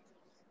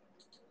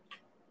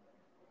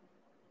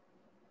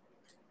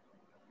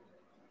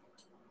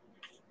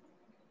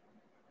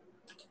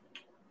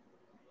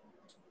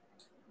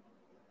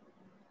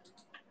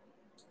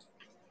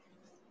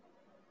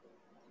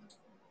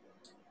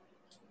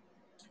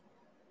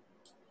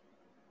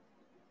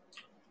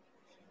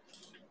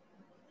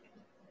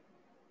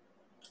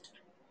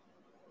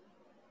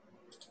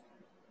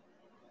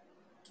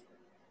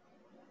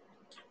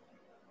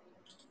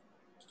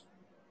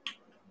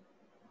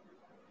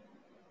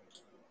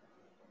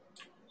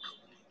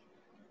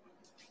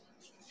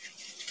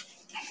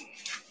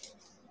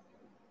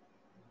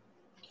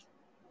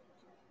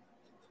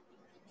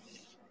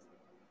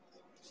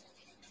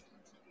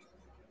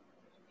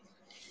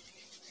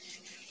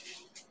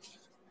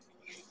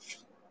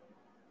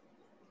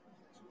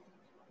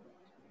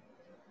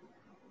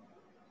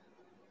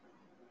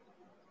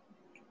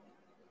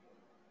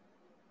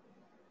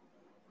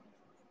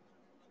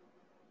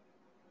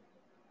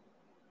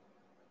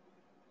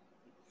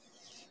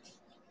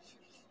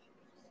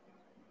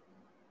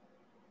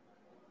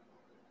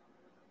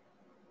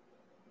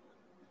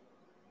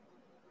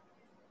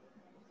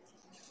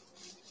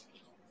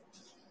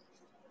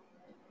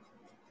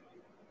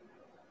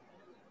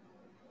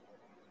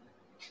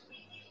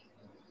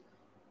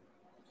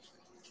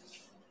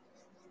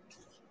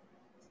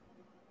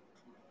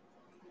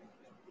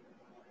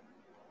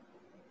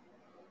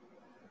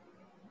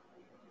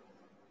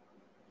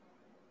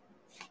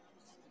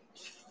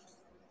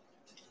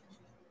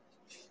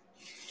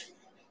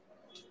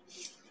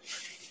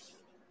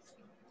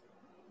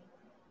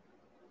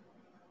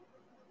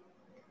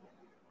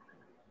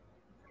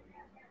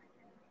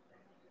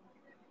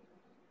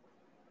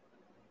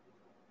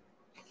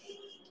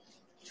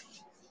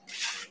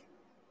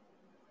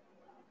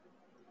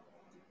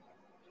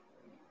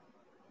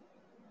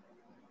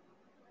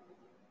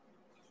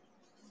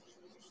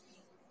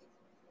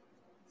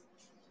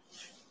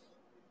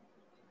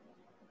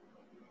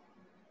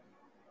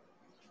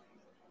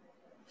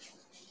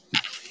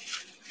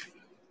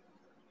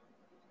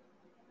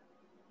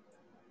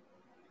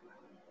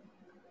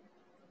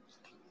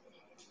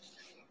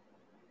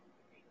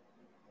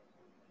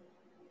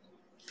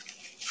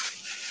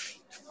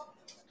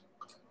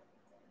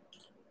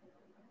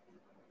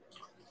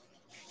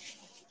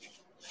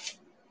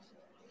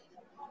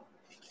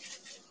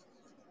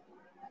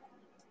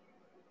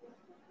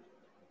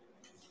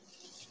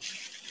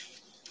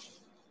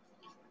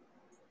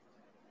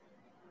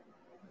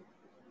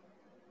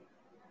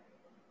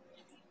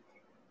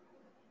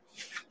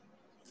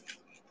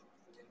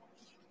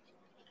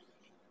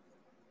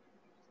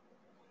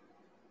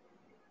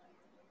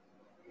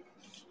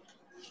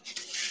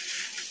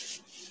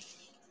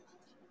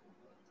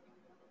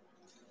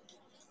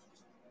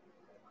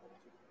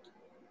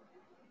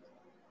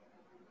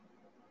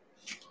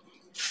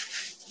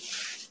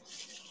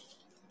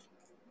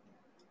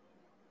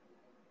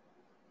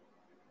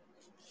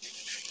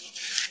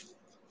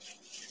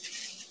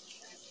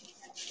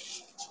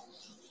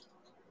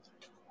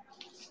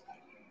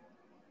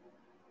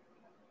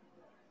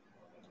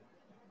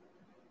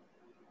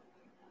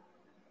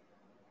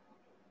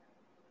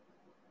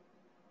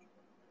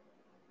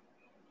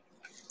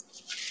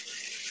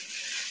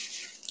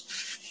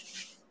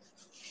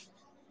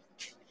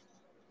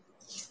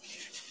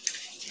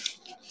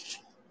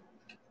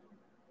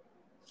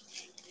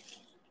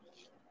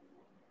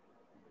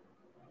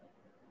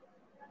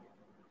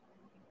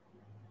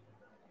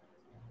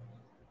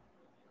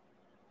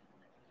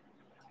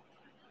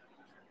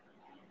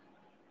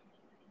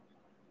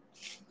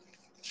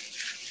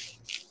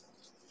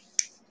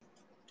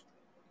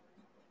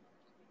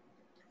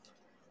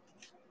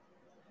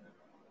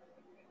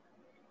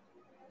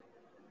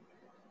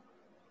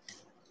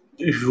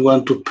 if you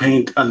want to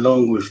paint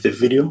along with the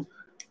video,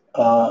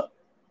 the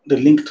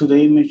link to the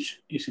image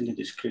is in the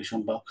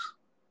description box.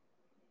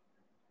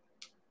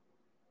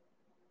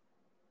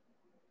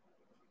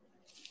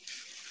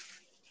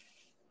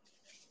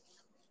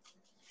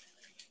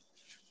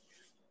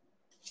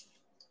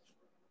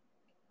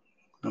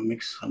 I'll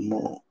mix some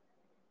more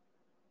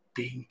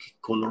pinky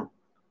color.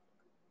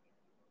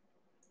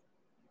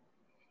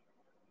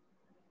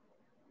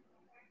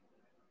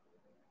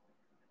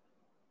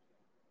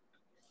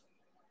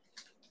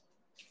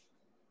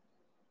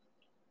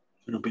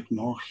 A little bit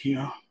more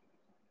here.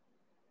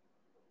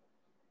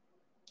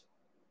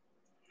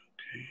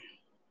 Okay.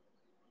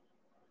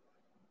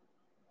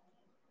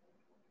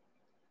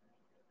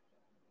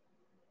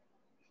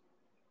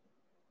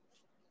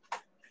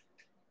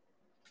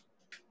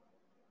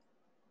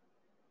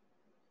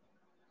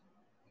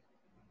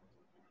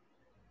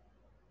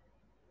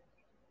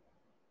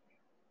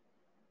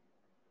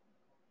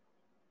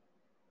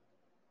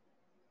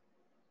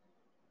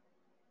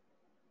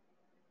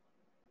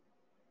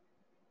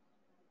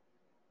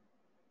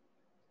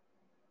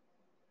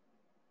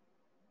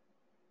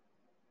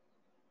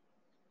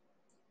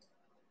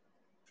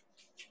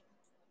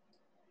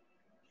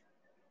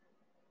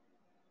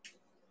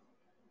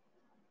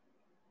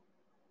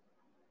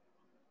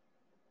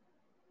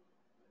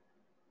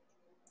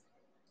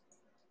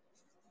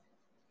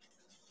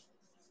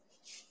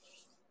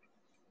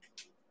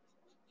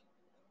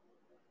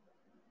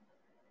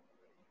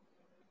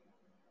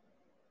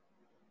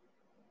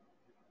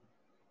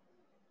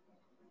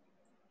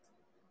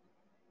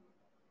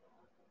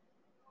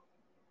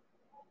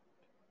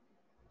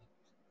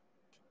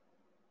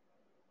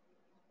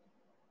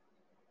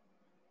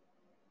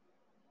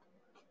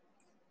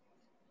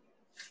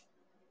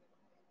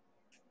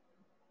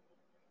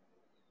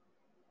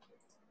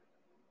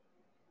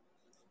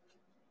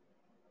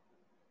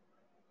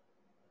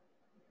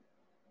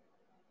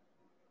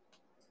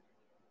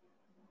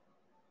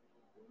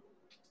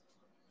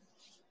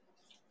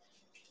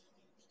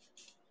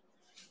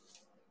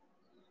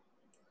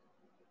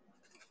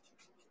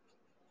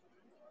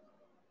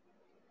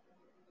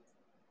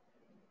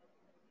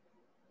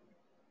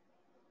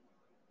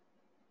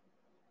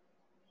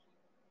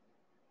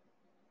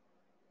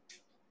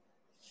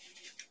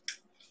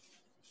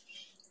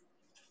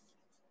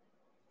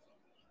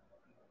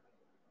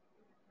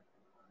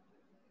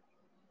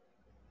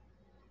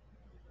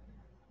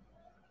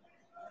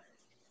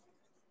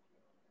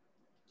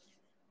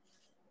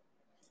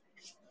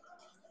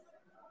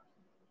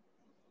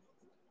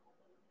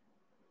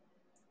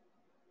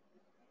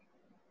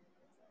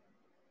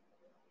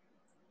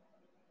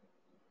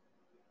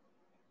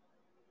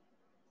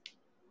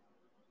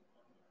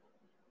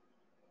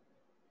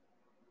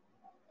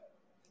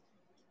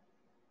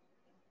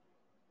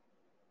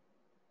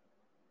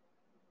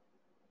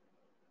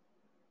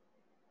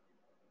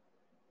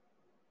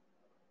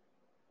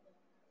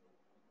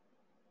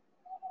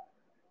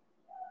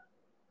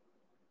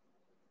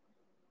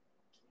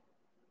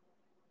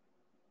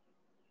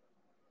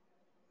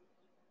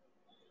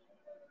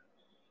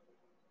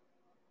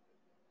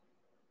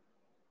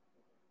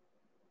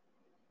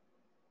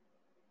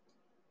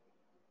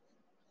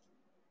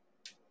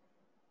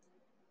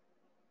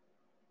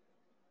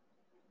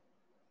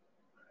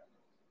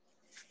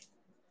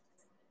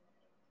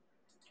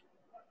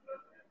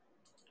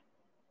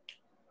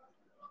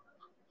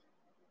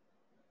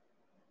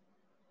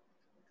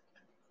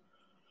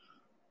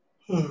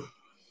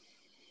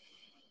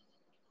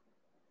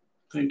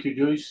 Thank you,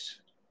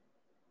 Joyce.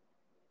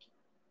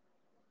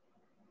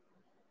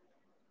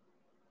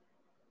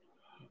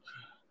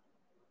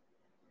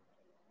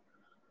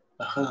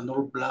 I had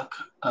another black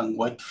and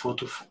white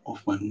photo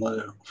of my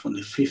mother from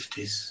the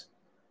 50s.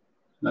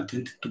 And I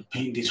tended to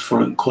paint this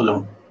foreign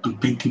color. I'm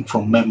painting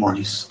from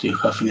memories. Do you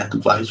have any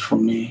advice for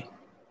me?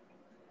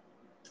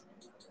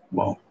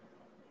 Wow.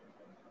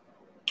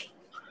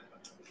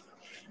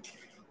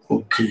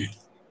 Okay.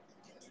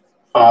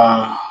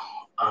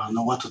 I don't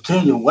know what to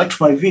tell you. Watch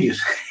my videos.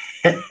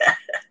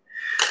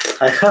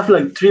 I have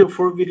like 3 or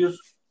 4 videos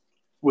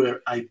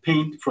where I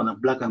paint from a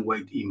black and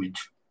white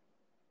image.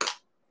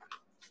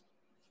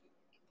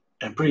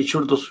 I'm pretty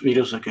sure those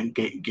videos I can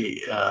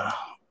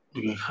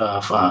you can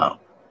have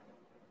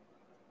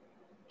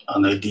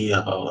an idea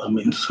about. I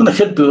mean, it's gonna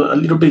help you a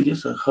little bit,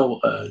 yes, how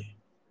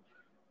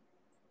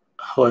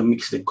I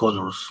mix the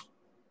colors.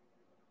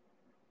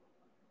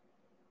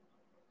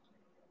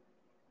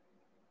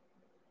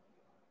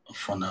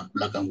 From a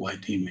black and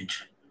white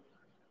image.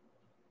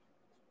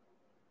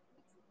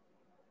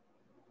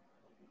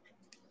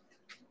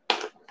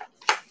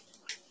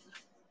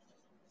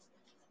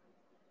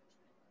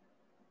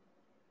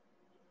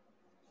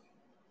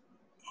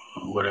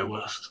 Where I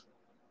was.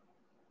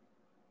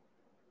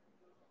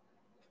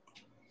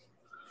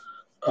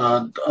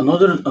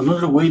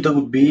 Another way that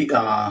would be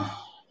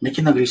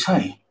making a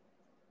grisaille,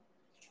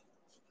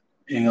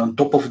 and on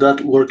top of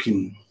that,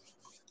 working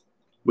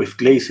with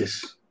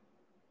glazes.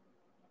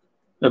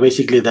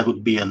 Basically, that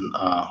would be an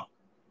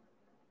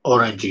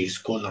oranges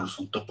colors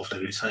on top of the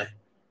grisaille.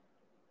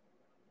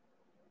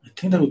 I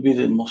think that would be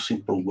the most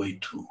simple way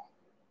to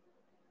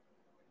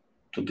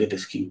get a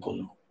skin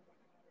color.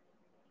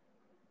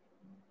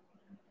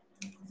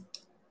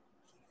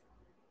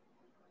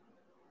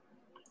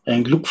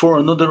 And look for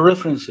another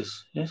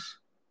references, yes,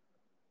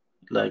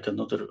 like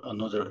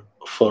another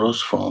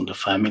photos from the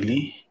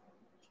family,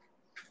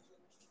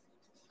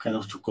 kind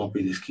of to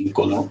copy the skin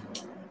color.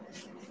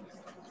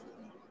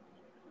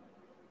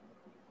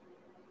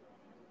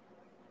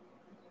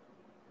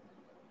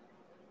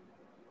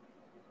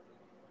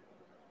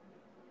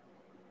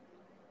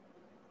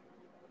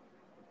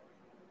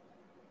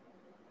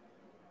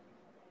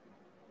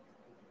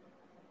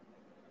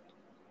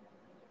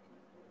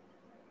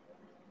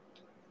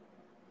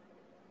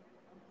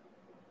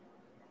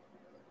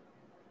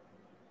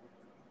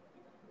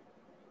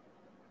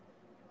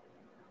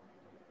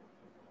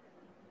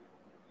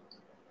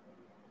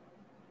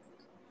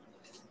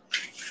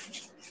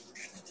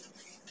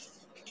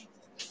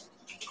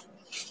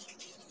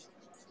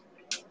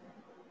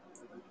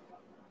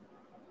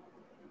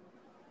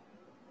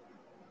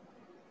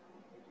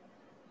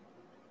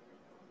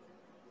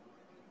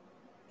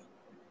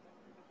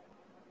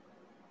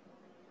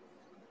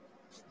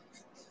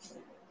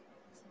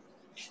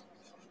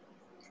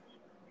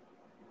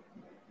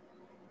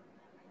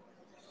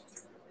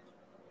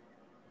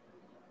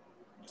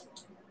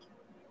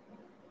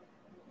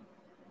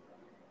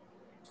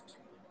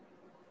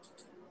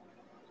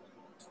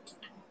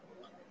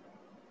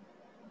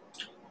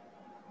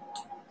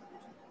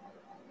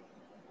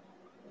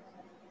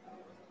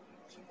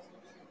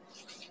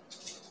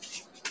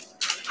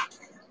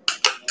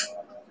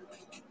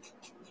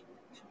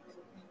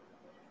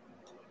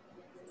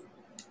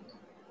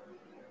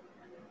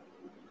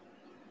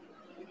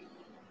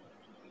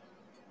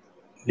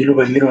 Little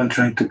by little, I'm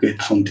trying to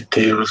get some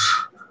details.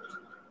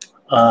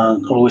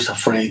 Always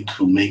afraid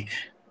to make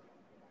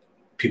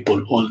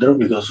people older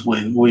because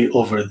when we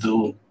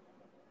overdo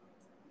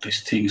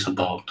these things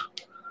about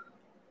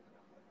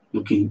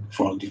looking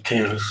for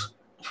details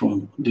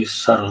from these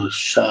subtle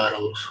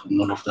shadows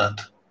and all of that,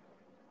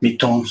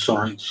 midtones,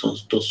 sorry, so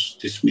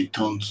these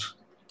midtones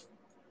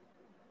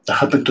that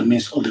happen to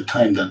me all the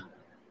time that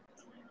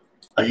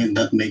I end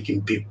up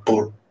making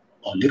people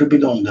a little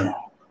bit older.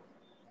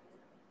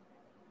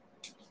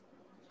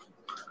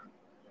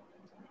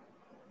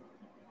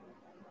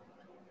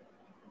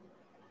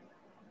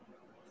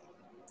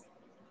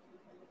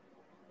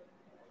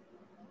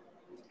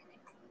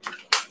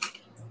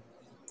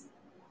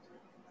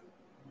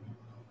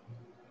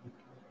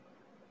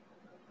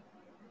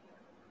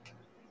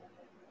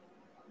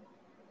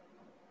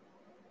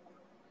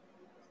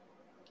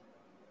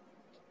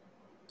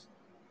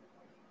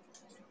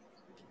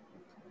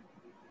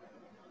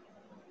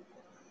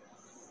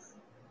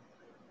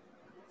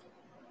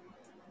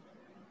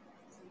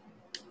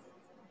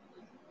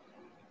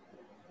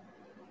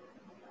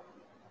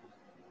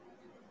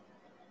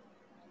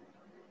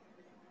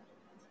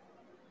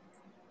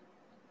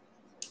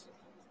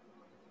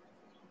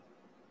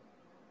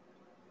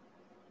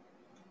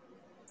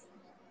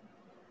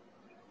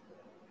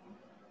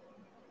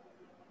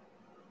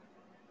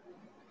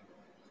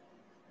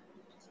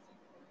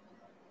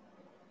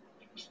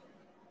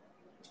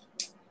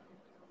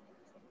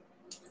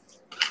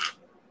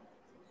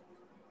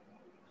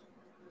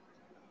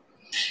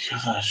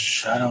 There's a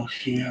shadow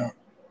here,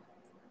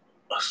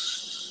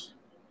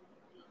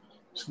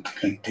 something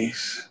like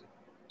this.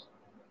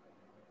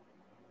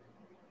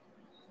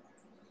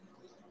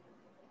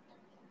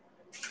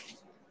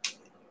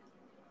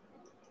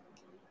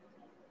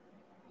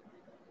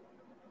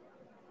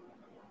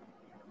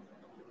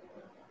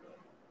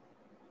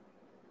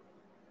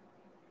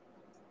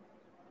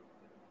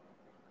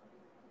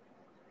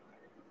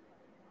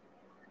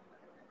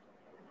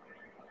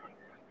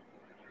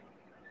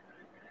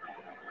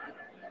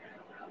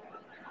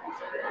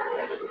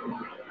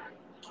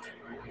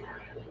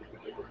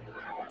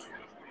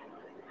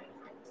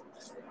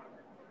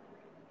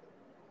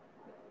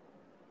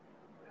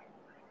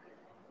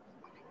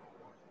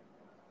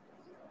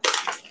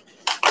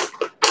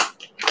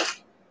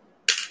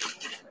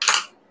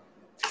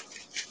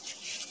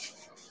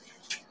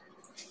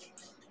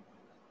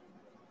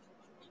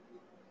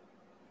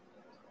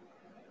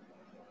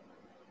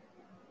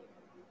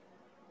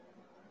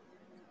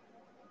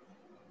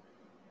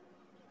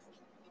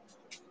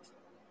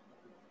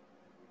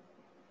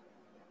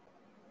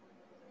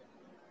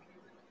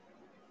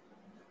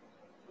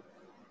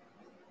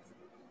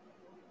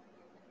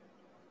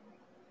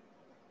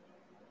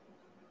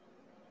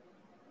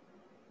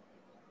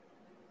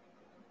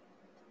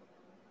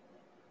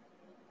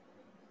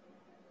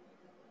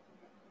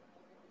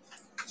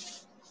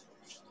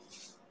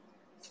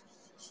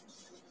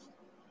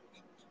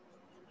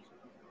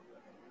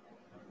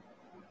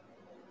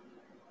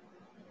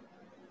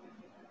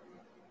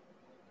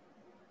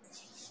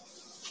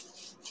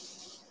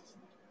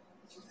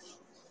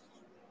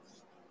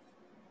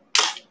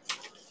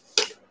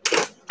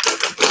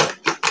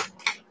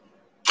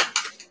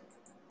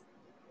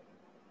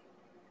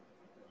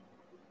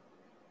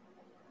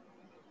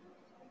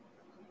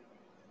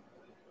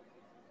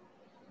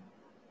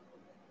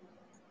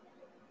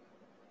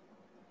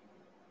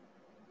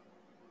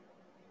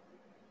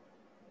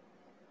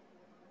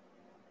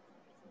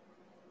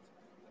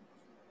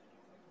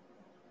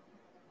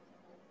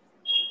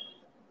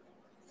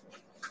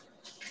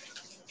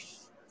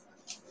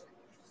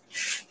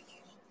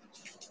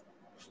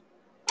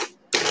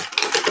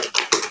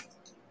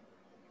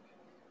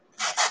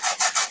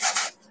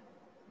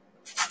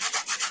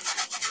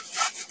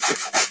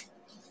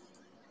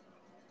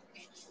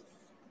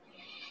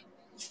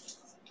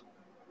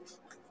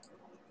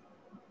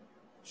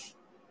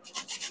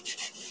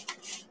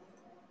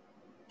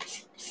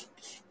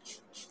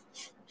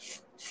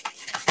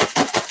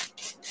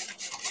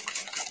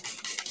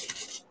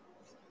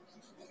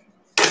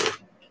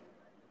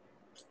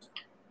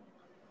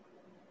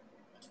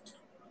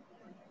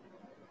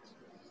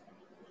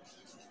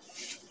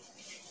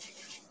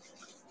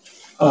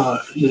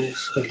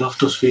 Yes, I love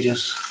those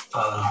videos.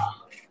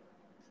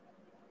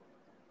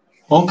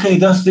 Okay,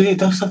 that's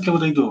exactly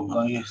what I do.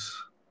 Yes.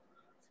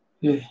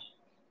 Yeah.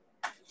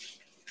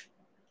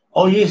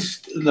 Oh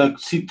yes, like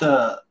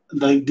Sita,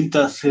 like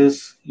Dita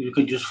says, you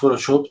can use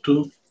Photoshop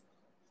too.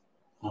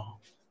 Oh,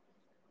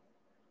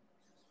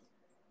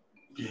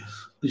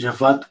 yes.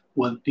 Javad,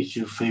 what is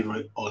your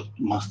favorite old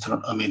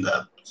master? I mean,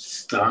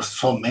 there are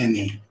so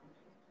many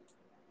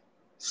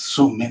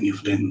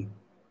of them.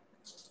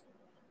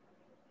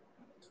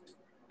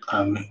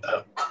 I mean,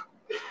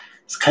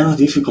 it's kind of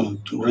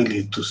difficult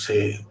really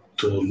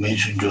to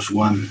mention just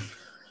one.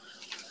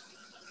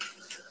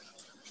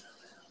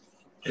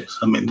 Yes,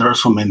 I mean, there are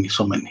so many.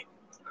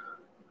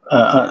 Uh,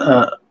 uh,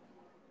 uh,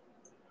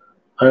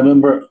 I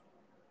remember,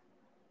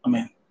 I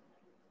mean,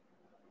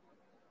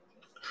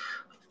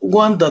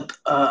 one that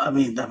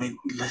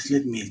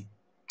let me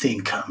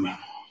think. I mean,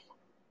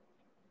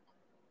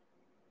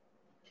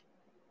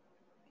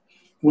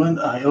 one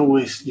I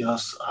always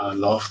just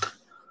loved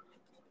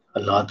a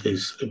lot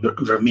is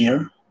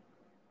Vermeer.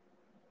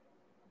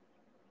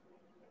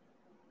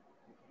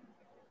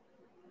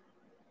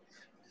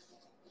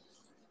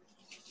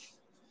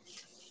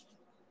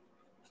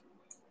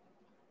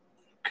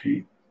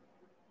 Okay.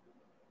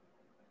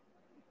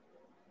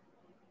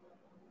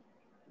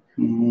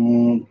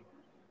 Mm,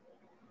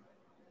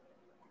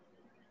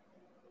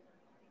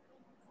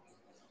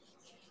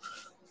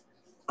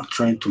 I'm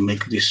trying to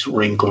make these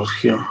wrinkles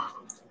here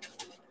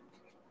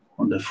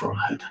on the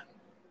forehead.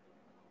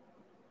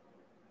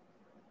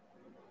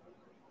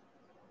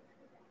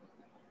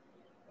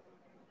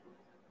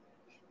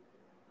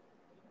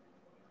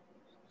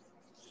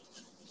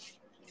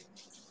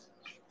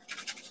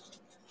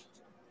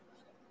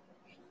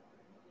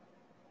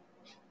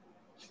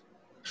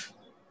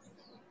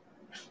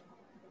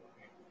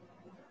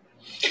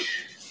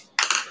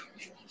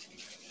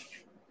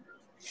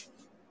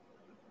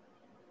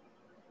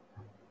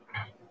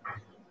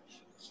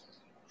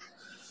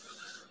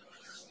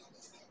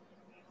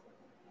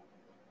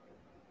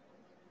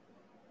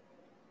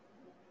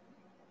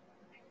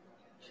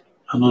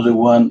 Another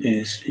one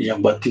is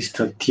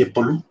Giambattista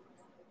Tiepolo.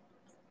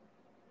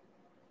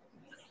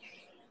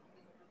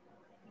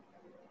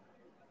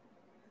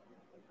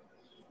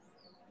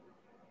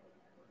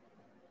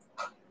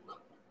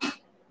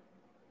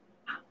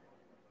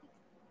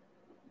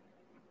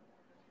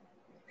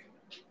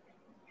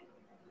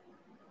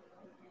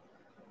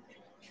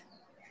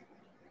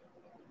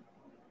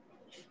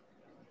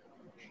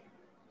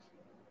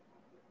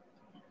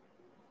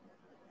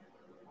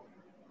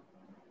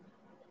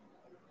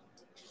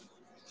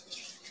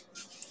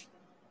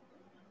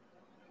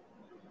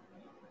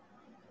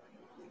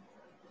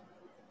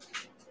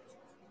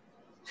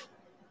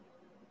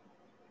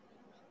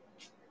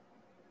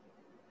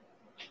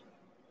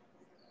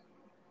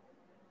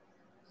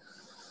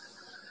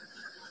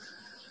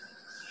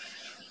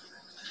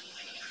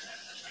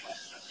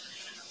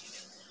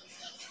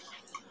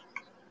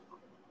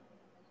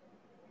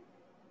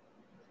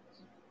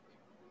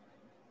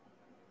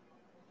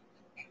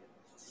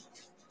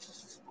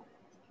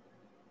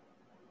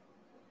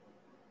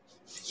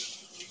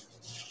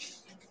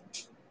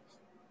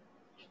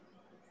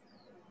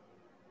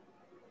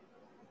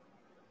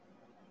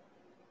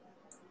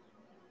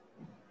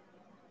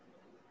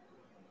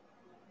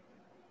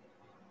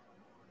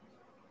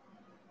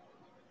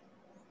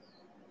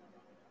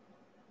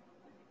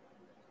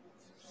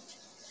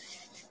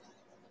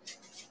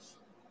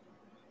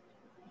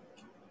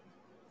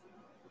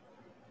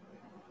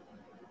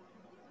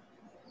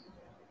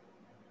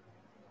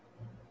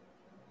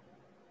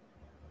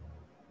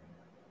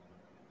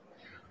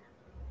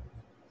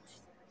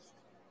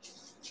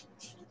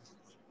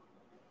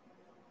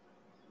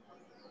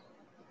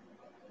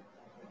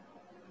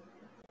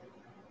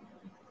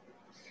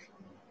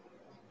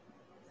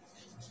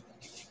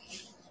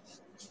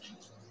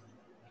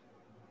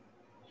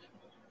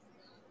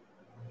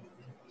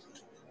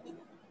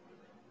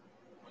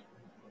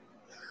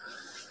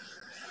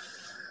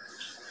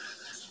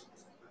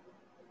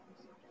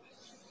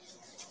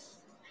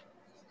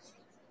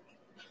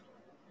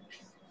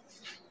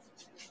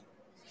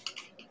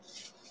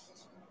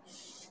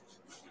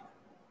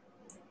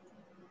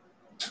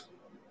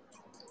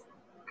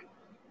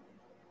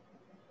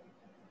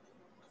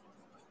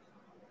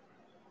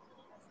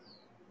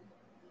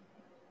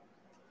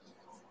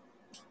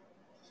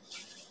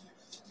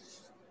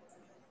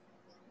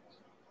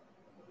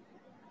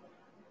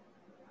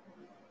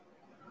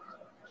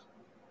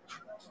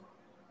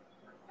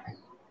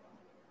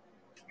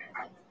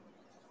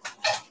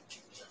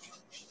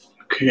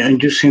 Okay, I'm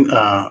using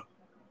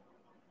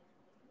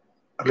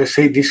let's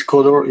say this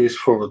color is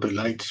for the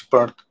lights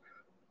part.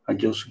 I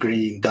just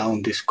green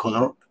down this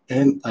color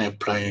and I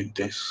apply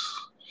this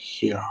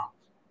here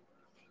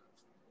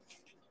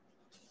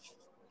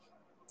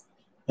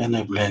and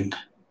I blend.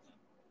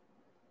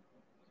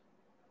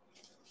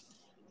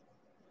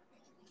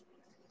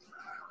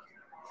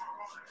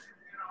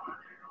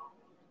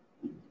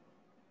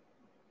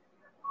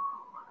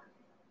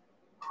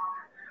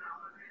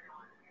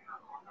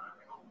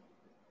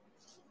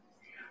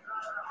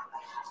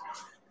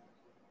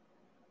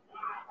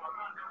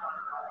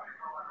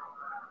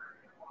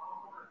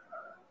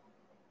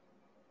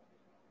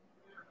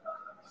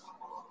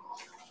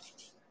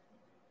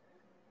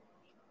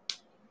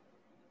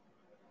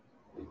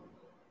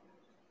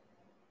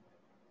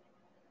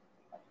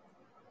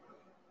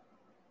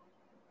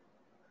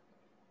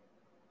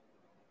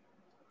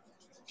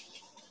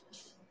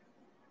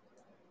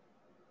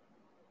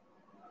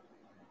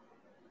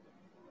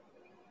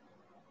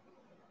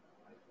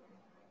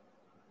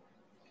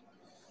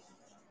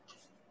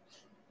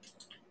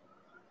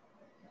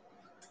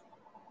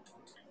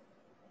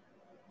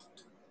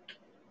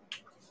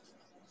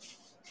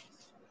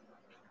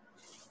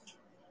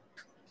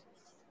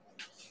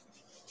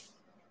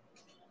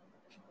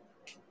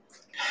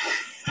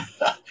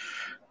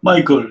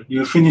 Michael,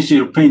 you finished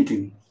your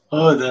painting.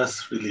 Oh,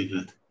 that's really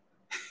good.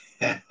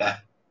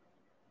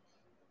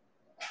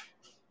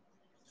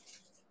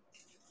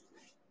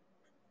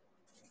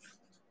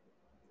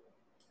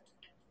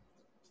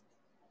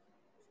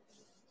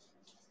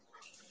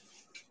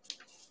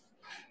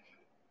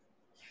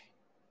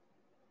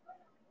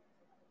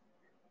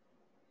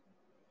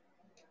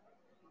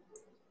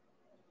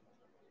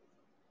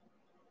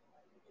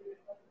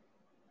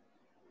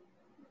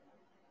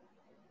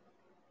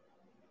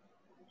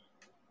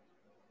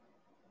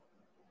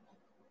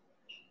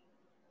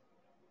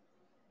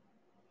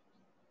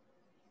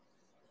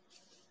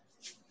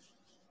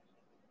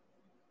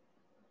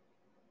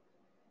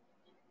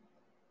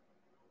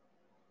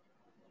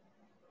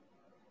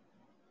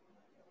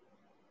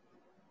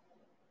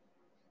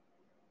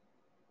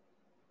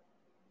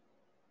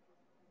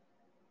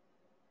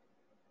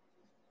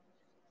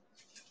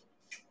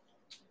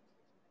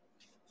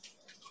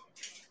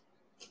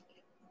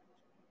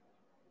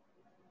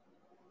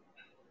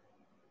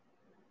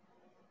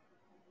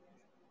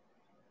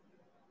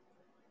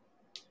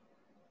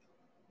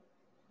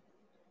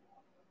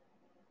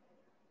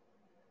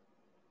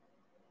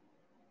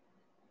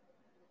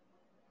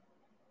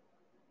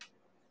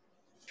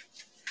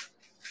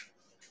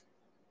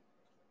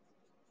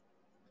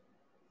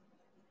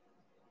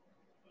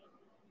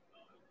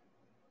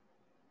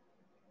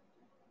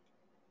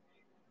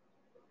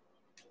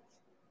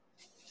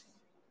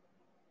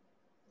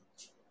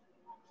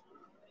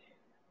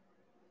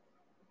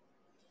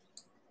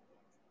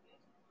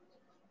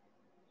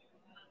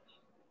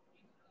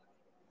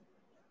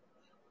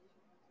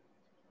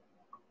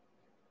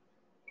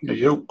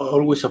 You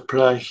always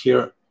apply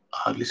here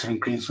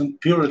glycerin crimson,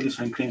 pure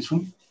glycerin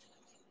crimson.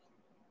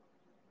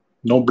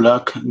 No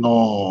black,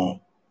 no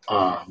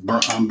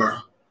burnt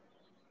umber.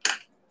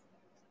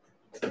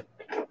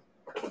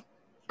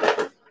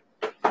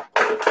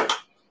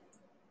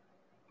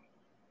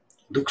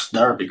 Looks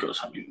dark because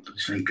I mean the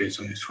glycerin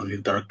crimson is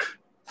really dark.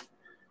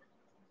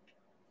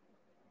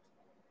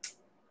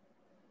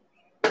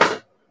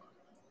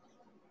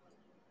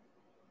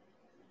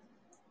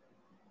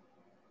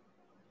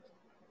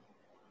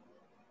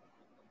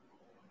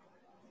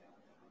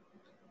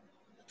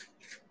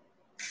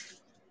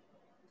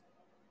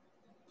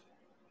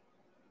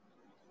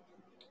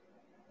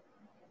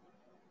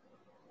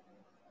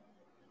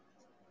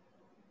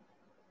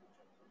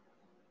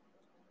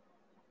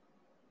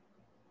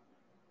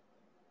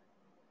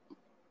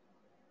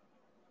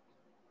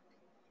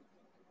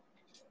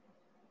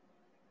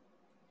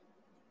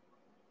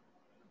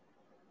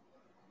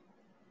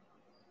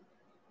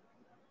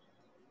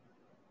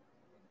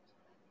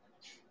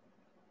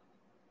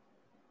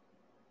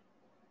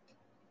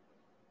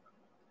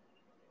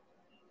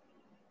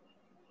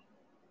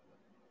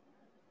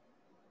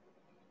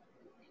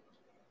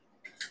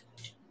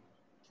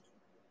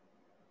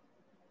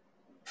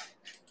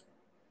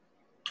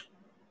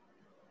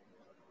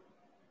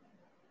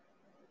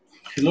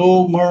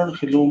 Hello, Mar.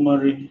 Hello,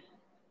 Mary.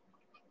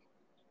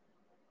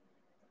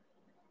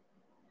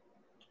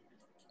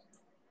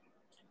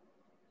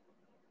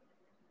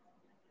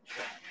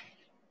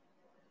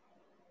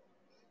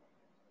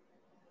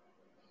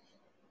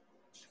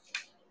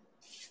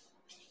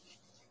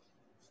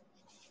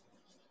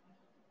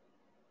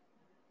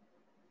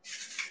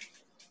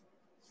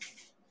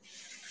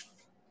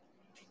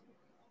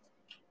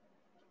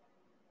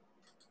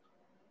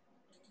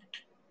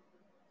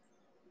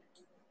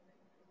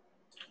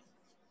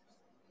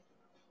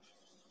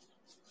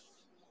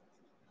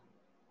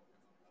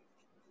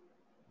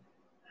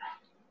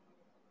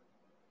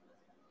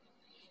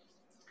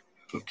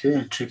 Okay,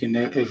 I'm checking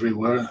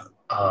everywhere.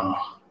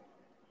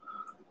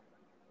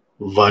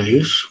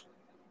 Values.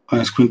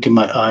 I'm squinting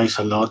my eyes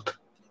a lot.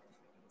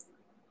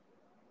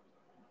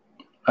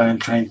 I'm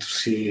trying to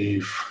see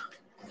if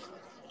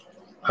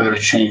I gotta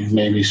change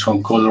maybe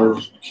some color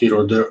here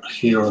or there,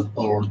 here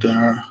or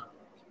there.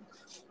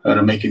 I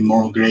gotta make it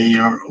more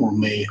grayer or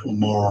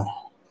more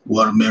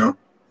warmer.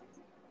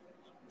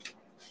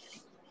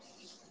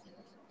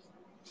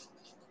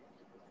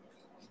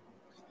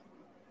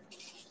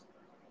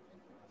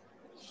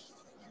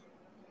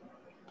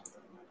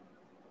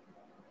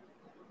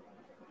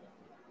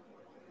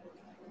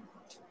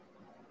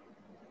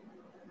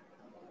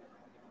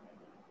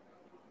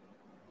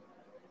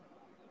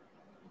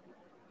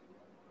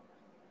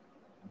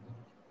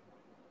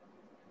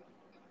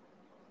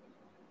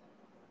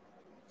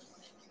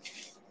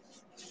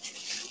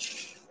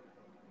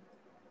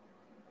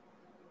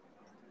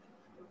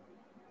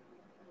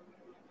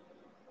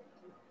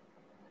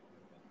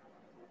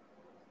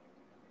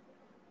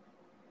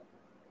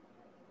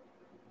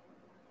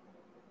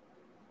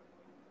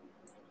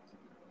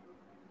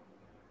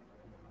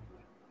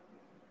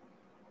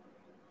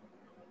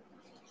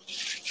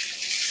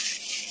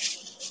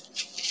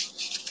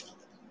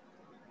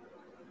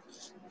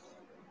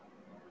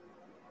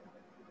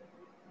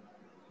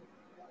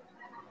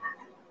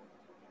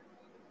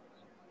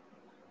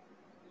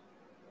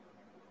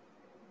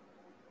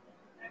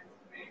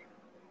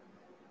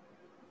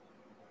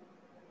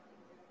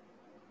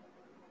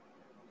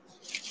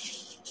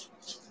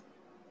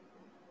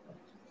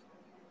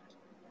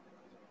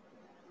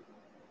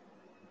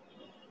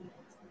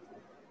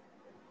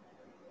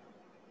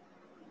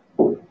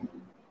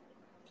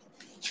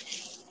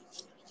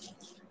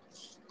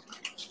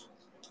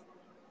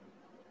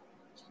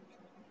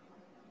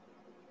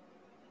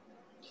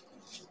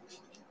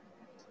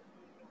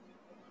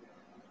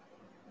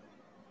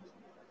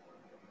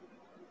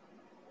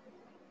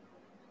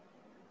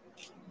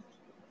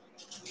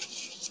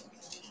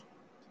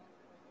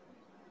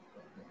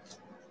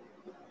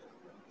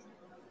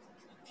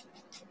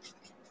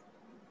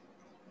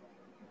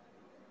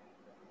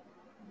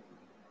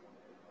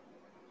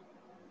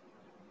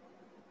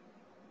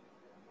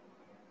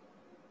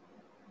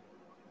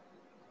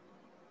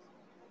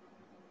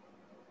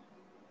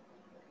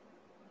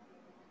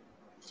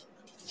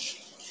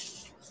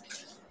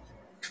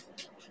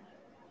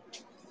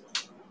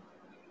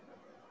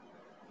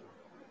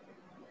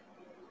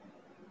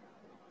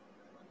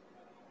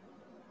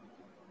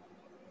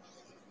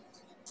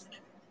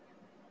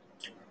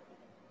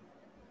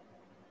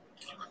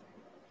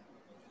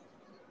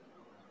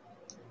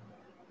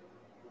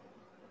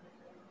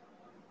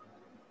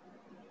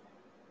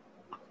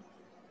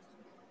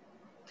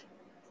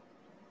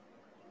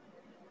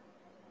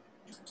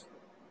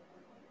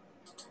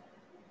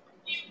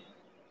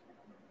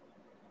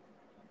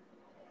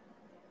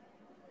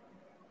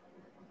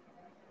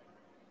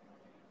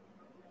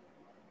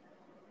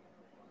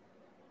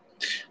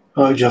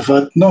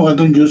 Javad, no, I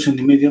don't use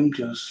any medium,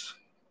 just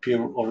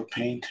pure or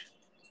paint.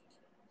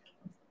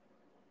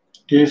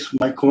 Yes,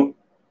 Michael,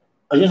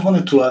 I just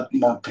wanted to add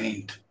more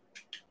paint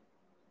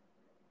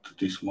to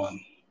this one.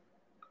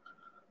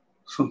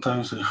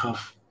 Sometimes I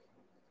have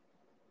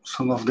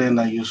some of them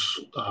I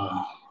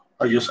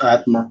just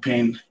add more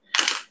paint.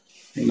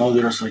 In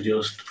others I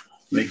just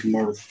make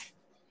more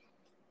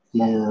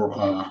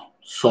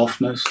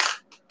softness.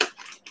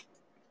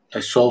 I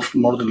soft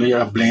more the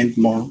layer, I blend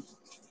more.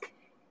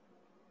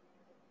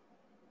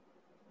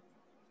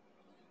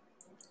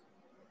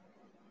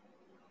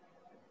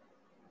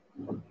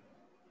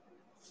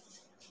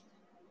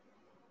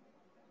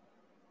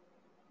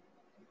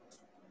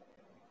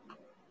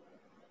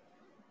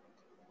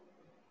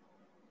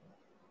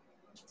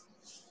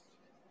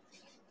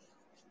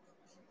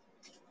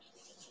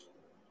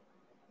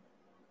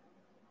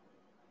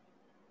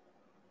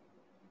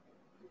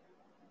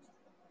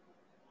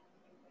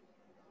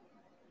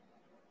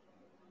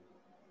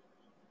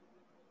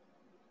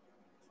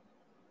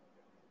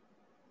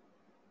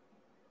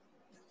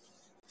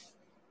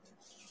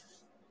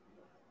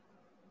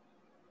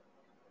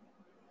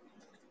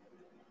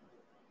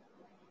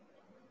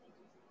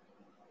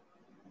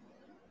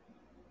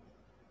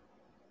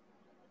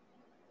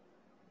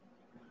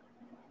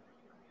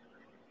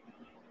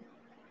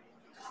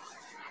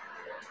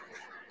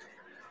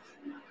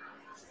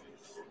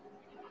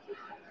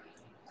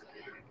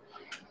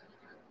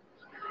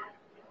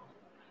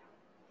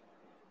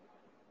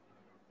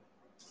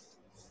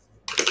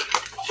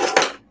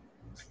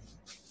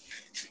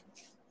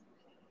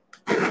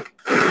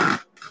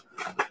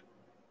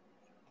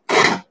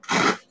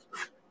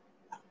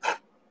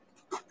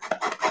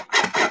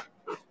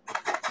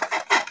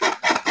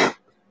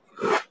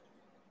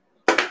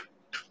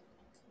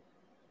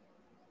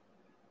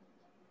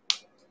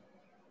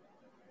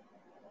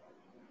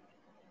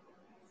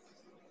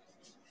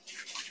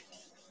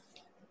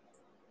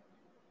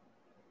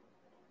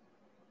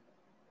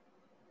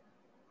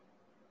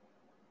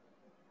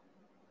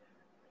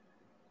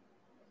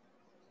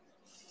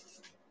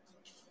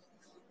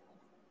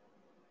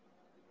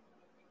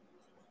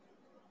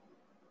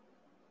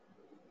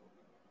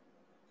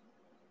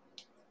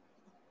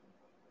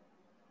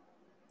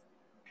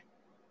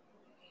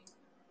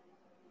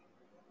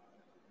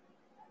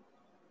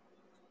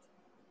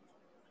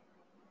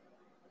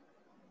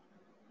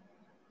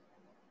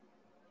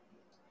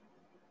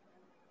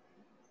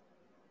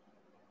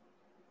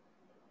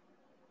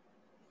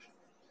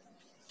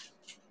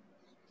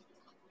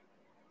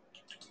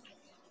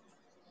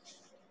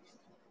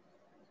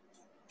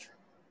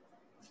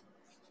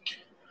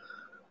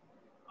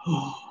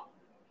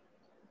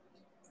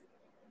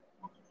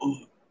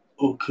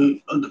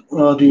 Okay.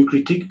 Do you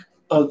critique?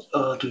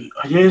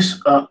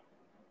 Yes.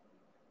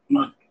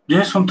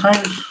 Yes.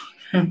 Sometimes.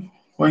 Yeah,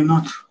 why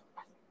not?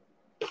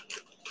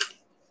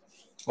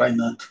 Why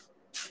not?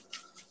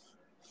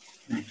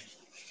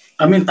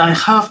 I mean, I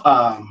have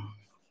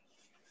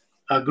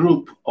a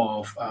group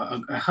of.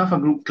 I have a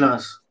group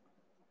class,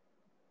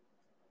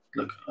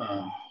 like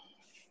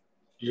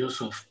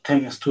just of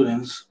 10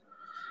 students,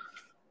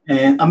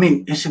 and I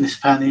mean it's in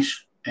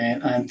Spanish,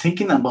 and I'm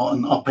thinking about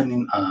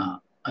opening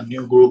a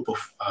new group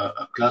of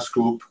a class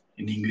group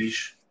in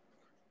English.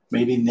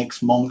 Maybe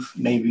next month.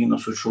 Maybe not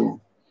so sure.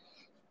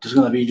 It's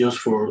gonna be just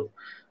for.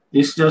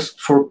 It's just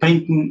for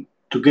painting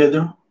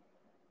together.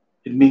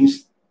 It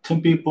means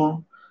 10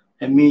 people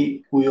and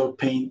me. We all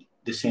paint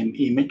the same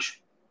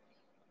image,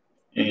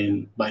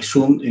 and by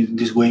Zoom, in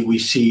this way, we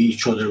see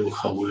each other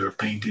how we are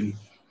painting,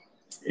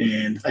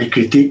 and I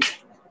critique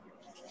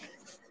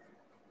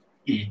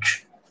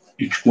each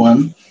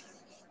one,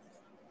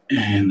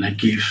 and I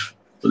give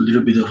a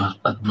little bit of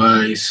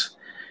advice.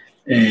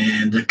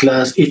 And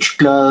each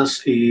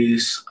class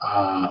is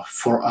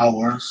 4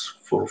 hours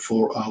for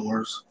 4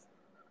 hours,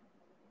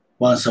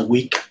 once a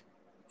week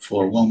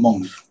for 1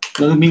 month.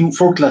 That means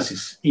 4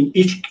 classes. In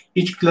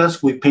each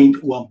class, we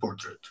paint one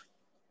portrait.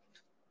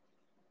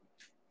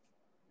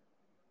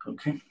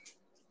 Okay.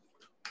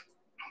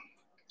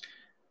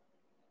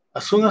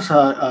 As soon as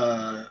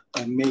I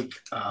make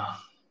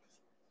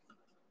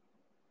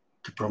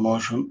the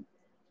promotion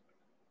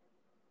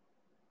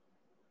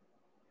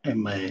in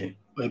my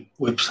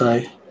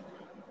website,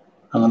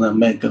 I'm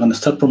gonna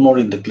start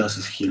promoting the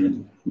classes here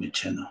in my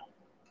channel.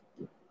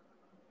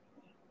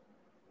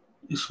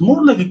 It's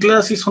more like a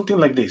class. It's something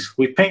like this.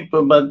 We paint,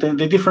 but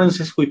the difference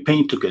is we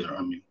paint together.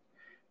 I mean,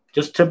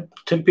 just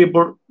 10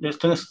 people. Let's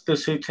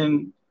say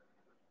 10.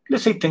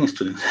 Let's say 10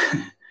 students,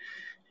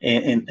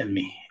 and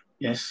me.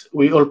 Yes,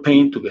 we all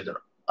paint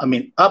together. I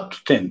mean, up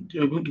to 10.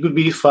 It could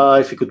be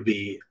 5. It could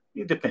be.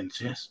 It depends.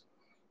 Yes.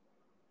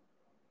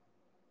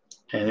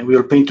 And we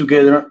all paint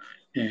together,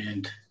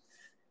 and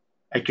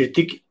I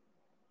critique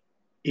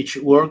each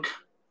work,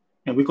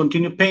 and we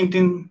continue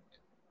painting,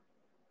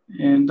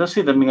 and that's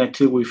it. I mean,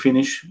 until we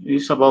finish.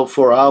 It's about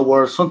 4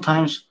 hours.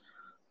 Sometimes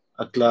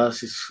a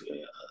class is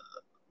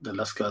the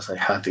last class I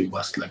had, it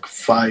was like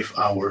 5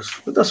 hours,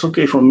 but that's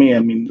okay for me. I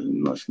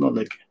mean, it's not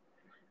like,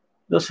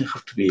 it doesn't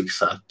have to be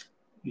exact.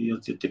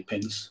 It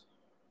depends.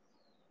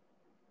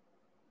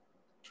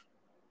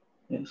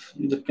 Yes,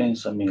 it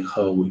depends. I mean,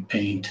 how we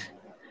paint.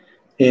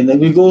 And then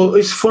we go.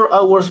 It's 4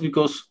 hours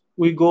because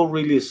we go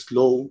really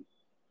slow,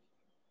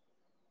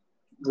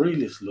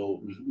 really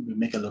slow. We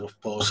make a lot of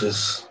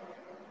pauses.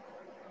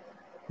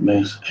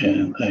 Yes,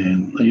 and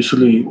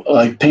usually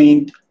I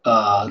paint.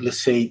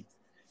 Let's say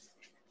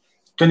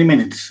 20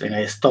 minutes, and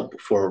I stop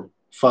for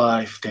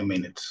 5, 10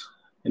 minutes,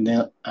 and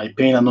then I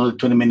paint another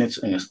 20 minutes,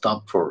 and I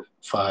stop for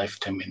 5,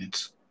 10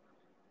 minutes,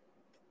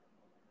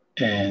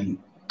 and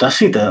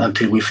that's it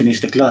until we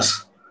finish the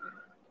class.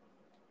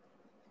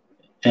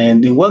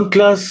 And in one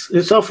class,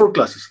 it's all 4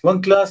 classes.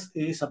 One class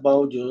is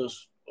about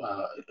just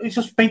it's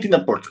just painting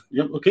a portrait,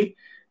 okay?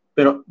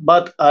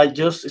 But I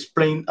just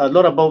explain a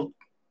lot about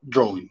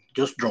drawing,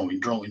 just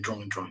drawing.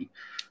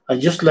 I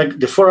just like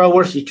the 4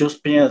 hours. You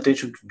just paying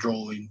attention to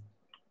drawing,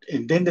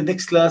 and then the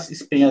next class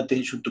is paying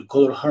attention to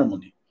color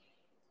harmony,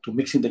 to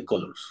mixing the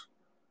colors.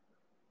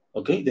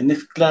 Okay, the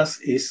next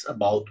class is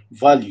about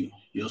value,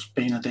 just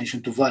paying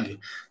attention to value.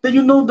 Then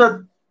you know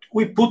that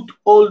we put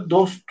all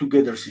those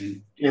together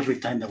in every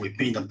time that we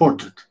paint a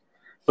portrait.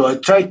 So I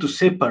try to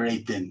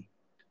separate them,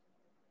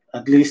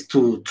 at least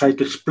to try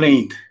to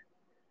explain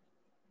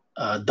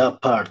that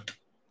part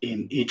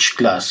in each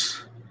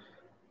class.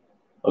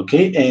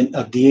 Okay, and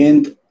at the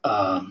end,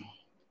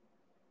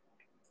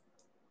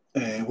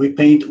 we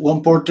paint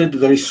one portrait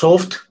very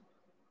soft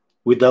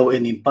without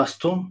any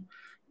impasto.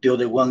 The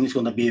other one is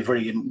going to be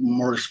very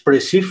more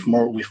expressive,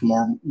 with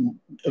more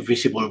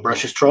visible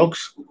brush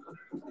strokes,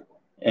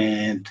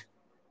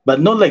 but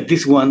not like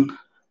this one.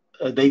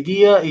 The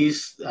idea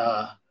is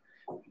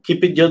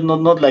keep it just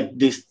not like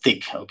this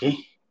thick, okay?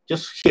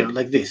 Just here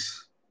like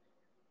this.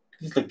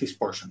 Just like this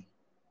portion,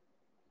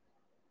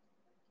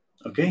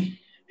 okay?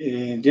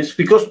 Just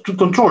because to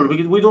control,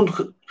 because we don't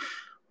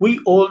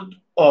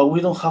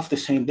have the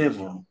same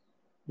level.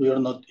 We are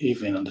not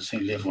even on the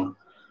same level.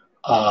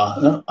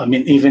 I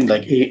mean, even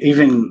like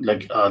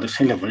the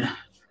same level,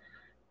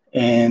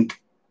 and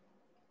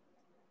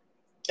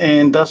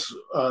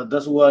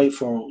that's why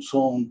for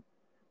some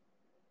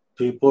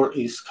people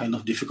it's kind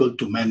of difficult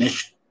to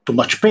manage too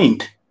much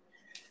paint.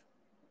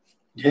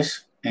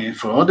 Yes, and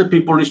for other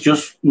people it's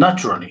just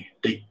naturally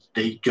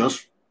they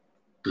just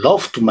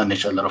love to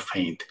manage a lot of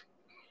paint.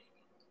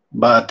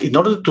 But in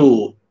order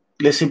to,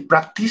 let's say,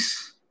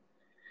 practice,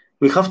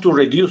 we have to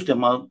reduce the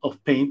amount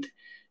of paint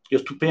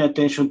just to pay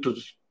attention to,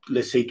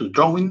 let's say, to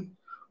drawing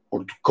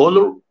or to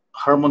color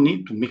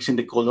harmony, to mixing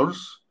the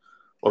colors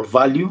or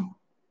value,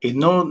 and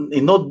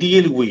not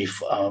deal with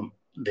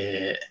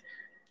the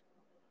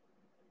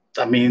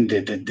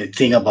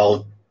thing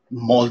about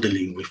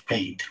modeling with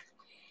paint.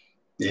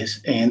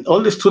 Yes, and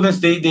all the students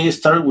they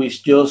start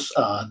with just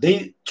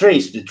they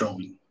trace the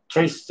drawing,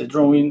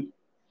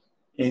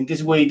 and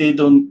this way they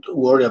don't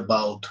worry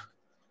about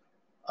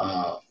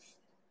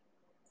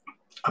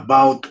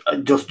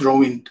just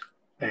drawing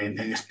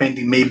and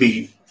spending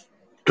maybe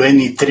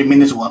 20, 30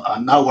 minutes,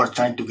 an hour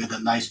trying to get a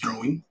nice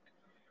drawing,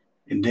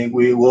 and then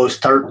we will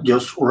start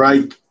just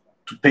right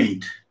to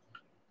paint.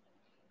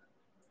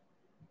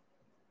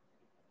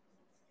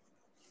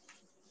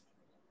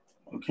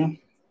 Okay.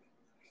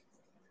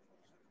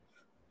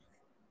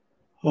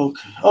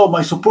 Okay. Oh,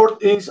 my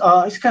support is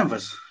it's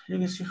canvas. You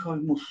can see how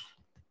it moves.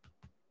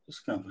 This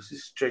canvas. It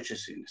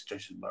stretches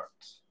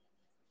bars.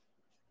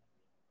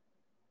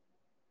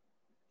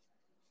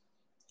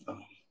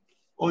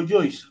 Oh,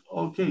 Joyce.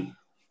 Okay.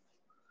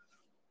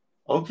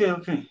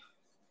 Okay.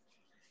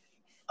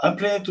 I'm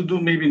planning to do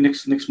maybe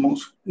next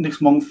month.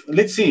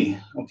 Let's see.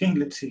 Okay,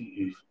 let's see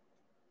if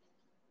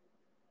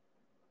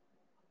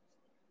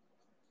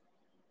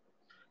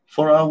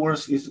 4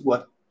 hours is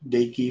what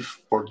they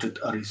give portrait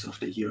artists of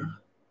the year.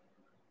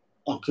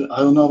 Okay, I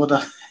don't know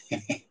about that.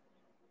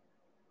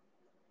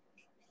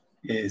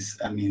 Yes,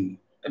 I mean,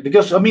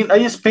 because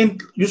I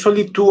spend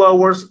usually 2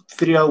 hours,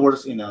 3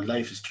 hours in a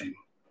live stream.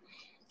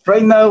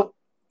 Right now,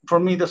 for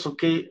me, that's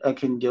okay. I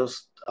can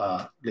just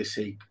let's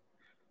say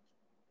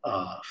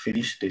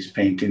finish this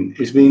painting.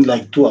 It's been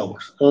like 2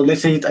 hours. So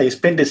let's say I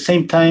spend the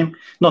same time.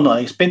 No,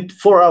 I spent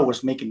 4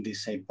 hours making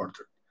this same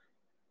portrait.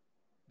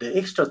 The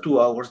extra 2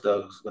 hours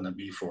that's gonna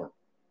be for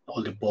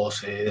all the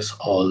poses,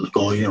 all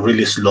going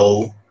really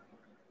slow,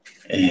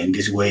 and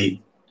this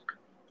way.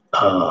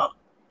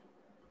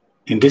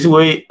 In this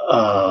way,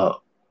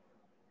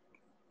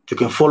 you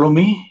can follow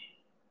me,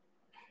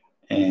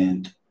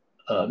 and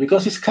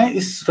because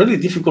it's really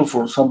difficult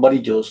for somebody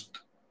just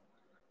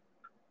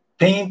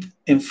paint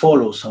and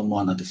follow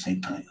somebody at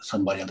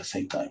the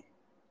same time.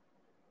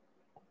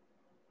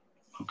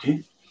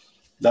 Okay,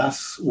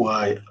 that's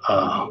why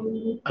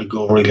I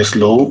go really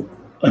slow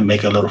and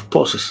make a lot of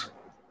poses.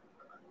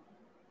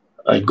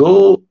 I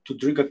go to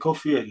drink a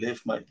coffee. I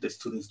left the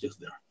students just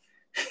there.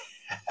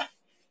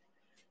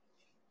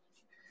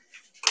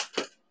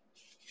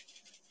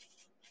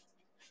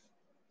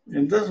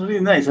 And that's really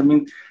nice.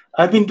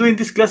 I've been doing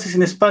these classes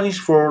in Spanish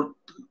for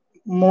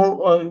more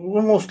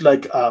almost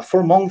like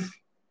 4 months.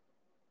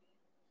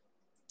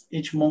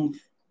 Each month.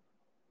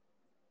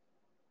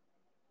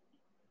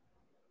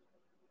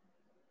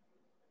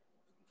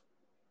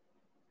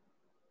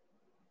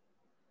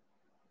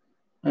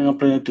 I'm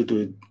planning to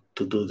do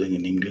them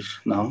in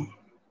English now.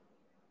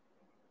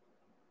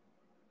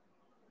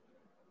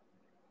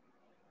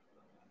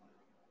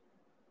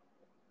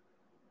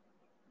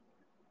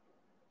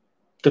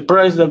 The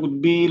price that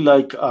would be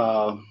like it's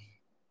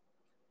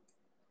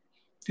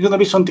gonna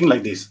be something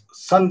like this: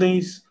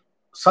 Saturday,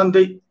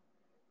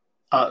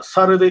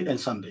 Saturday and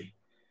Sunday,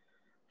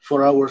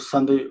 4 hours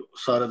Sunday,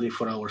 Saturday,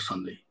 4 hours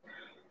Sunday.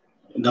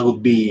 That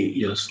would be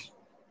just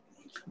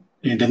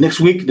in the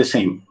next week the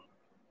same,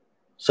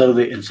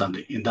 Saturday and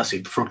Sunday, and that's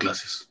it. 4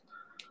 classes,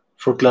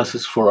 4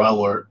 classes, 4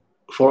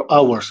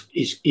 hours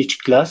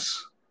each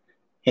class,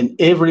 and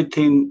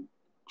everything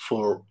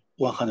for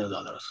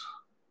 $100.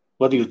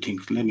 What do you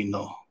think? Let me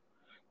know.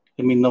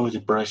 Let me know if the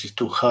price is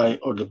too high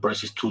or the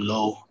price is too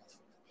low.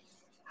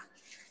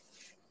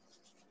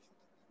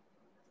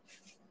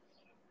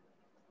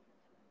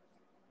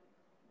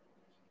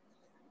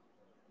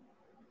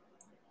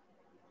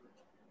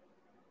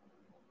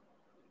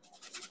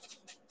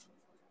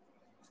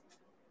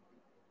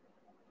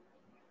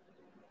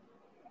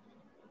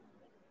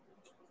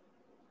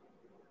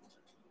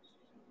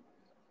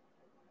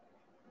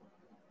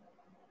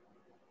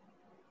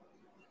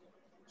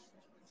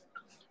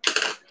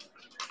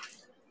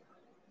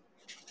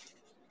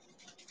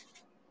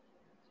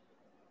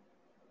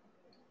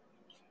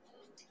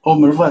 Oh,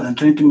 Mervat, I'm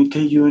trying to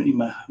imitate you.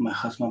 My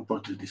husband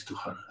portrait this to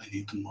her. I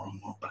need to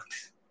more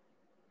practice.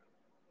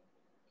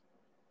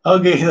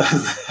 Okay,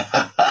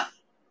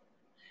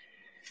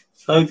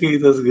 okay,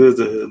 that's good,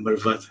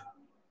 Mervat.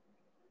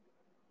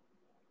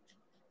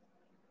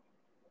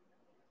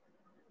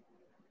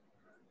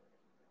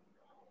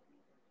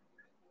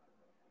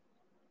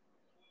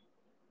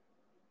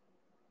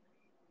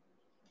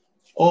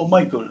 Oh,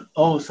 Michael.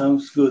 Oh,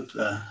 sounds good.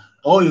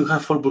 Oh, you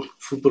have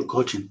football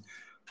coaching.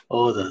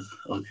 Oh, that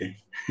okay.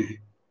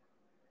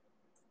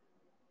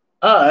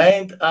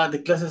 And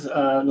the classes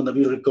are gonna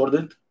be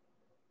recorded.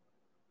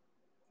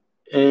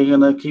 I'm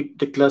gonna keep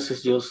the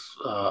classes just.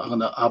 I'm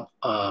gonna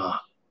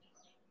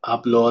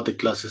upload the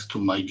classes to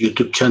my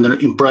YouTube channel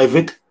in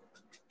private.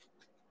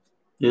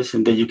 Yes,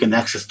 and then you can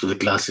access to the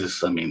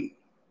classes. I mean,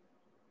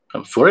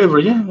 forever.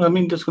 Yeah, I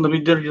mean, that's gonna be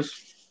there. Just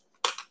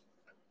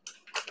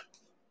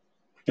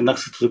you can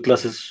access to the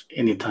classes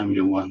anytime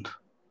you want.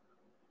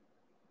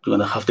 You're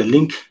gonna have the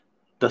link.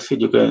 That's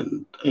it. You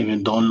can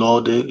even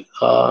download it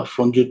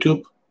from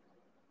YouTube.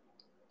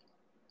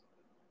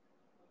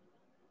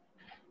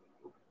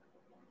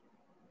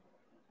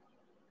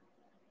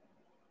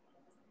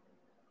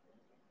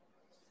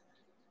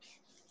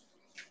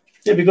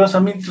 Yeah, because I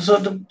mean,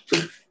 so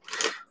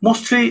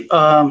mostly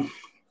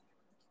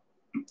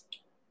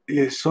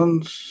yeah,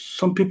 some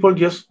people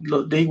just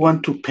they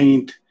want to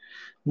paint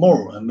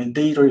more. I mean,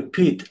 they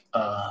repeat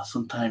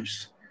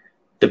sometimes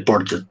the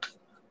portrait,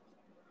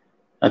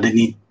 and they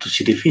need to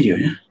see the video.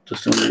 Yeah,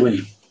 that's the only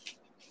way.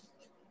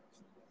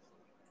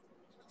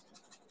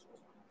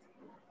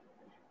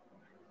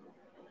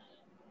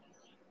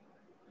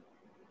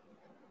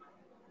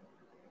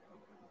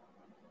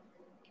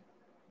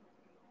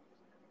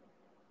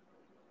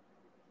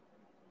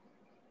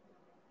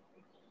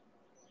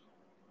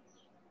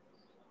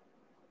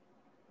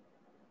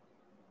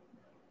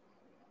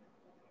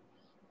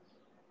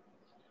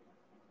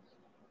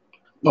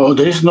 Oh,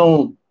 there is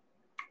no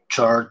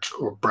charge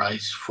or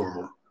price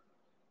for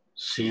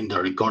seeing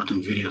the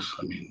recording videos.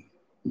 I mean,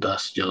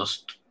 that's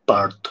just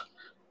part.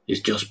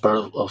 It's just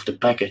part of the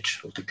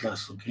package of the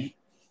class. Okay.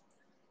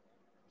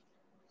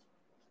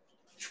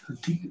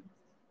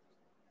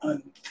 I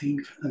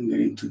think I'm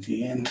getting to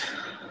the end.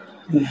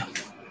 Yeah.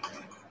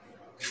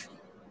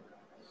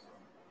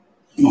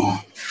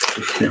 Oh,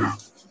 here.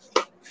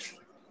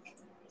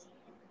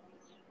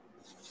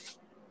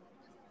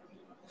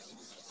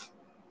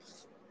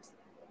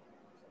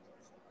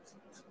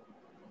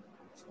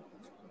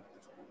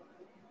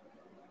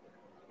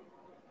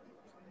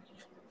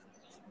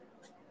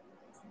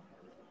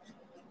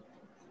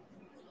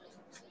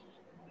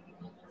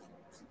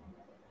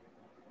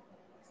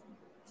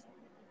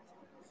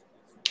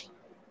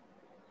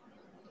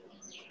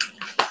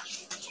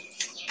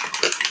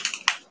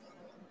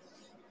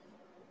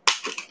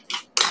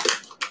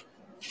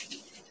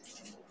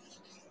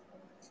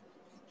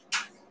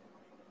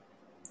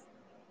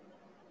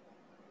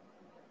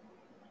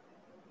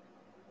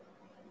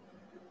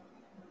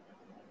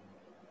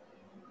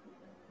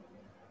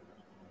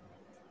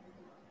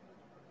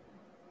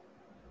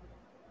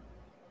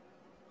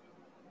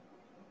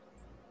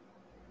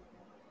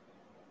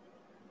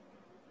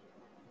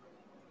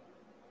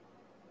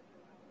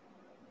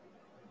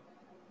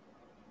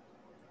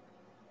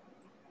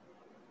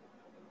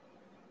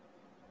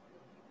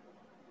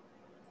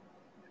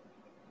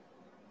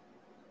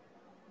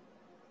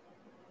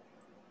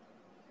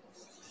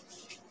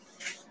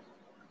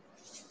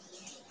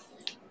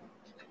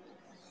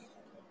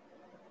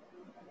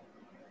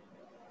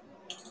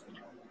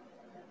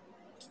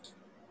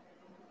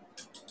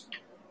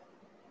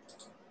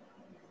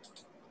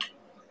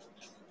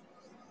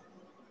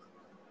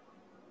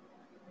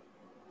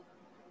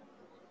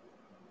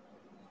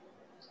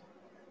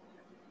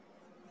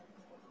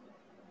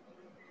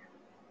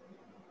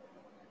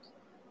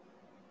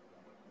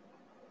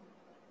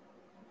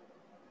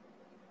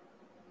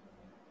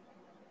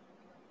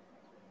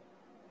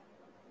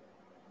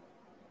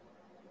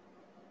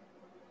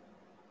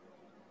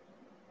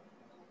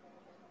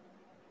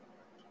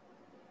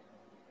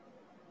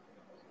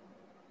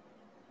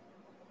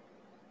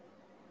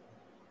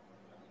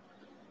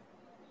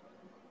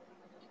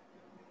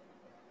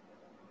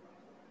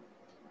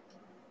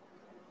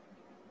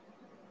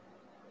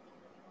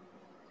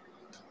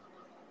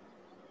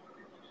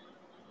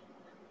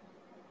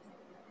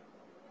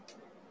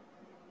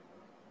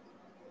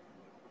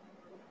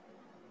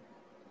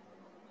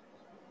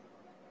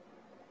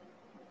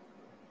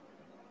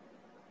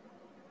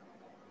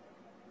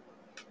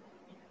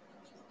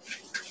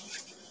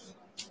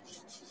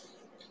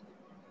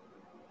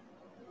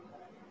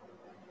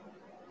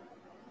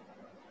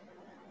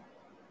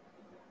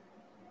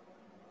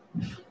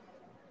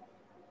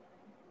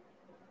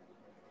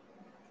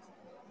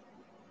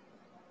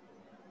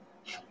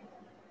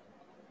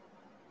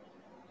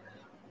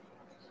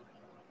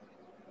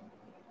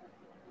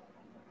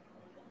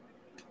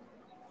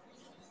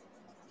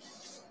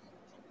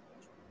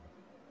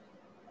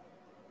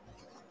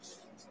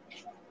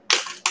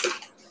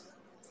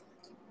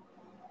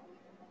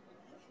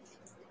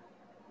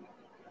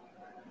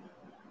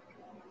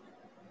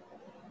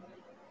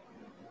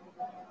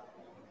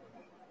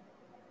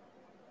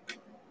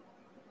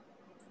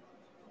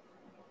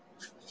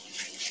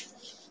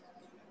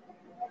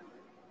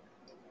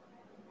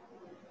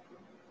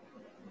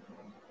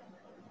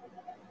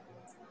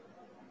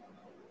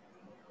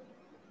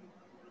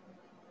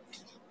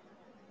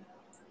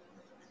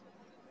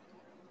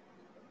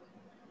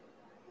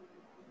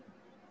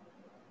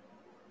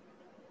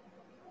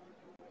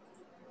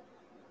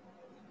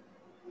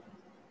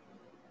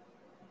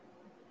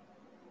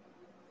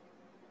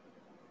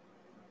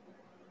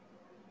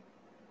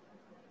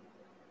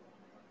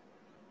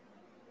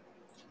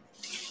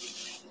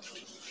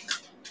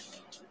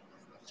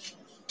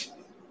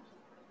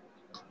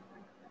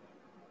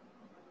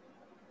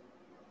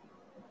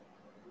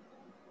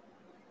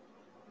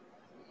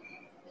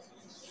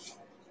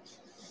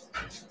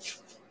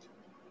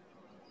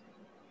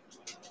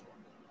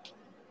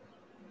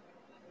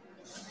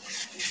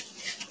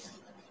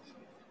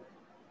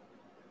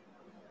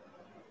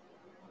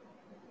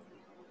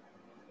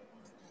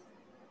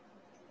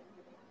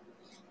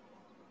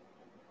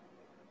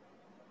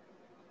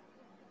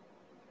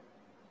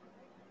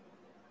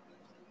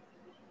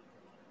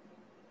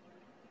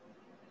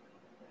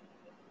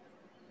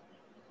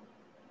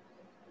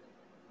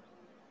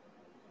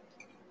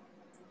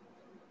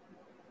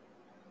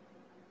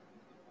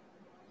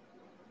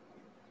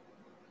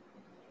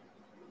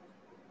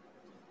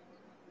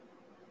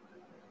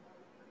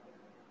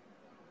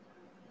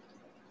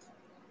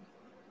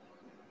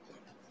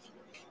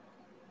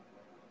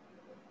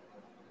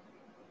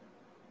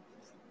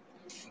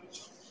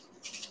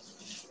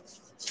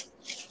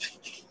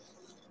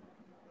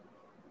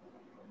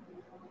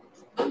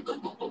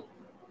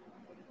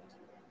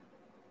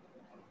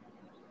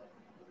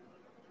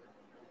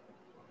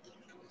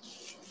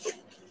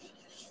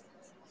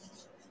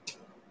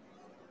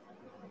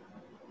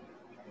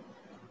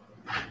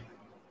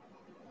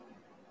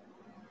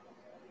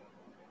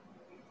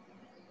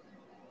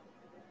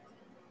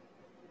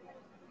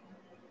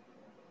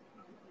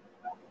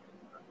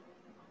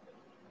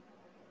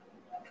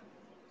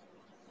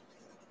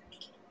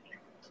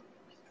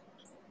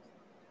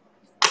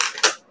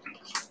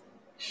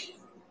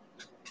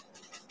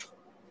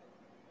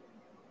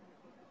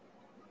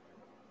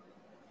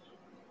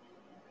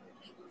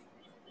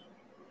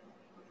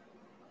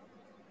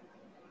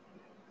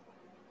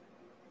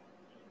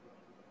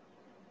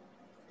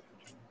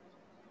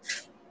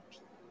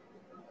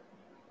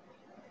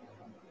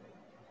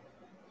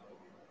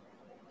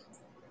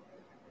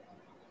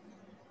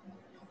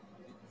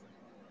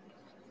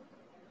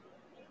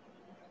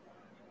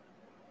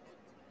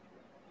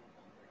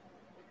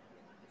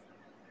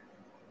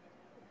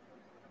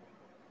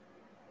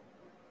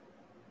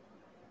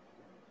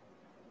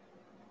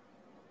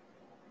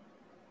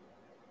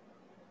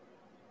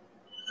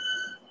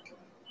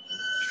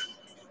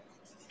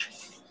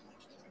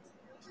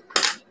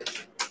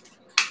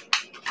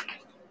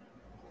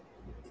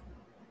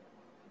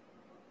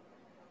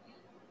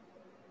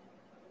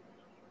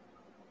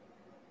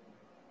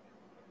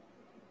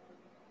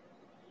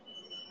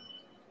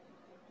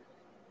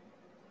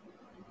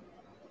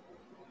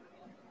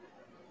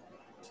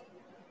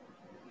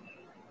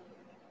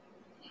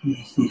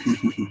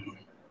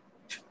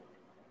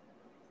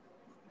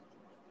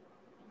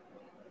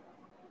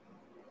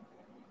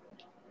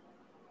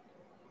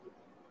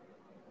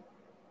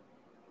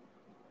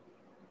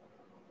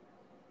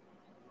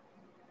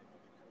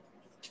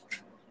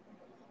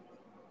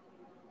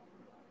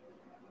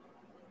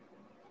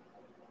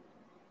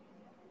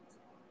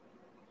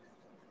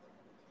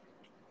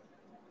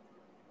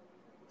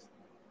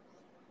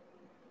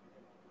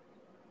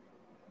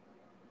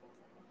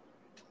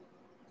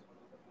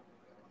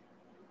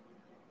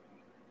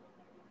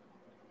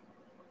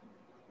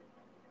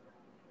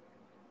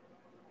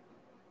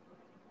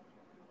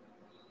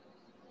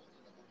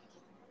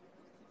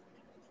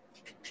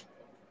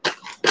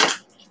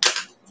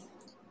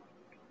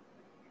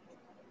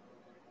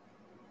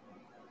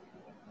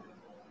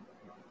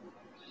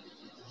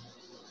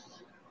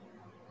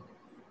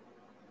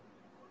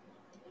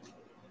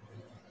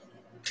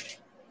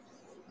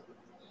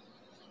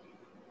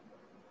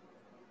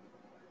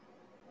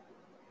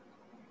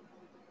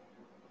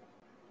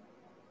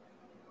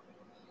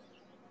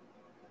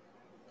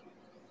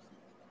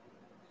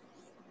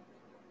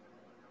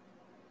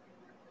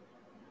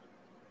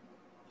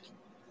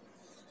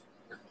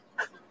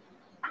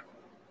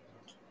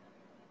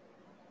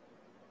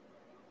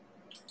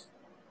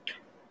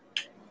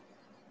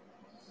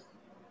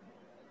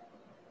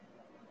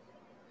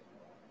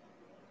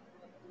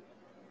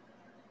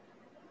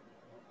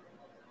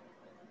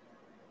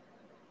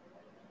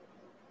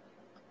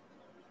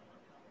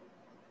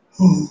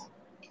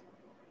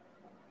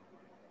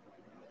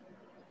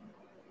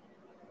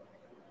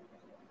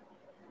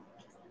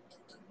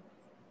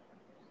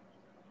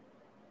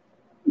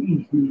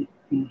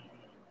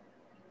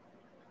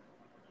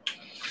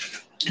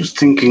 Just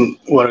thinking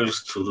what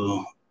else to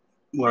do.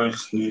 What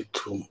else need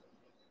to,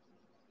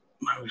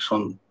 maybe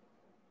some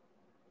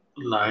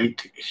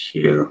light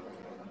here,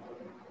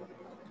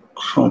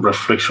 some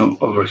reflection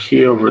over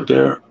here, over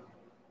there.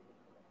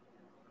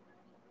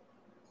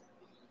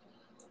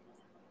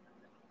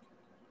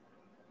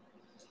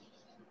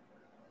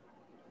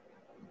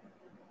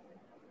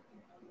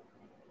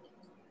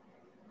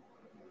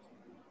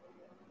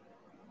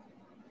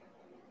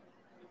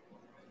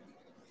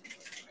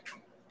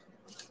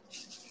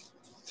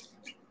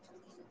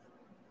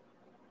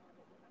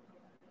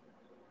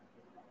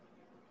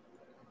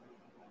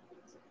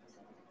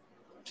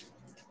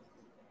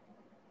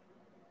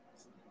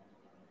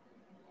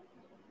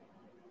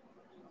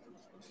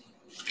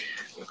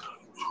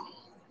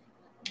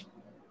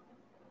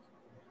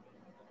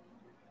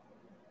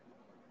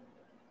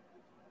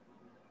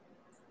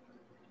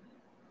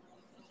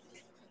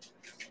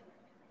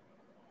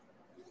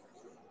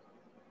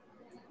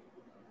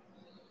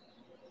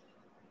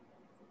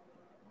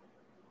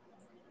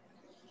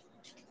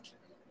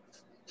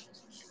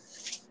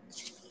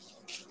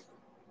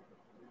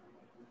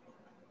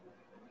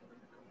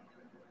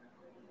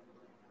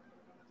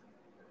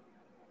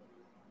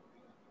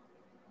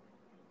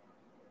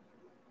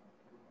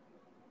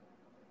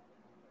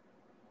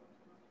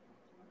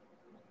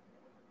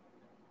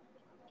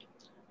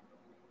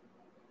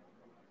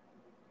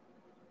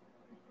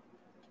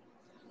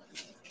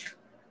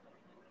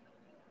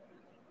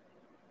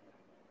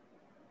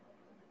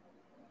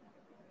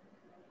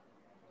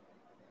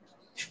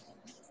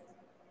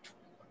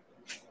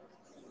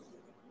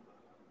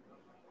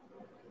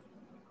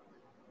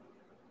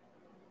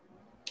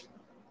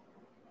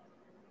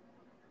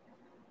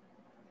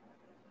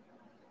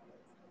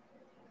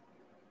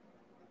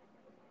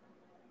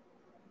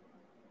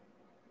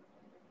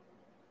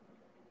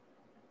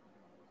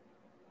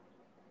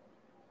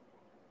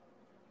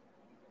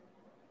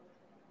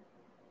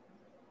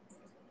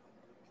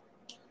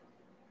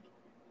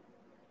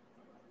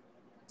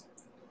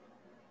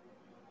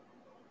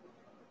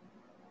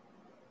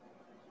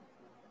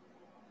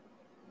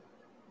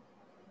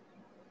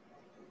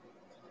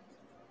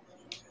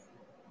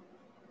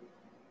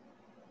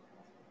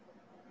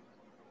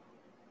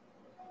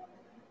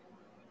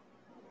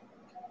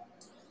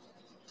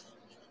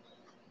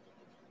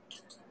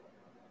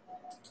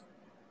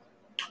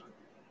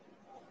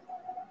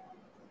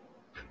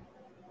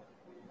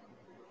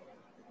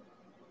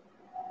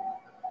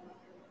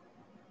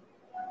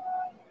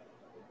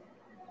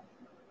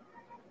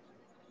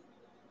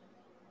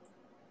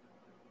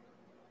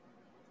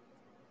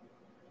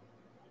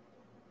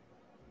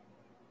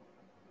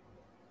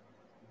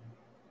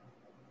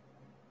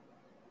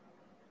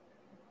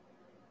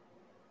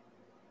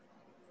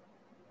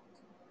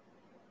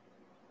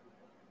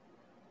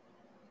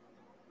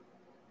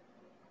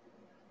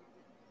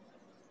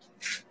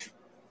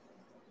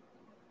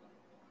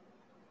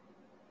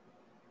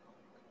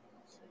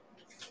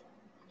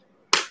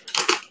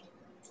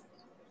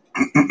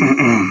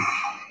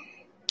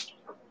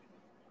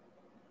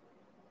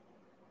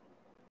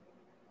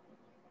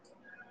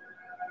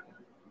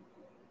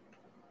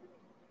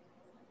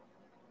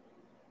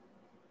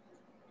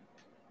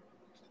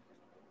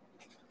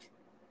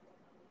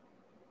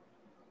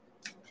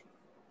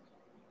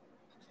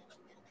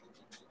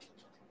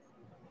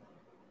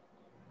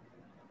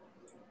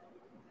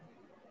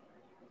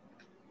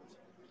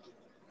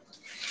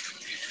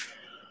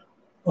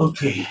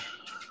 Okay,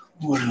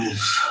 what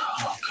else?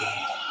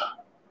 Okay.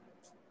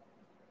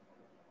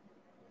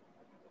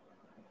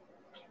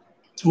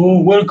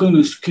 Oh, welcome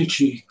to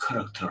sketchy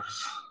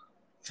characters.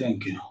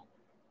 Thank you.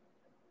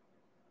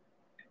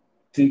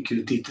 Thank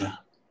you, Tita.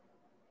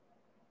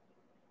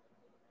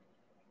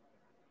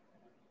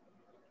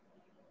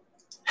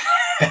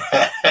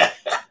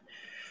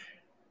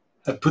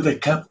 I put a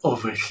cap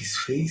over his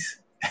face.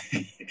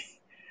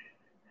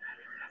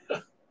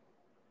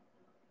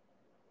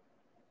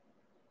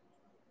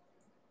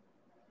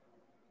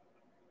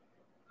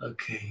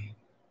 Okay.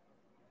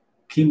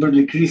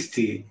 Kimberly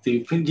Christie. Do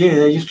you paint?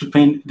 Yeah, I used to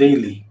paint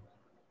daily.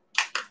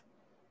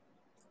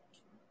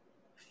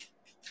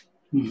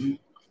 Mhm.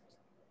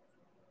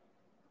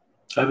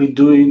 I've been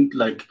doing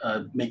like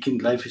making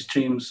live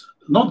streams,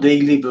 not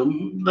daily, but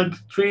like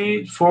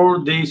 3, 4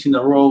 days in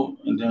a row,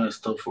 and then I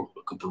stop for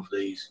a couple of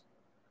days,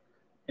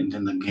 and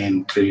then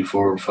again 3,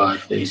 4,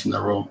 5 days in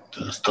a row.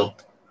 Then I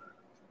stop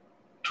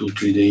 2,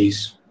 3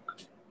 days.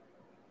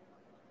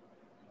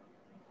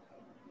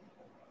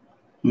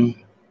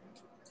 Mm.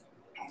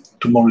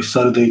 Tomorrow is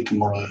Saturday.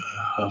 Tomorrow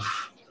I have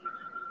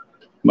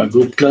my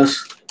group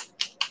class.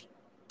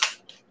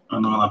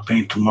 I'm gonna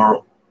paint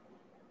tomorrow.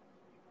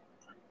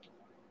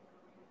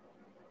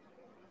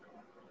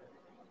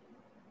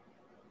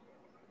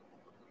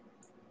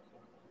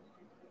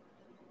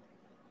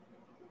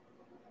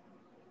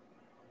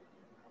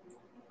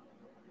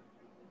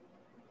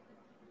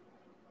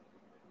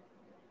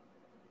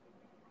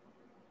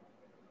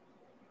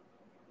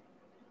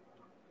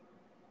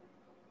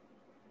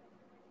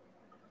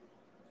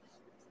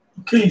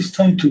 Okay, it's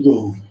time to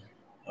go.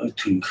 I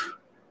think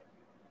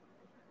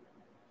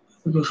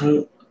because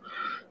I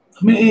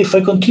mean, if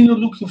I continue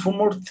looking for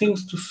more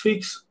things to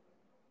fix,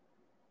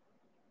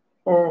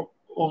 or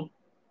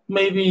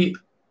maybe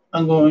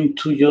I'm going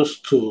to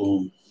just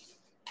to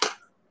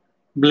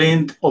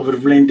over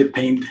blend the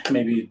paint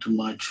maybe too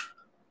much.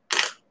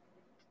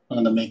 I'm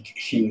gonna make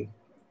him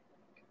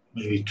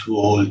maybe too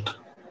old.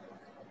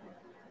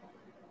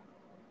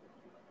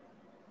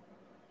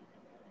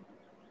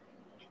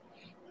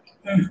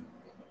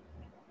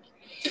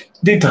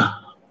 Dita,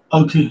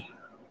 okay.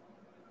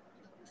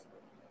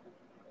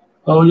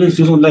 Oh yes,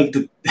 you don't like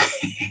the.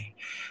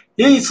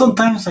 Yeah,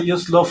 sometimes I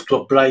just love to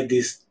apply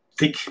this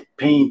thick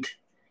paint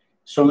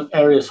some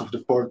areas of the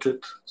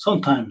portrait.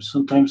 Sometimes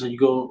I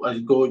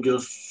go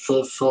just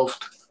so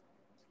soft.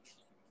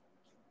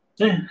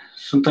 Yeah,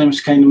 sometimes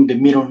kind of the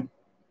mirror.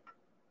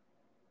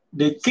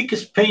 The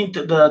thickest paint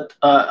that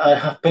I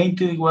have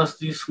painted was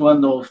this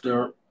one of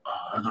their.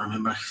 I don't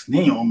remember his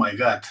name. Oh my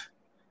god!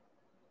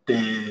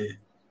 The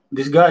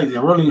this guy, the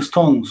Rolling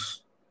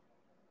Stones,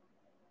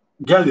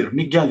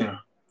 Mick Jagger.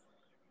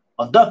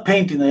 On that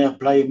painting, I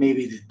apply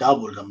maybe the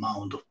double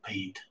amount of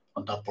paint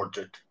on that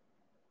portrait.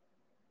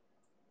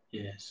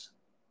 Yes,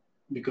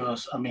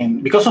 because I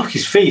mean, because of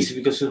his face,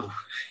 because of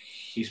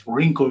his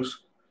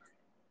wrinkles,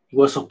 it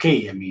was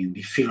okay. I mean,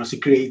 the figures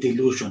create the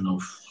illusion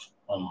of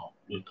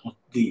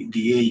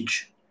the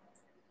age.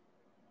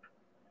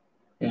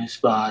 Yes,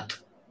 but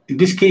in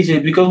this case,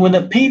 because when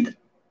I paint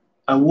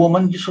a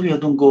woman, usually I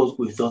don't go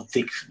with that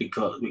thick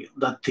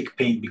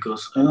paint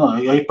because I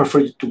don't know I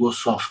prefer it to go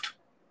soft.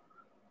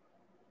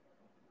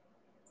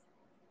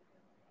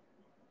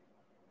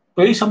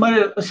 But it's a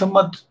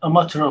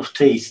matter of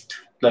taste,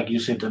 like you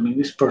said. I mean,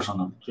 it's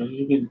personal. So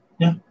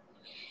yeah.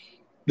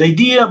 The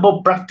idea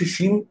about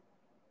practicing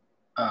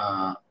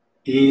uh,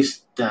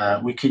 is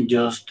that we can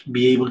just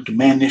be able to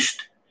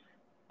manage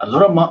a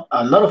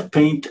lot of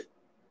paint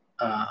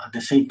at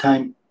the same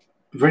time,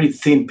 very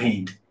thin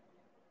paint.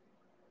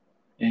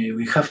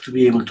 We have to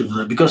be able to do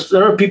that because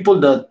there are people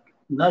that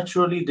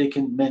naturally they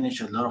can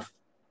manage a lot of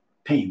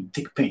paint,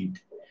 thick paint,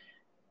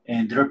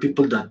 and there are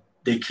people that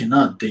they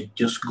cannot. They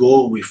just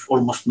go with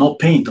almost no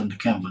paint on the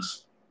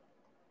canvas.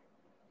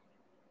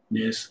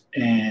 Yes,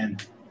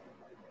 and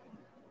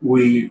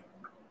we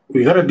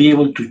we gotta be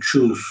able to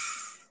choose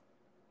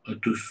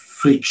to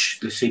switch.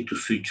 Let's say to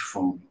switch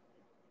from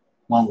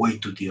one way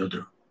to the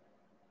other.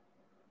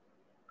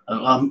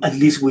 At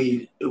least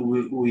we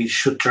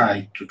should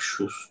try to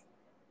choose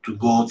to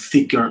go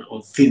thicker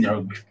or thinner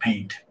with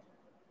paint.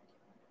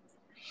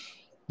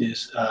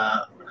 Yes,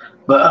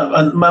 but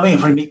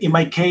I mean, in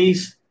my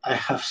case, I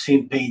have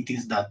seen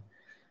paintings that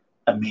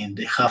I mean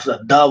they have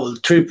a double,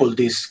 triple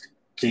this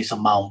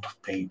amount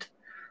of paint.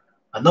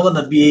 I'm not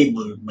gonna be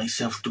able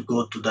myself to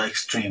go to the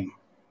extreme.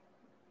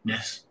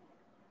 Yes,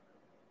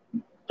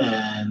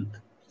 and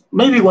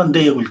maybe one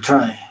day I will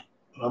try.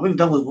 I mean,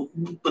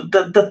 but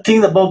that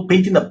thing about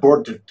painting a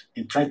portrait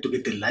and trying to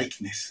get the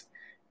likeness,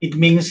 it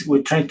means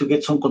we're trying to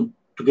get to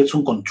get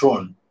some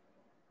control,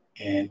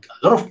 and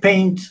a lot of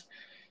paint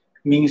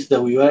means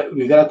that we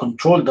gotta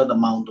control that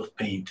amount of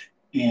paint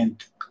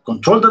and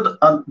control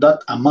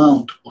that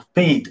amount of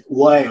paint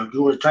while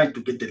you are trying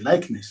to get the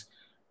likeness,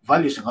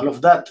 values, and all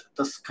of that.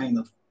 That's kind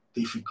of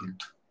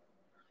difficult.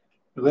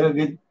 We gotta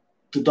get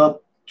to that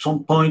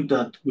some point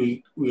that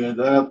we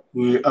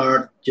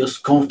are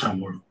just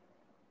comfortable,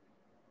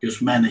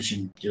 just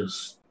managing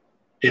just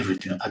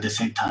everything at the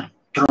same time.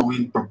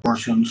 throwing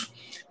proportions,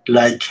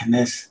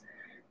 likeness,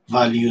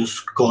 values,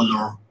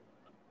 color,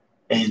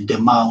 and the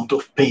amount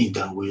of paint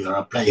that we are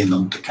applying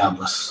on the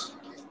canvas.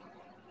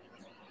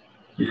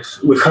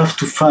 Yes, we have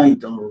to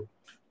find the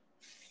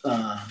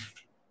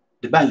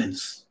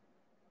balance,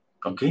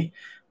 okay?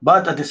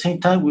 But at the same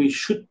time, we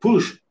should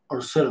push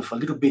ourselves a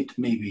little bit,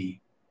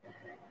 maybe,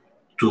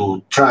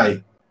 to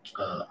try.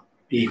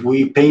 If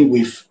we paint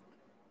with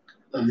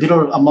a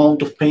little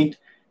amount of paint,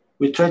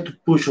 we try to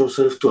push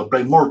ourselves to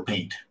apply more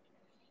paint,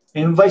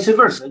 and vice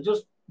versa,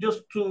 just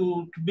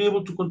to be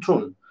able to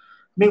control.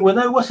 I mean, when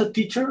I was a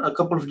teacher a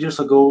couple of years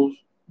ago,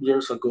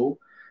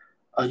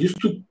 I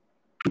used to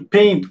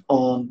paint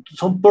on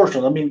some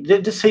portion. I mean,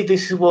 let's say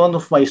this is one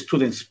of my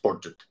students'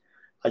 portrait.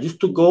 I used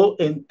to go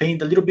and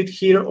paint a little bit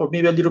here, or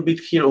maybe a little bit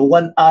here, or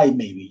one eye,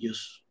 maybe,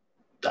 just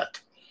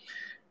that.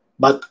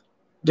 But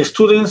the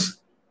students,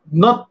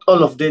 not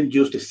all of them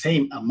use the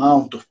same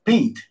amount of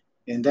paint,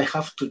 and I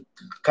have to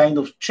kind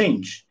of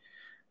change.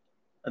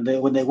 And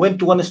then when I went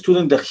to one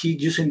student that he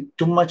using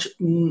too much,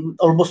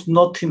 almost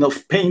not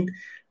enough paint,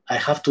 I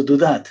have to do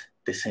that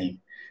the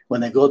same.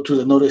 When I go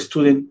to another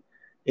student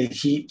and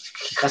he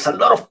has a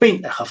lot of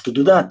paint, I have to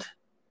do that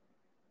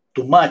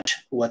to match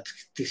what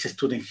this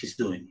student is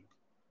doing.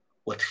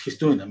 What he's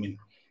doing. I mean,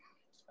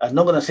 I'm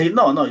not gonna say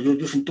no, you're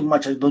using too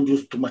much. I don't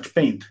use too much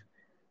paint.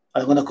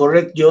 I'm gonna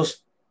correct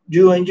just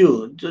you and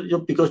you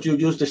because you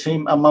use the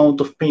same amount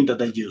of paint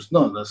that I use.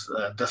 No,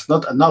 that's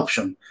not an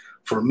option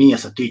for me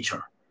as a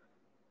teacher.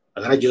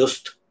 I gotta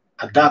just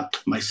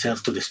adapt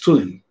myself to the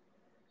student.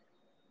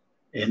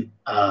 And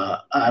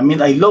I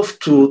mean, I love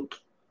to.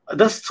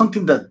 That's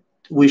something that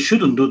we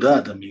shouldn't do.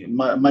 That I mean,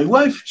 my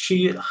wife,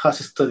 she has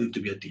studied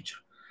to be a teacher,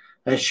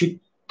 and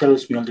she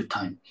tells me all the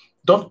time,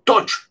 "Don't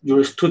touch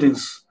your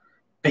students'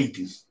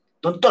 paintings.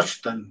 Don't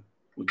touch them."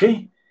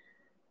 Okay,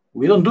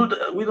 we don't do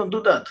that. We don't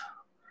do that.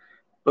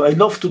 But I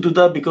love to do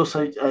that because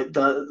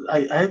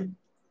I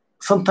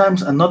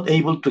sometimes I'm not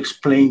able to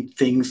explain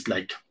things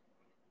like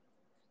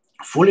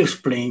fully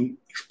explain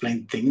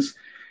things,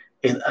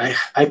 and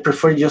I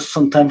prefer just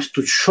sometimes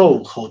to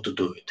show how to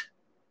do it.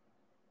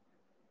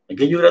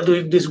 Okay, you gotta do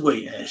it this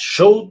way. I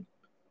show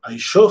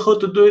how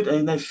to do it,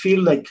 and I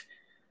feel like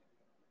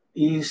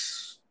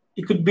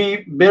it could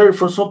be better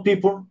for some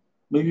people,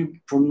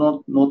 maybe for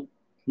not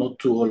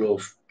to all,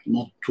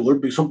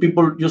 but some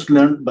people just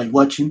learn by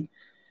watching.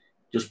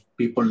 Just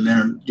people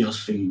learn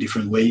just in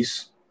different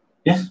ways.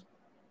 Yes.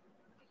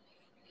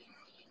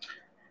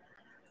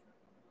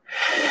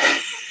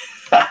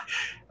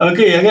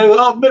 Okay, I gotta go.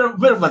 Oh,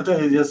 better, but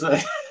just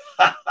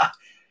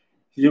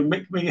you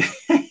make me.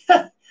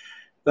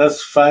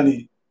 That's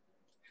funny.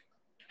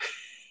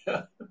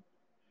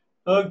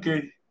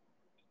 Okay,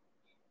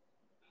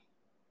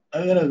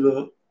 I gotta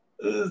go.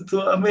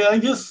 So I mean,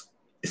 I'm just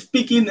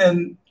speaking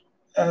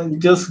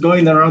and just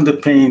going around the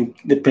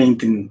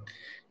painting,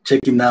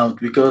 checking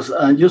out because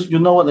just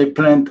what I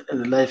planned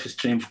the live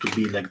stream to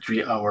be like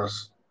 3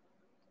 hours,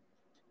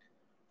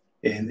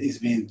 and it's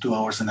been 2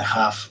 hours and a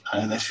half,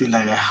 and I feel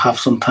like I have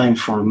some time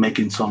for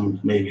making some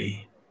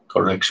maybe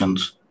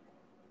corrections,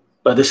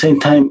 but at the same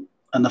time,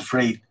 I'm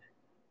afraid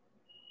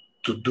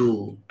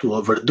to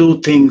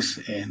overdo things,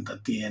 and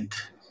at the end,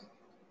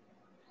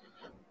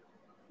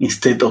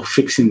 instead of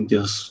fixing,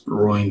 just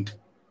ruined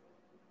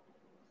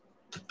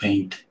the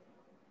paint.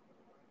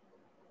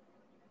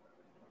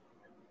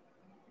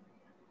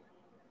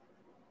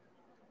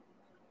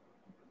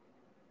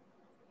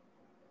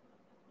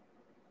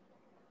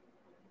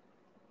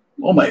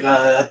 Oh my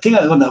God! I think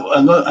I'm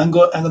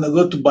gonna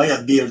go to buy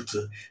a beer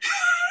too.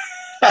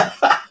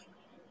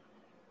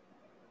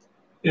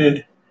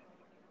 Yeah.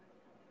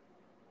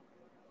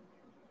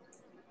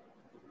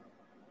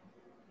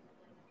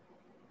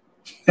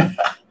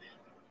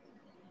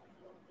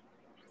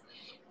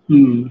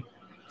 Hmm.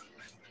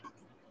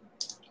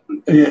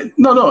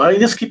 No. I'm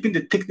just keeping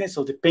the thickness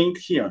of the paint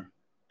here,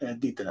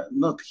 Dita,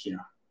 not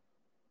here.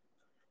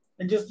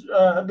 And just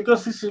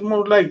because this is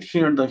more light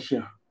here than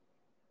here.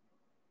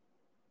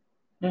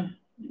 Yeah.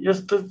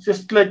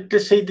 Just like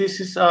let's say this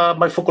is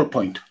my focal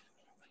point.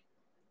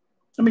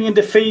 I mean, in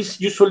the face,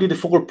 usually the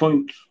focal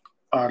point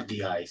are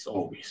the eyes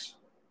always.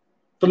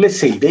 So let's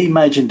say they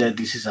imagine that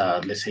this is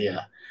let's say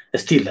a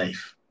still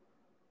life.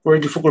 Where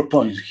the focal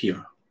point is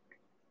here.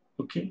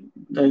 Okay,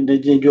 then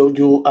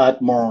you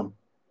add more.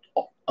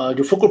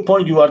 Your focal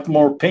point, you add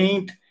more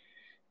paint,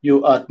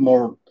 you add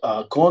more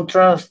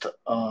contrast,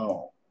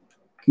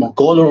 more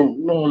color,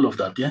 all of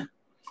that, yeah.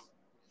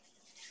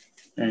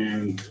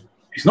 And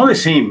it's not the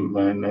same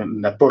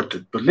in a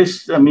portrait, but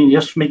I mean,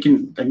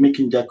 I'm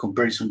making that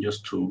comparison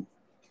just to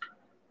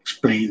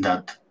explain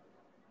that,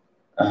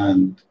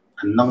 and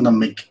I'm not gonna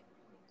make,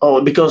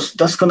 because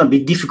that's gonna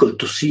be difficult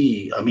to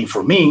see. I mean,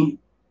 for me,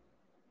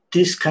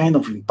 this kind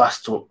of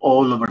impasto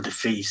all over the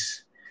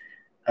face.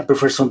 I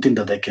prefer something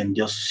that I can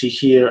just see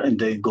here and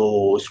then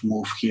go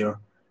smooth here,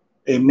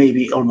 and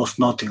maybe almost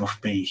nothing of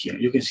paint here.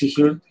 You can see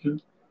here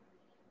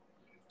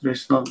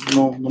there's not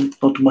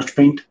too much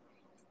paint.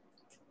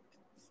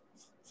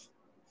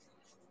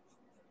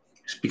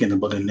 Speaking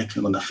about the neck,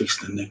 I'm gonna fix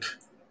the neck.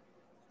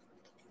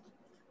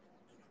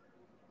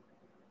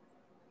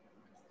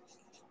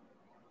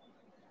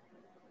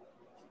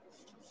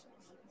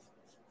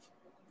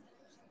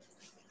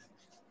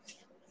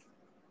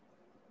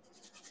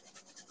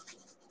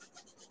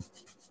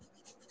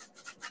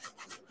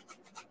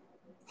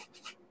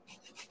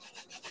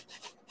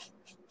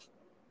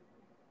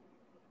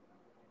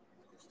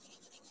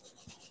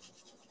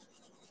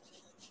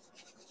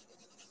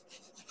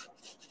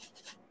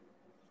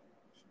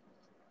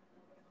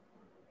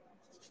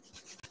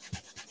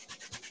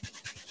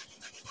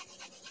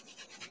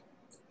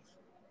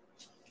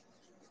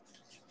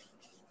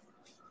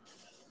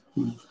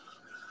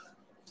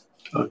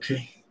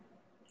 Okay.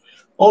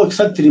 Oh,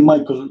 exactly,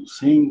 Michael.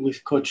 Same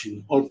with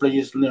coaching. All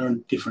players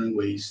learn different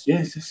ways.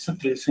 Yes,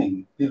 exactly the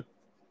same. Yeah.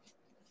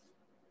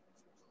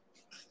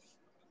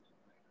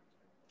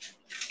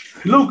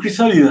 Hello,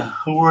 Crisalida.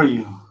 How are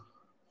you?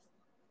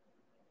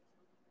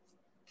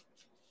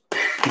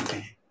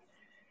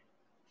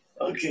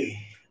 Okay.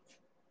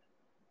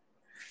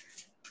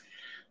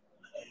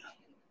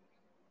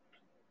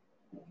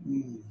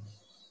 Mm.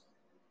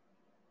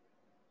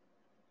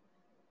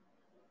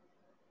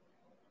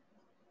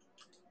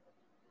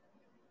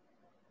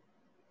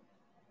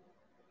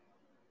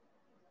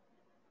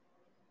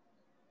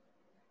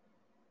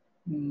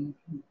 Mm.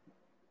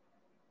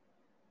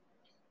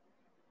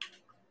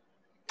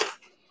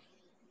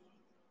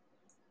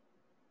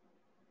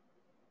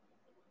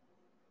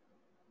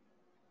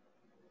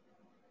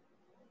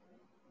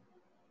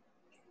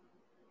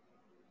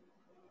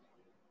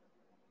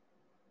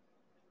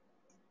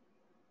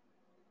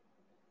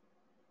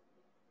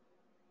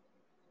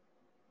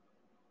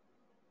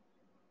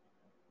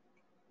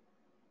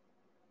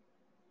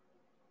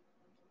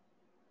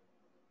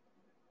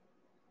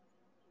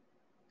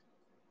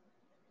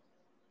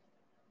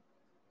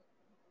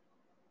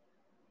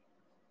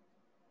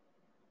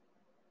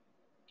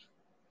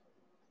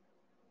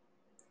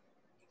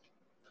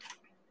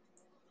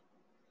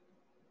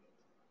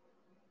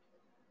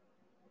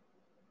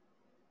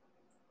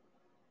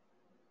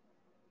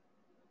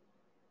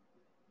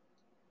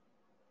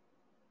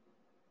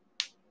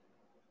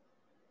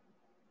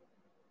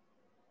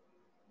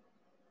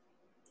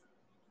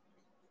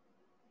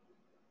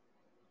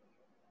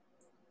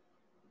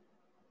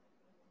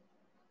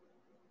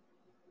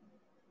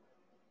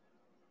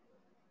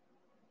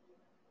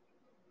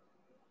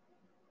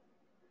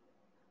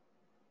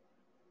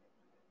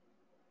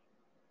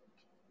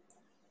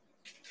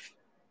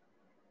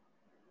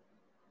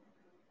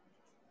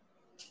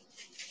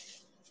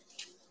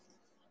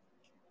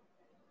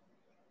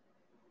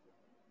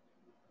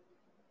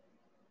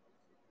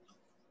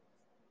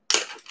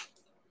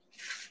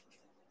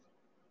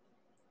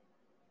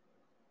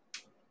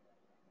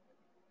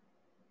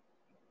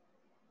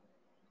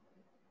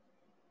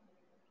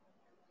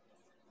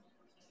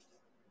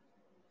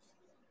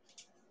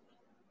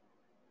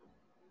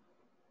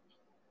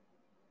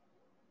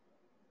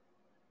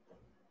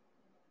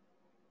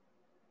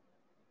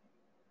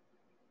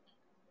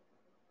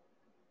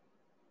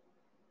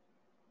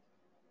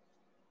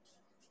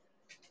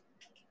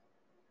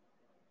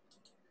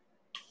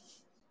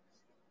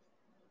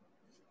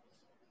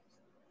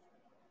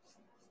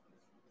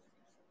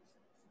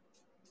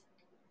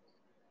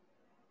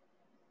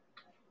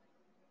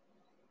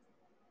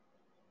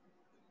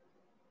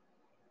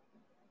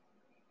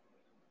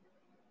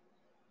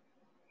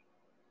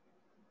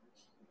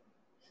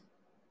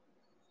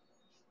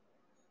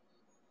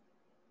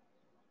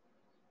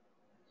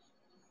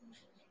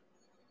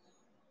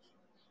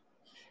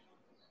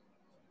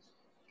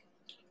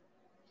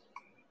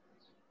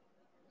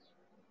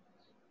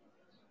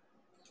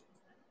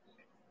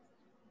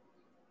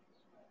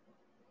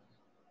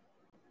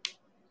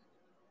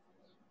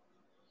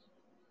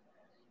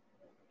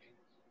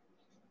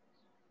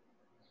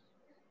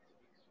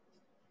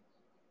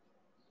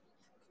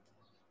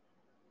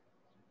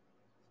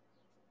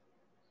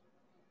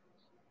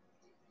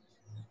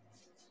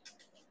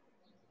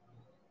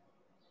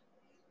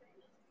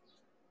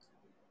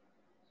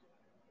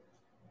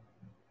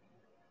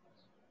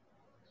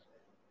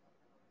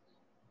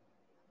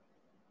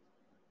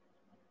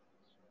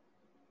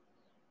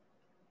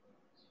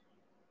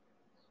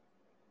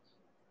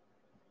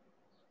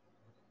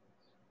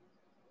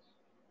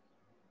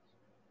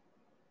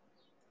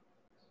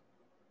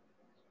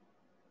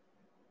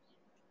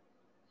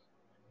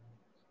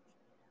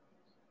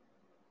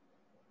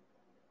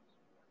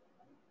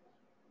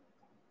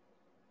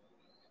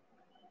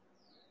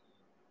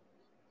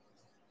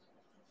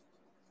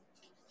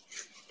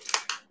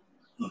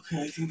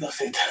 Okay, I think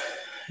that's it.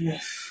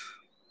 Yes.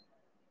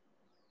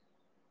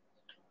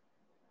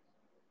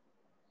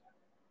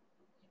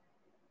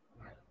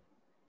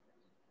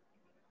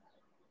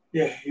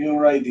 Yeah, you're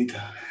right,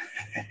 Dita.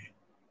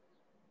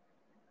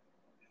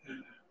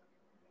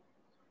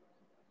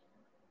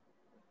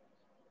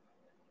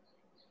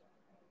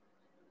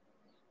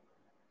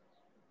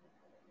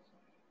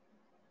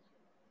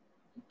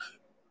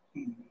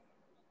 Mm.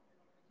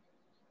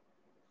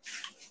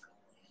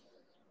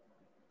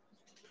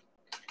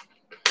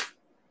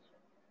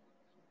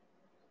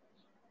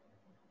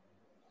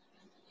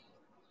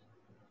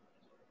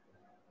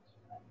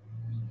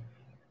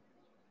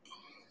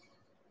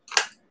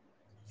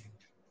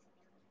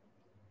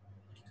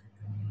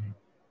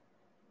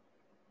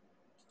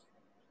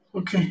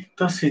 Okay,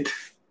 that's it.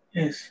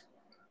 Yes.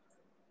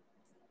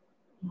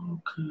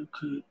 Okay,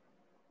 okay.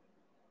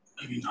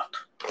 Maybe not.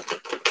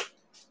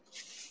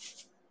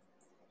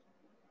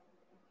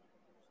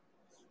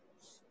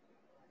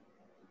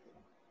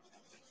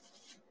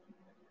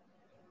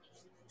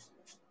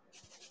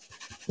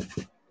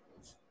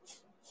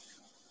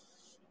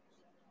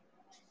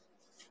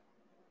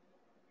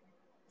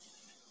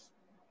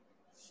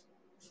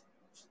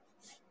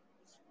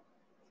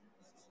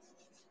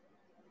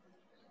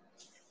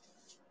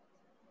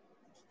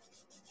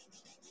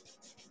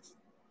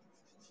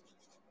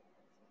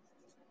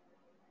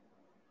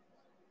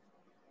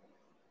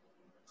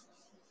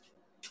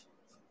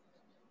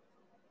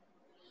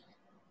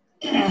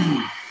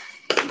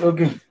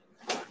 Okay,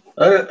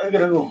 I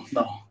gotta go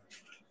now.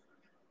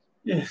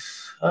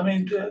 Yes, I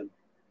mean,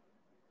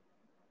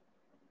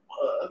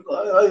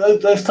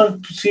 I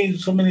start to see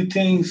so many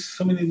things,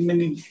 so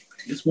many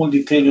small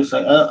details.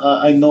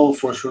 I know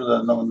for sure that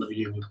I'm not gonna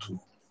be able to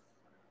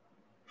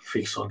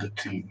fix all the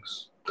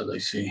things that I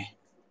see.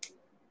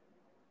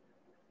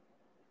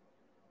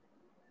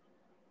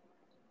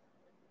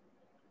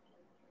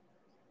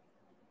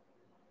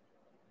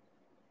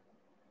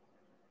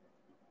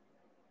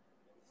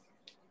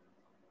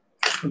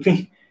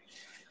 Okay.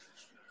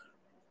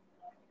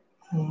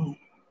 Mm.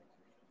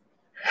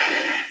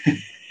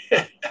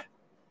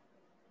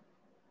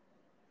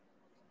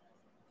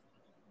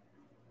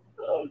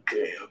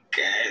 Okay,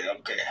 okay,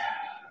 okay.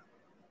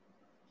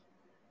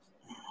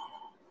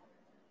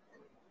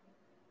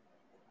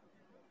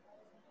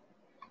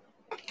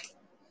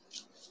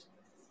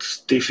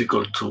 It's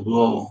difficult to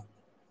go.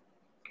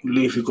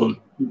 Difficult,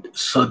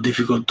 so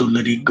difficult to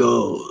let it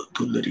go.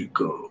 To let it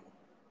go.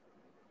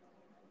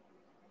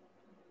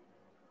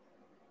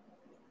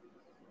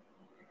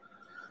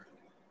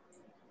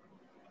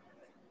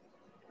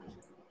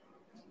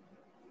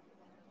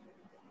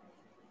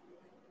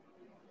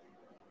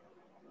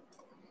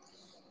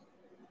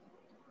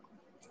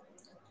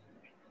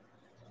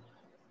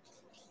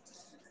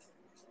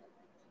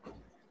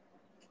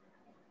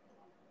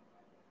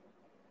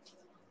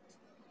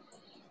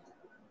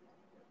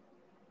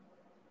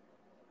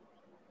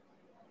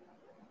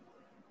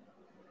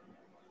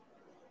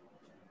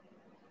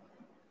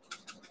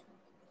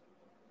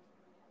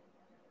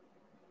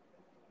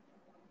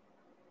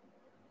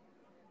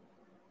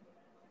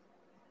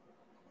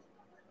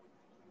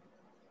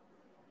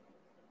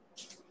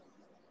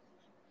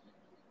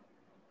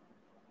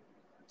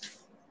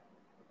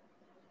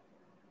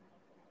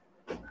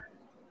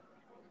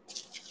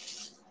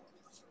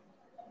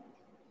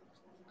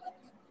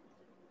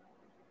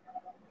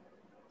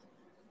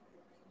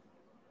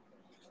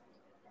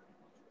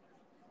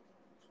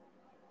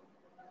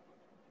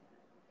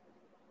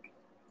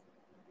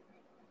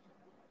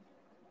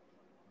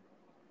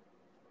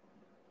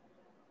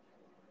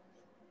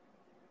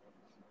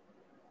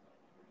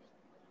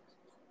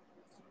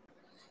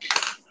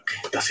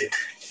 Okay, that's it.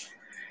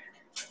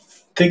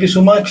 Thank you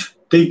so much.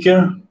 Take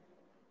care.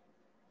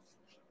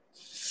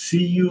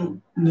 See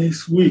you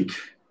next week.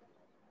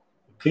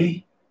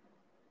 Okay.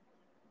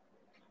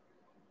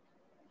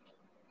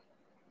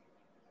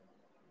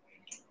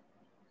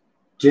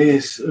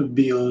 Yes,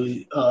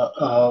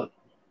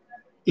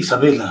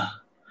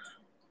 Isabella.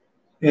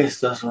 Yes,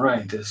 that's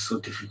right. It's so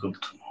difficult.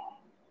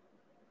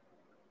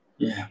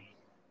 Yeah.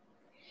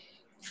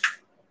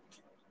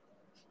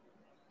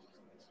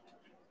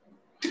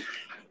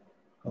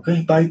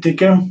 Okay. Bye. Take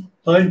care.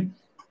 Bye.